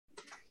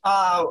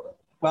 Well,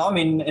 I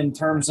mean, in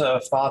terms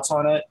of thoughts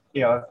on it,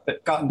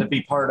 I've gotten to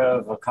be part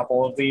of a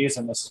couple of these,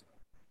 and this is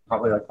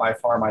probably like by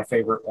far my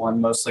favorite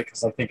one, mostly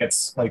because I think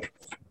it's like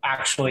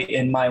actually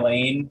in my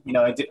lane.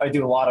 I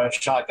do a lot of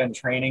shotgun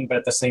training, but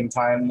at the same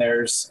time,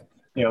 there's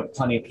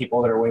plenty of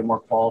people that are way more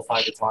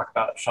qualified to talk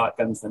about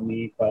shotguns than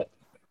me. But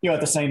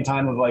at the same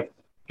time of like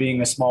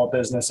being a small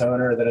business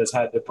owner that has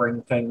had to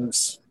bring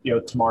things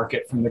to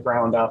market from the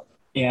ground up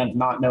and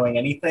not knowing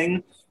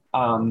anything,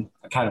 I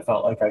kind of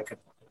felt like I could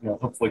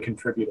hopefully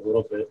contribute a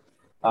little bit.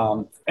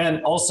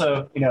 And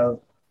also,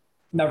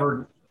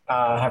 never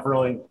have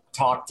really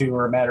talked to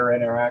or met or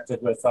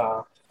interacted with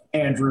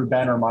Andrew,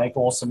 Ben, or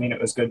Michael. So, I mean,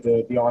 it was good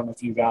to be on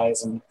with you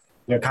guys and,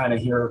 kind of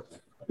hear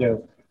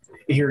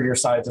your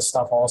sides of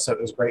stuff also.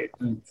 It was great.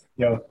 And,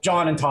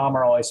 John and Tom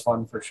are always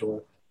fun for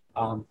sure.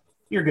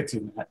 You're good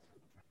too, Matt.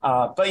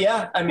 But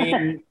yeah, I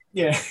mean,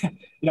 yeah,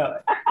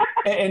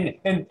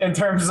 in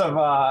terms of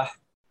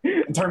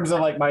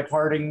like my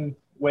parting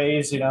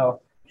ways,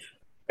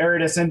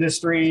 Aridus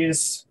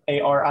Industries,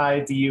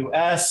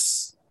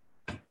 ARIDUS.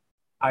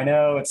 I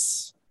know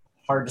it's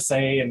hard to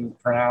say and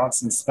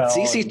pronounce and spell. It's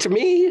easy to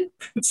me.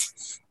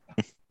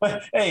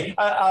 But hey,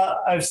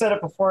 I've said it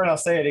before and I'll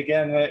say it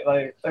again.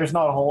 Like, there's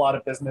not a whole lot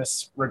of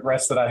business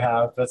regrets that I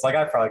have. But it's like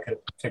I probably could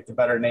have picked a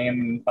better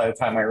name. By the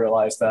time I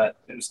realized that,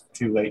 it was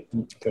too late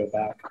to go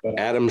back. But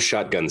Adam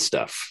Shotgun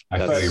Stuff.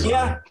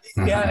 Yeah,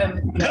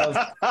 and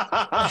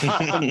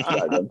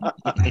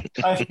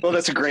well,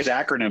 that's a great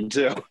acronym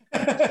too.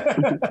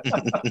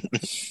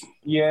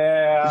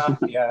 Yeah.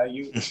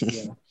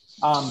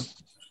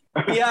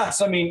 But yeah,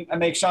 so I mean, I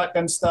make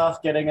shotgun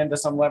stuff, getting into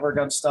some lever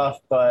gun stuff,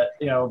 but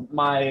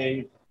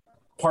my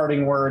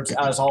parting words,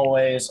 as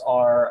always,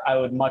 are I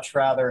would much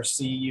rather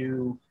see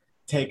you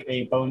take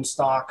a bone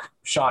stock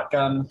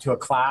shotgun to a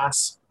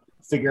class,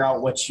 figure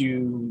out what you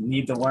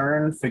need to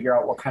learn, figure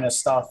out what kind of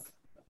stuff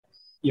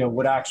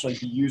would actually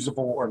be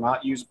usable or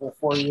not usable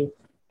for you,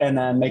 and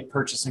then make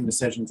purchasing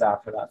decisions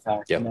after that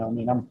fact. Yep. I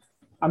mean,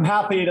 I'm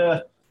happy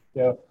to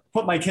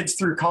put my kids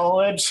through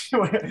college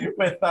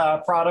with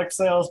product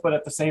sales, but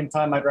at the same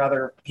time, I'd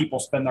rather people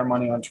spend their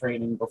money on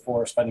training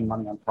before spending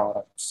money on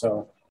products.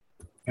 So,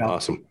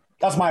 awesome.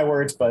 That's my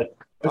words, but it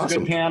was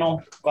awesome. A good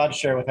panel. Glad to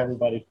share with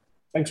everybody.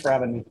 Thanks for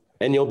having me.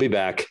 And you'll be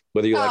back,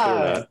 whether you like it or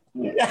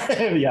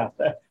not. Yeah.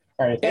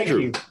 All right. Thank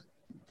you.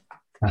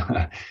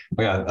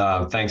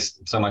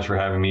 Thanks so much for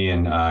having me,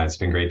 and it's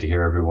been great to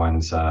hear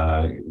everyone's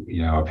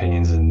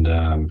opinions and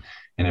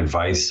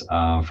advice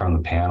from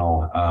the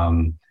panel.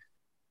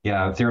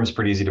 Theorem's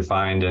pretty easy to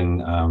find,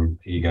 and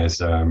you guys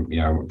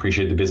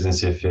appreciate the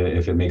business if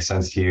it makes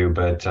sense to you.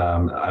 But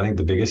I think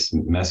the biggest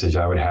message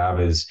I would have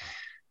is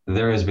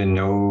there has been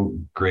no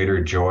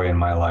greater joy in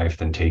my life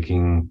than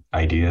taking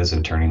ideas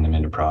and turning them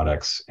into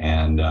products.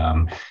 And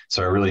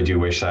so I really do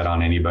wish that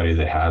on anybody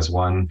that has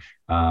one.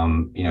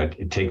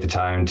 Take the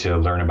time to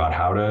learn about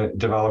how to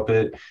develop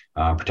it,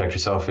 protect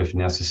yourself if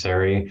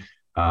necessary.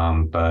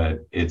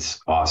 But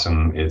it's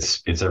awesome.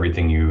 It's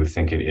everything you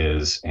think it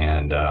is.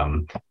 And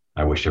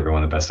I wish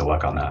everyone the best of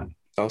luck on that.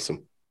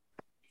 Awesome.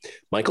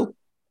 Michael?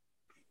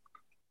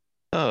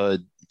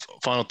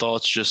 Final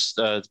thoughts. Just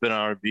it's been an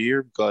honor to be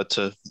here. Glad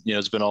to,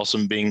 it's been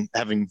awesome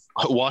having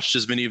watched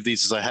as many of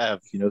these as I have,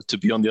 to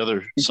be on the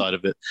other side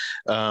of it.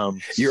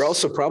 You're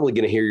also probably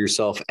going to hear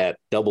yourself at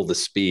double the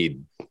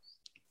speed.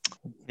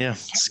 Yeah,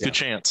 it's a good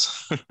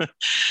chance.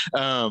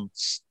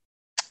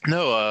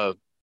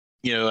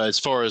 As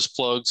far as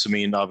plugs, I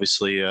mean,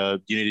 obviously,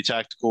 Unity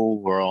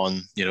Tactical, we're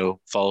on,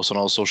 follow us on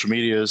all social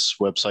medias,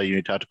 website,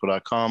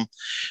 unitytactical.com.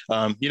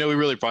 We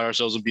really pride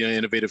ourselves on being an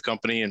innovative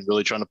company and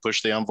really trying to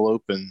push the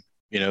envelope and,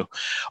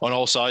 on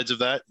all sides of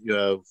that.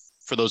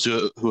 For those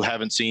who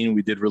haven't seen,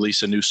 we did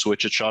release a new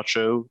switch at SHOT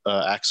Show,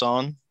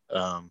 Axon.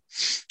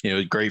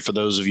 Great for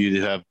those of you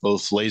who have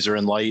both laser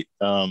and light.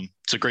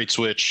 It's a great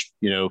switch,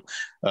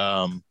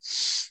 and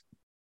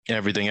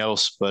everything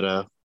else. But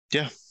I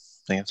think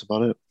that's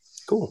about it.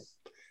 Cool.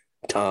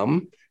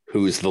 Tom,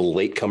 who's the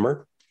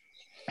latecomer.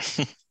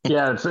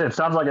 Yeah, it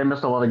sounds like I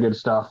missed a lot of good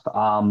stuff.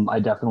 I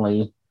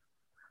definitely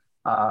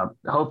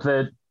hope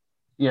that,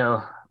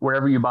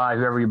 wherever you buy,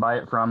 whoever you buy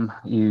it from,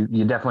 you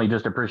definitely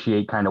just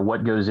appreciate kind of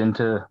what goes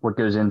into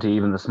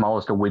even the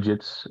smallest of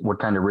widgets, what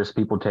kind of risk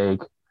people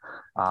take,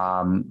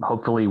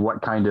 hopefully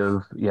what kind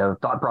of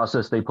thought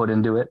process they put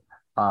into it.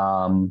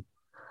 And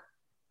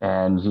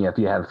if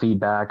you have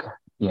feedback,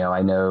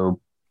 I know,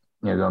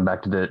 going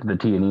back to the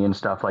T&E and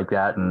stuff like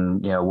that,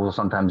 and we'll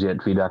sometimes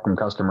get feedback from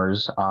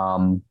customers.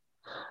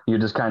 You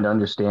just kind of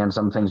understand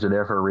some things are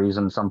there for a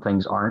reason, some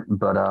things aren't,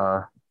 but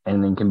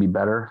anything can be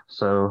better.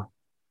 So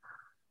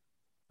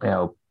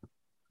but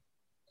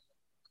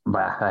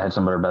I had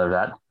some better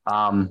that.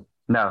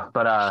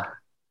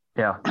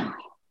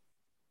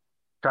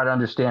 Try to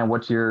understand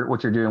what you're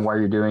doing, why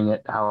you're doing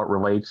it, how it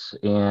relates,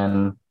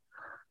 and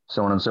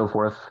so on and so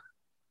forth.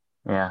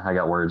 Yeah, I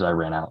got words. I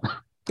ran out.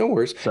 No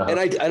worries. So, and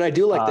I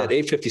do like that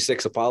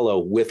 856 Apollo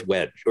with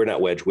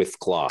with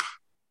claw.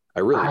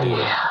 I really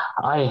do.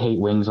 I hate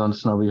wings on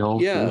Snubby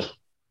Holes. Yeah,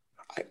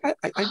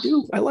 I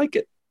do. I like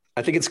it.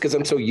 I think it's because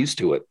I'm so used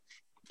to it.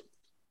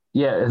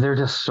 Yeah, they're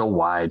just so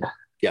wide.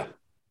 Yeah,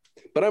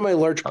 but I'm a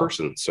large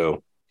person,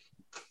 so.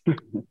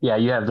 Yeah,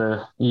 you have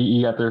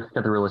you got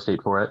the real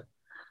estate for it.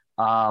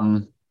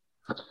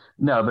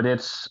 No, but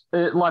it's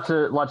lots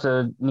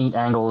of neat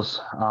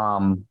angles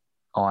on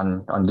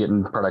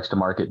getting products to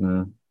market,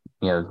 and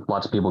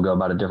lots of people go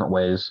about it different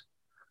ways.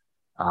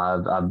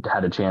 I've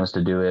had a chance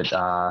to do it.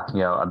 I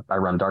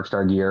run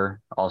Darkstar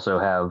gear. Also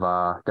have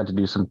got to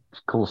do some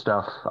cool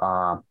stuff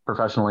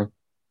professionally.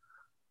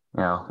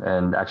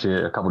 And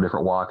actually a couple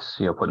different walks.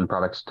 Putting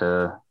products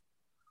to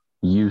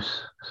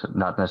use,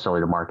 not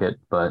necessarily to market,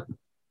 but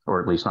or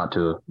at least not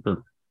to a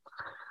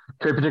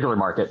particular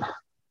market.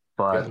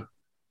 But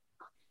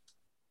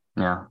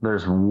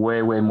there's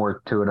way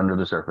more to it under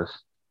the surface.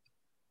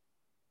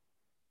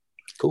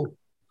 Cool.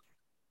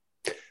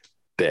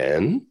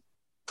 Ben?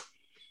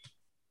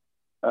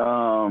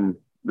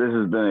 This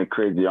has been a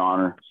crazy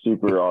honor.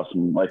 Super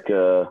awesome. Like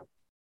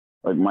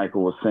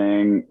Michael was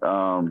saying,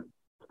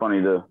 it's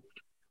funny to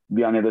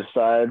be on the other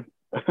side.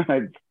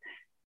 A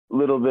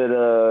little bit,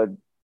 I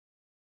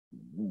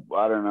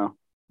don't know,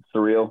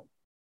 surreal.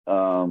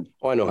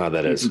 I know how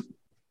that is.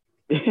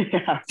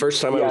 Yeah.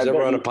 First time I was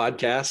ever on a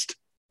podcast,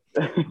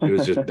 it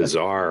was just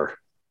bizarre.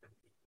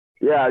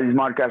 Yeah, these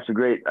podcasts are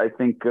great. I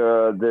think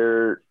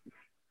they're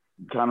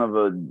kind of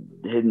a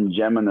hidden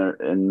gem in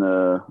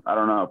the I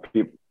don't know,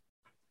 people.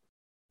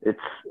 It's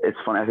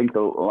funny. I think a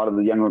lot of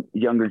the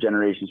younger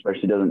generation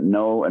especially doesn't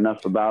know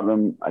enough about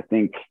them. I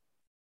think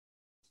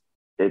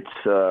it's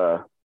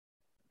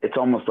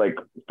almost like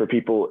for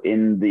people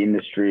in the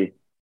industry,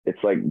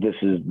 it's like this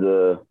is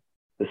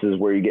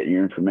where you get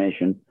your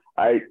information.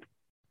 I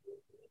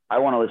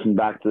want to listen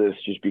back to this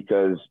just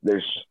because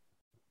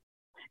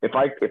if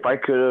I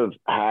could have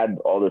had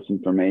all this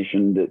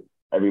information that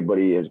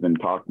everybody has been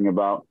talking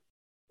about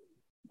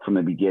from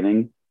the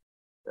beginning,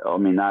 I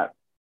mean, that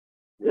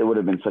it would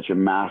have been such a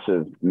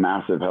massive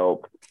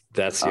help.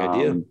 That's the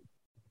idea.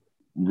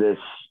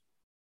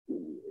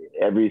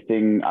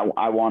 Everything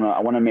I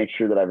want to make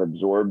sure that I've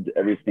absorbed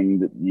everything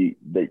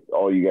that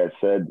all you guys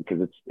said,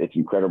 because it's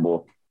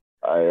incredible.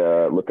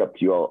 I look up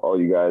to you all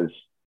you guys.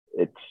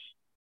 It's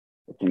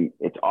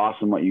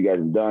awesome what you guys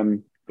have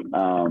done,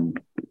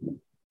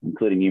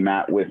 including you,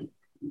 Matt, with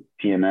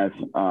PMS.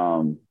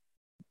 For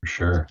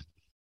sure.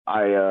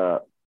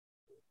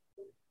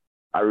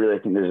 I really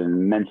think there's an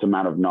immense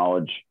amount of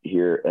knowledge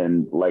here,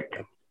 and like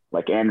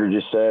Andrew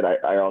just said,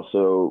 I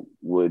also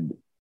would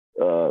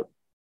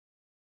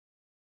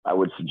I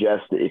would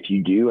suggest that if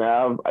you do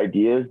have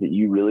ideas that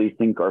you really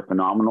think are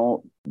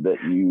phenomenal,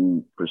 that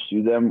you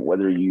pursue them,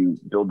 whether you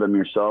build them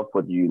yourself,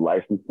 whether you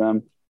license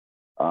them.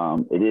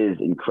 It is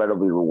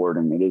incredibly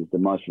rewarding. It is the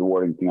most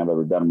rewarding thing I've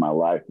ever done in my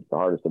life. It's the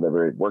hardest I've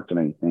ever worked on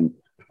anything.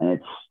 And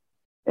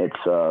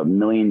it's a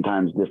million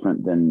times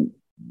different than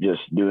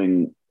just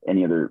doing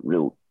any other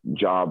real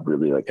job,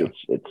 really. Like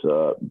it's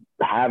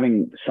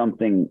having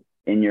something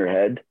in your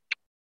head,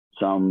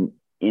 some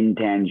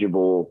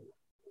intangible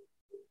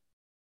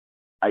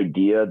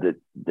idea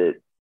that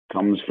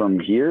comes from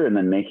here, and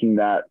then making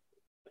that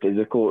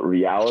physical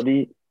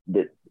reality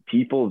that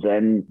people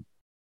then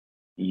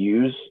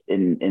use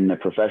in the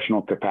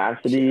professional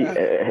capacity,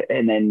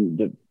 and then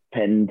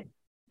depend,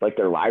 like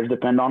their lives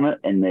depend on it,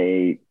 and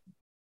they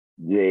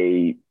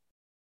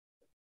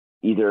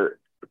either,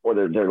 or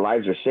their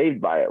lives are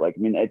saved by it. Like,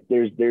 I mean, it's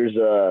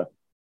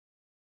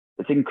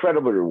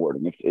incredibly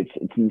rewarding.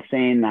 It's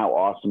insane how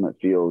awesome it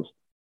feels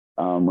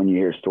when you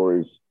hear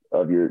stories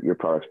of your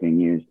products being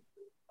used.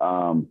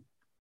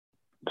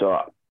 So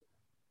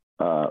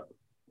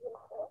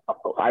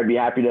I'd be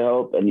happy to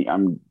help, and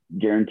I'm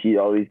guaranteed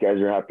all these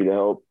guys are happy to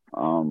help.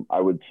 I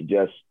would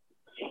suggest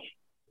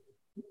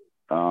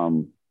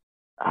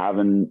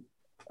having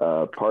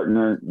a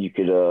partner you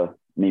could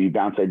maybe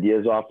bounce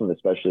ideas off of,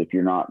 especially if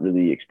you're not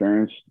really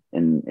experienced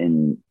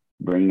in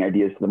bringing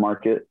ideas to the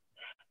market.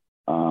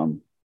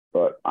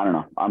 But I don't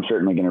know. I'm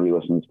certainly going to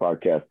re-listen to this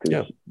podcast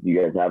because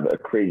you guys have a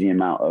crazy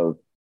amount of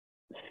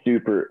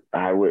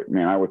I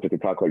wish I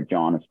could talk like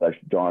John, especially.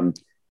 John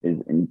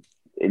is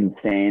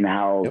insane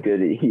how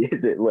good he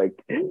is at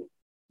like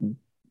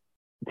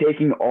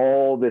taking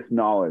all this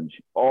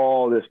knowledge,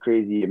 all this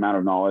crazy amount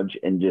of knowledge,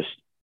 and just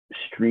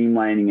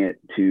streamlining it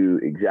to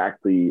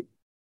exactly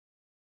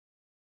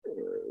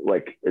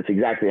like it's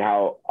exactly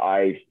how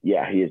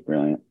he is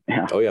brilliant.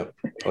 Yeah. Oh yeah.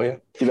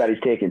 Too bad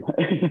he's taken.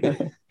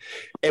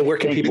 And where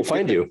can people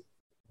find you?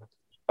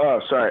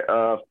 Oh, sorry.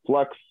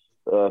 Flux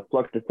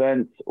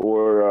Defense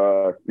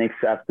or Snake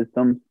Shaft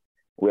Systems.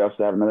 We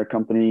also have another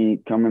company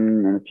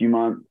coming in a few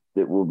months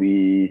that will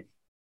be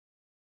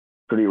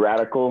pretty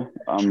radical.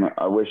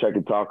 I wish I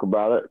could talk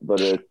about it, but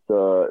it's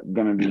going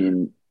to be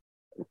in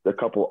a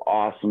couple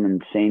awesome,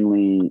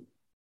 insanely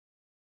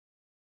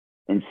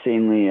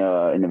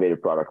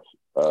innovative products.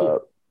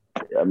 Cool.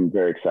 I'm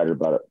very excited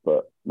about it,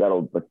 but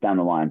that's down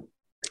the line.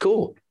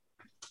 Cool.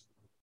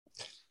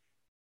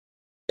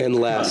 And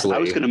lastly, I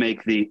was going to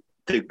make the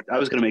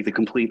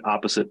complete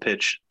opposite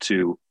pitch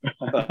to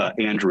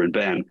Andrew and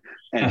Ben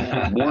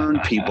and warn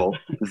people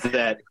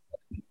that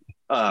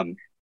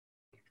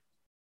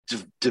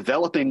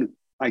developing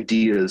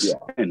ideas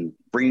and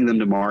bringing them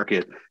to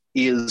market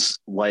is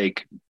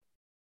like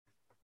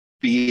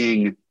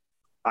being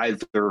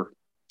either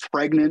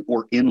pregnant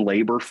or in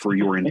labor for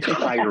your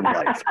entire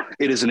life.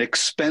 It is an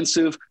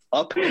expensive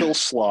uphill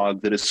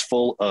slog that is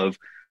full of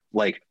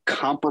like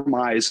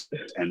compromise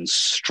and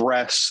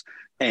stress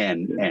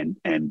and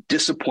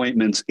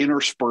disappointments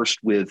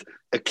interspersed with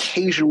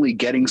occasionally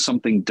getting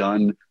something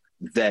done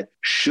that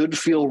should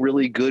feel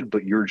really good,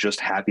 but you're just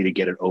happy to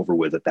get it over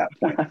with at that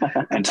point.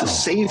 And to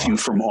save you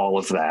from all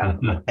of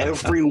that,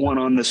 everyone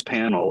on this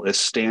panel is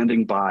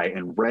standing by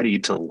and ready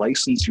to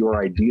license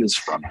your ideas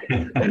from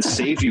you and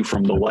save you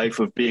from the life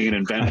of being an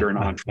inventor and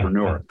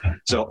entrepreneur.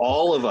 So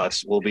all of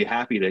us will be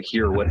happy to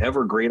hear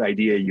whatever great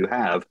idea you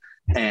have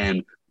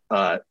and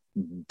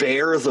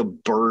bear the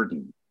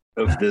burden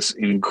of this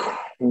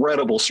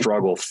incredible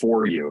struggle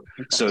for you,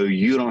 so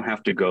you don't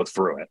have to go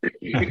through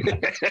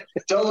it.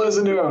 Don't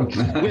listen to him.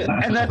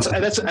 and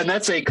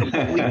that's a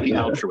completely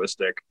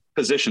altruistic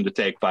position to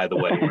take, by the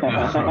way.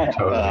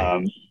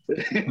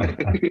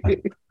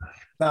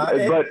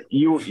 But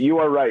you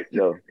are right,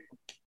 though.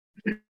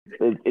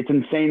 It's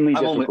insanely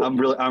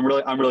difficult.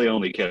 I'm really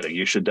only kidding.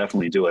 You should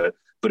definitely do it.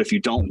 But if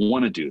you don't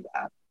want to do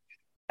that,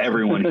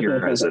 everyone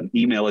here has an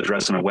email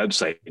address and a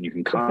website, and you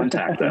can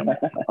contact them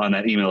on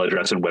that email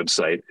address and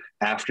website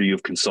after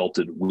you've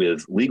consulted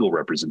with legal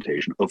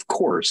representation, of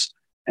course,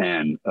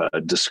 and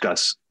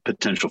discuss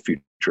potential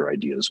future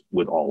ideas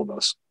with all of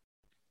us.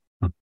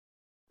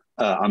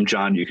 I'm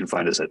John. You can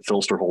find us at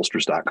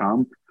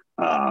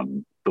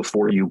filsterholsters.com.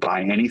 Before you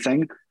buy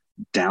anything,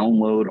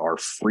 download our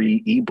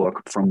free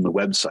ebook from the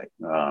website.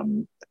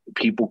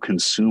 People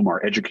consume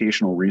our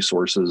educational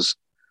resources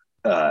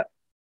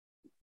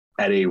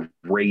at a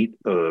rate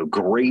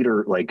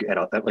greater, like at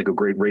a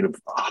great rate of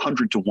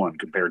 100 to 1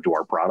 compared to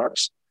our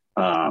products.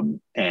 And,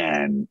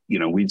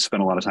 we'd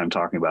spend a lot of time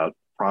talking about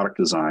product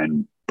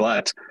design,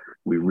 but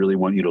we really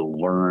want you to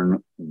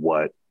learn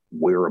what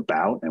we're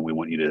about. And we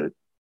want you to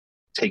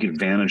take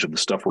advantage of the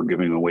stuff we're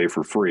giving away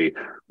for free.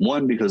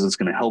 One, because it's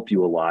going to help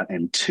you a lot.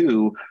 And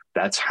two,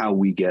 that's how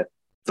we get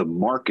the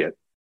market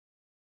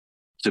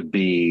to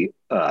be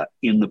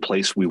in the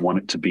place we want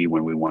it to be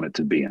when we want it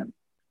to be in.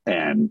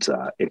 And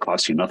it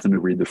costs you nothing to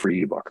read the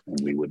free ebook. And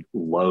we would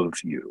love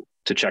you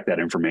to check that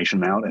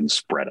information out and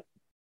spread it.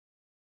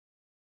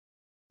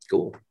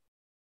 Cool.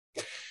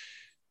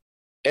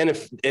 And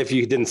if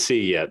you didn't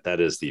see yet, that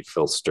is the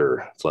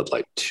Filster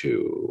Floodlight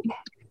 2.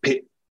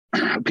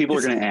 People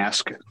are going to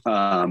ask.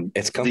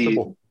 It's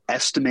comfortable. The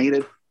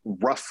estimated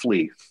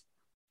roughly,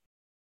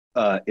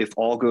 if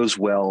all goes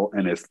well,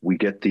 and if we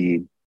get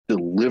the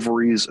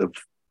deliveries of,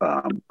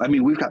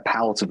 we've got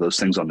pallets of those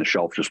things on the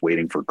shelf just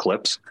waiting for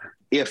clips.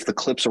 If the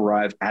clips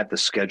arrive at the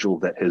schedule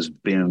that has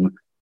been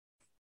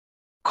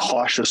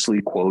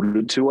cautiously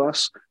quoted to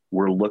us,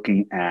 we're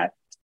looking at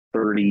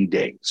 30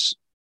 days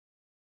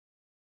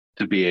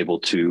to be able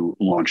to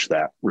launch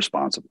that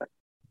responsibly.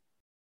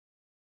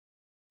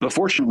 But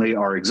fortunately,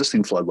 our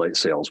existing floodlight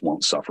sales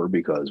won't suffer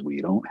because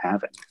we don't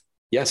have it.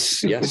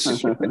 Yes.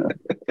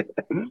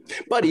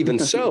 But even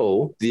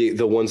so,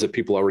 the ones that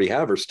people already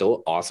have are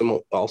still awesome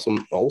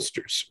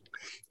holsters.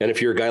 And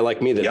if you're a guy like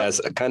me that has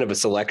a kind of a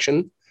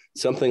selection,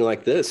 something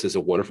like this is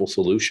a wonderful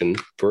solution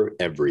for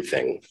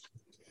everything.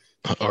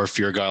 Or if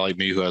you're a guy like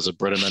me who has a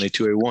Beretta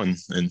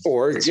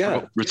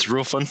 92A1, it's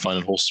real fun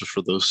finding holsters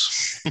for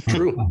those.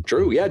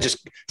 True. Yeah,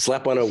 just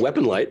slap on a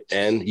weapon light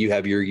and you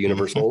have your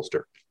universal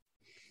holster.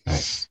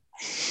 Nice.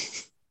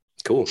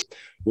 Cool.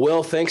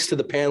 Well, thanks to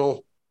the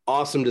panel.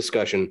 Awesome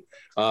discussion.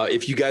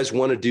 If you guys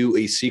want to do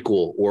a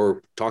sequel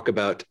or talk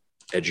about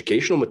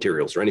educational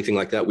materials or anything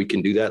like that, we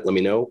can do that. Let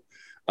me know.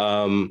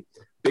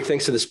 Big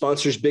thanks to the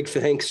sponsors. Big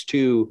thanks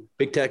to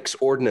Big Tex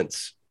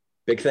Ordnance.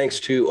 Big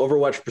thanks to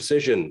Overwatch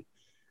Precision,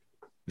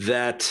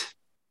 that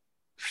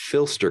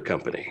Filster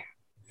company,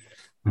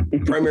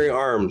 Primary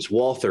Arms,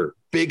 Walther.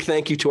 Big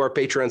thank you to our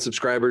Patreon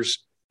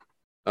subscribers.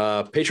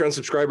 Patreon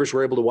subscribers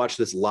were able to watch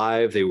this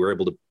live. They were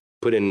able to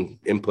put in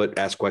input,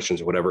 ask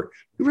questions or whatever.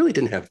 We really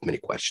didn't have many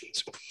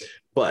questions,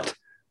 but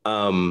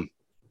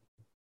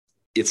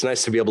it's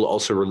nice to be able to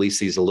also release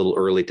these a little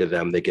early to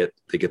them. They get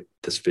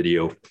this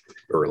video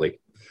early.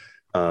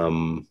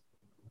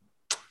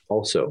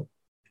 Also,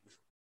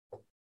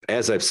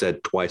 as I've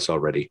said twice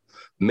already,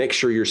 make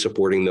sure you're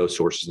supporting those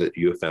sources that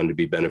you have found to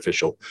be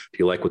beneficial. If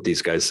you like what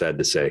these guys had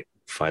to say,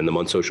 find them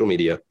on social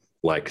media,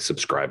 like,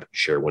 subscribe,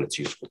 share when it's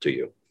useful to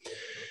you.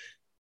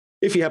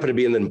 If you happen to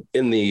be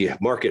in the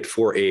market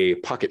for a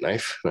pocket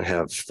knife, I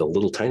have the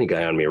little tiny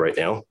guy on me right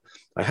now.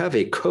 I have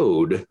a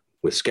code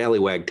with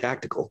Scallywag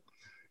Tactical.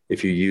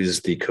 If you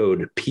use the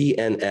code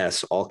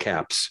PNS, all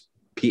caps,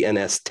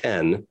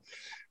 PNS10,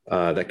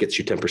 that gets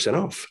you 10%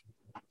 off.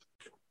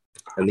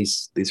 And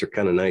these are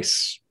kind of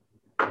nice.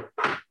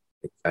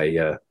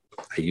 I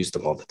use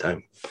them all the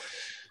time.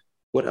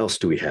 What else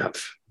do we have?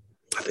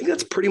 I think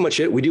that's pretty much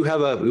it. We do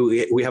have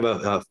we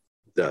have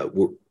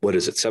what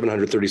is it?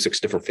 736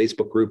 different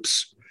Facebook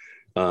groups.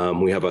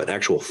 We have an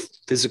actual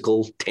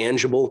physical,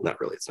 tangible, not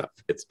really, it's not,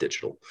 it's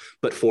digital,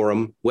 but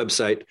forum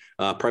website,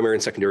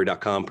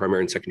 primaryandsecondary.com,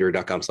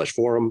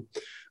 primaryandsecondary.com/forum.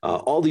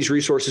 All these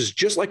resources,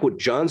 just like what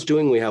John's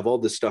doing, we have all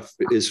this stuff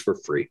is for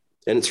free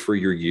and it's for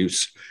your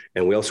use.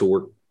 And we also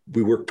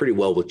work pretty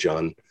well with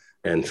John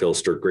and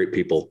Philster, great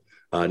people.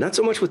 Not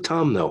so much with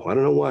Tom though. I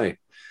don't know why.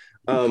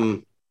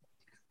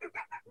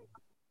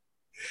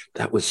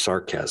 That was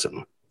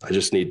sarcasm. I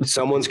just need,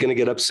 someone's going to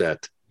get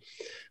upset.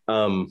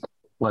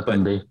 Let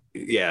them be.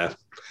 Yeah.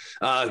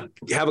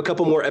 Have a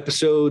couple more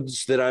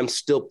episodes that I'm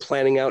still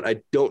planning out.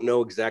 I don't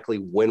know exactly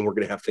when we're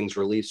going to have things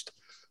released,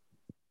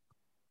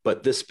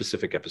 but this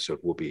specific episode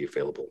will be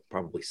available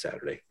probably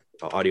Saturday.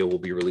 Audio will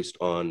be released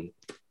on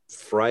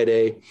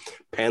Friday.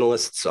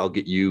 Panelists, I'll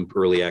get you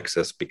early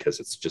access because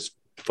it's just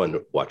fun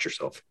to watch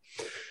yourself.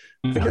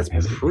 I think that's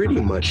pretty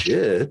much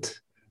it.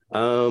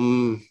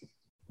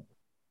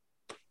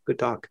 Good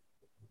talk.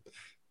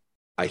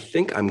 I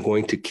think I'm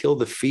going to kill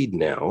the feed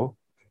now,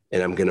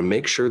 and I'm going to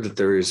make sure that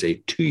there is a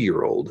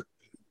 2-year-old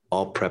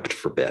all prepped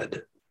for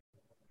bed.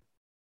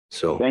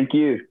 So thank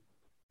you.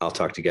 I'll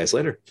talk to you guys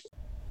later.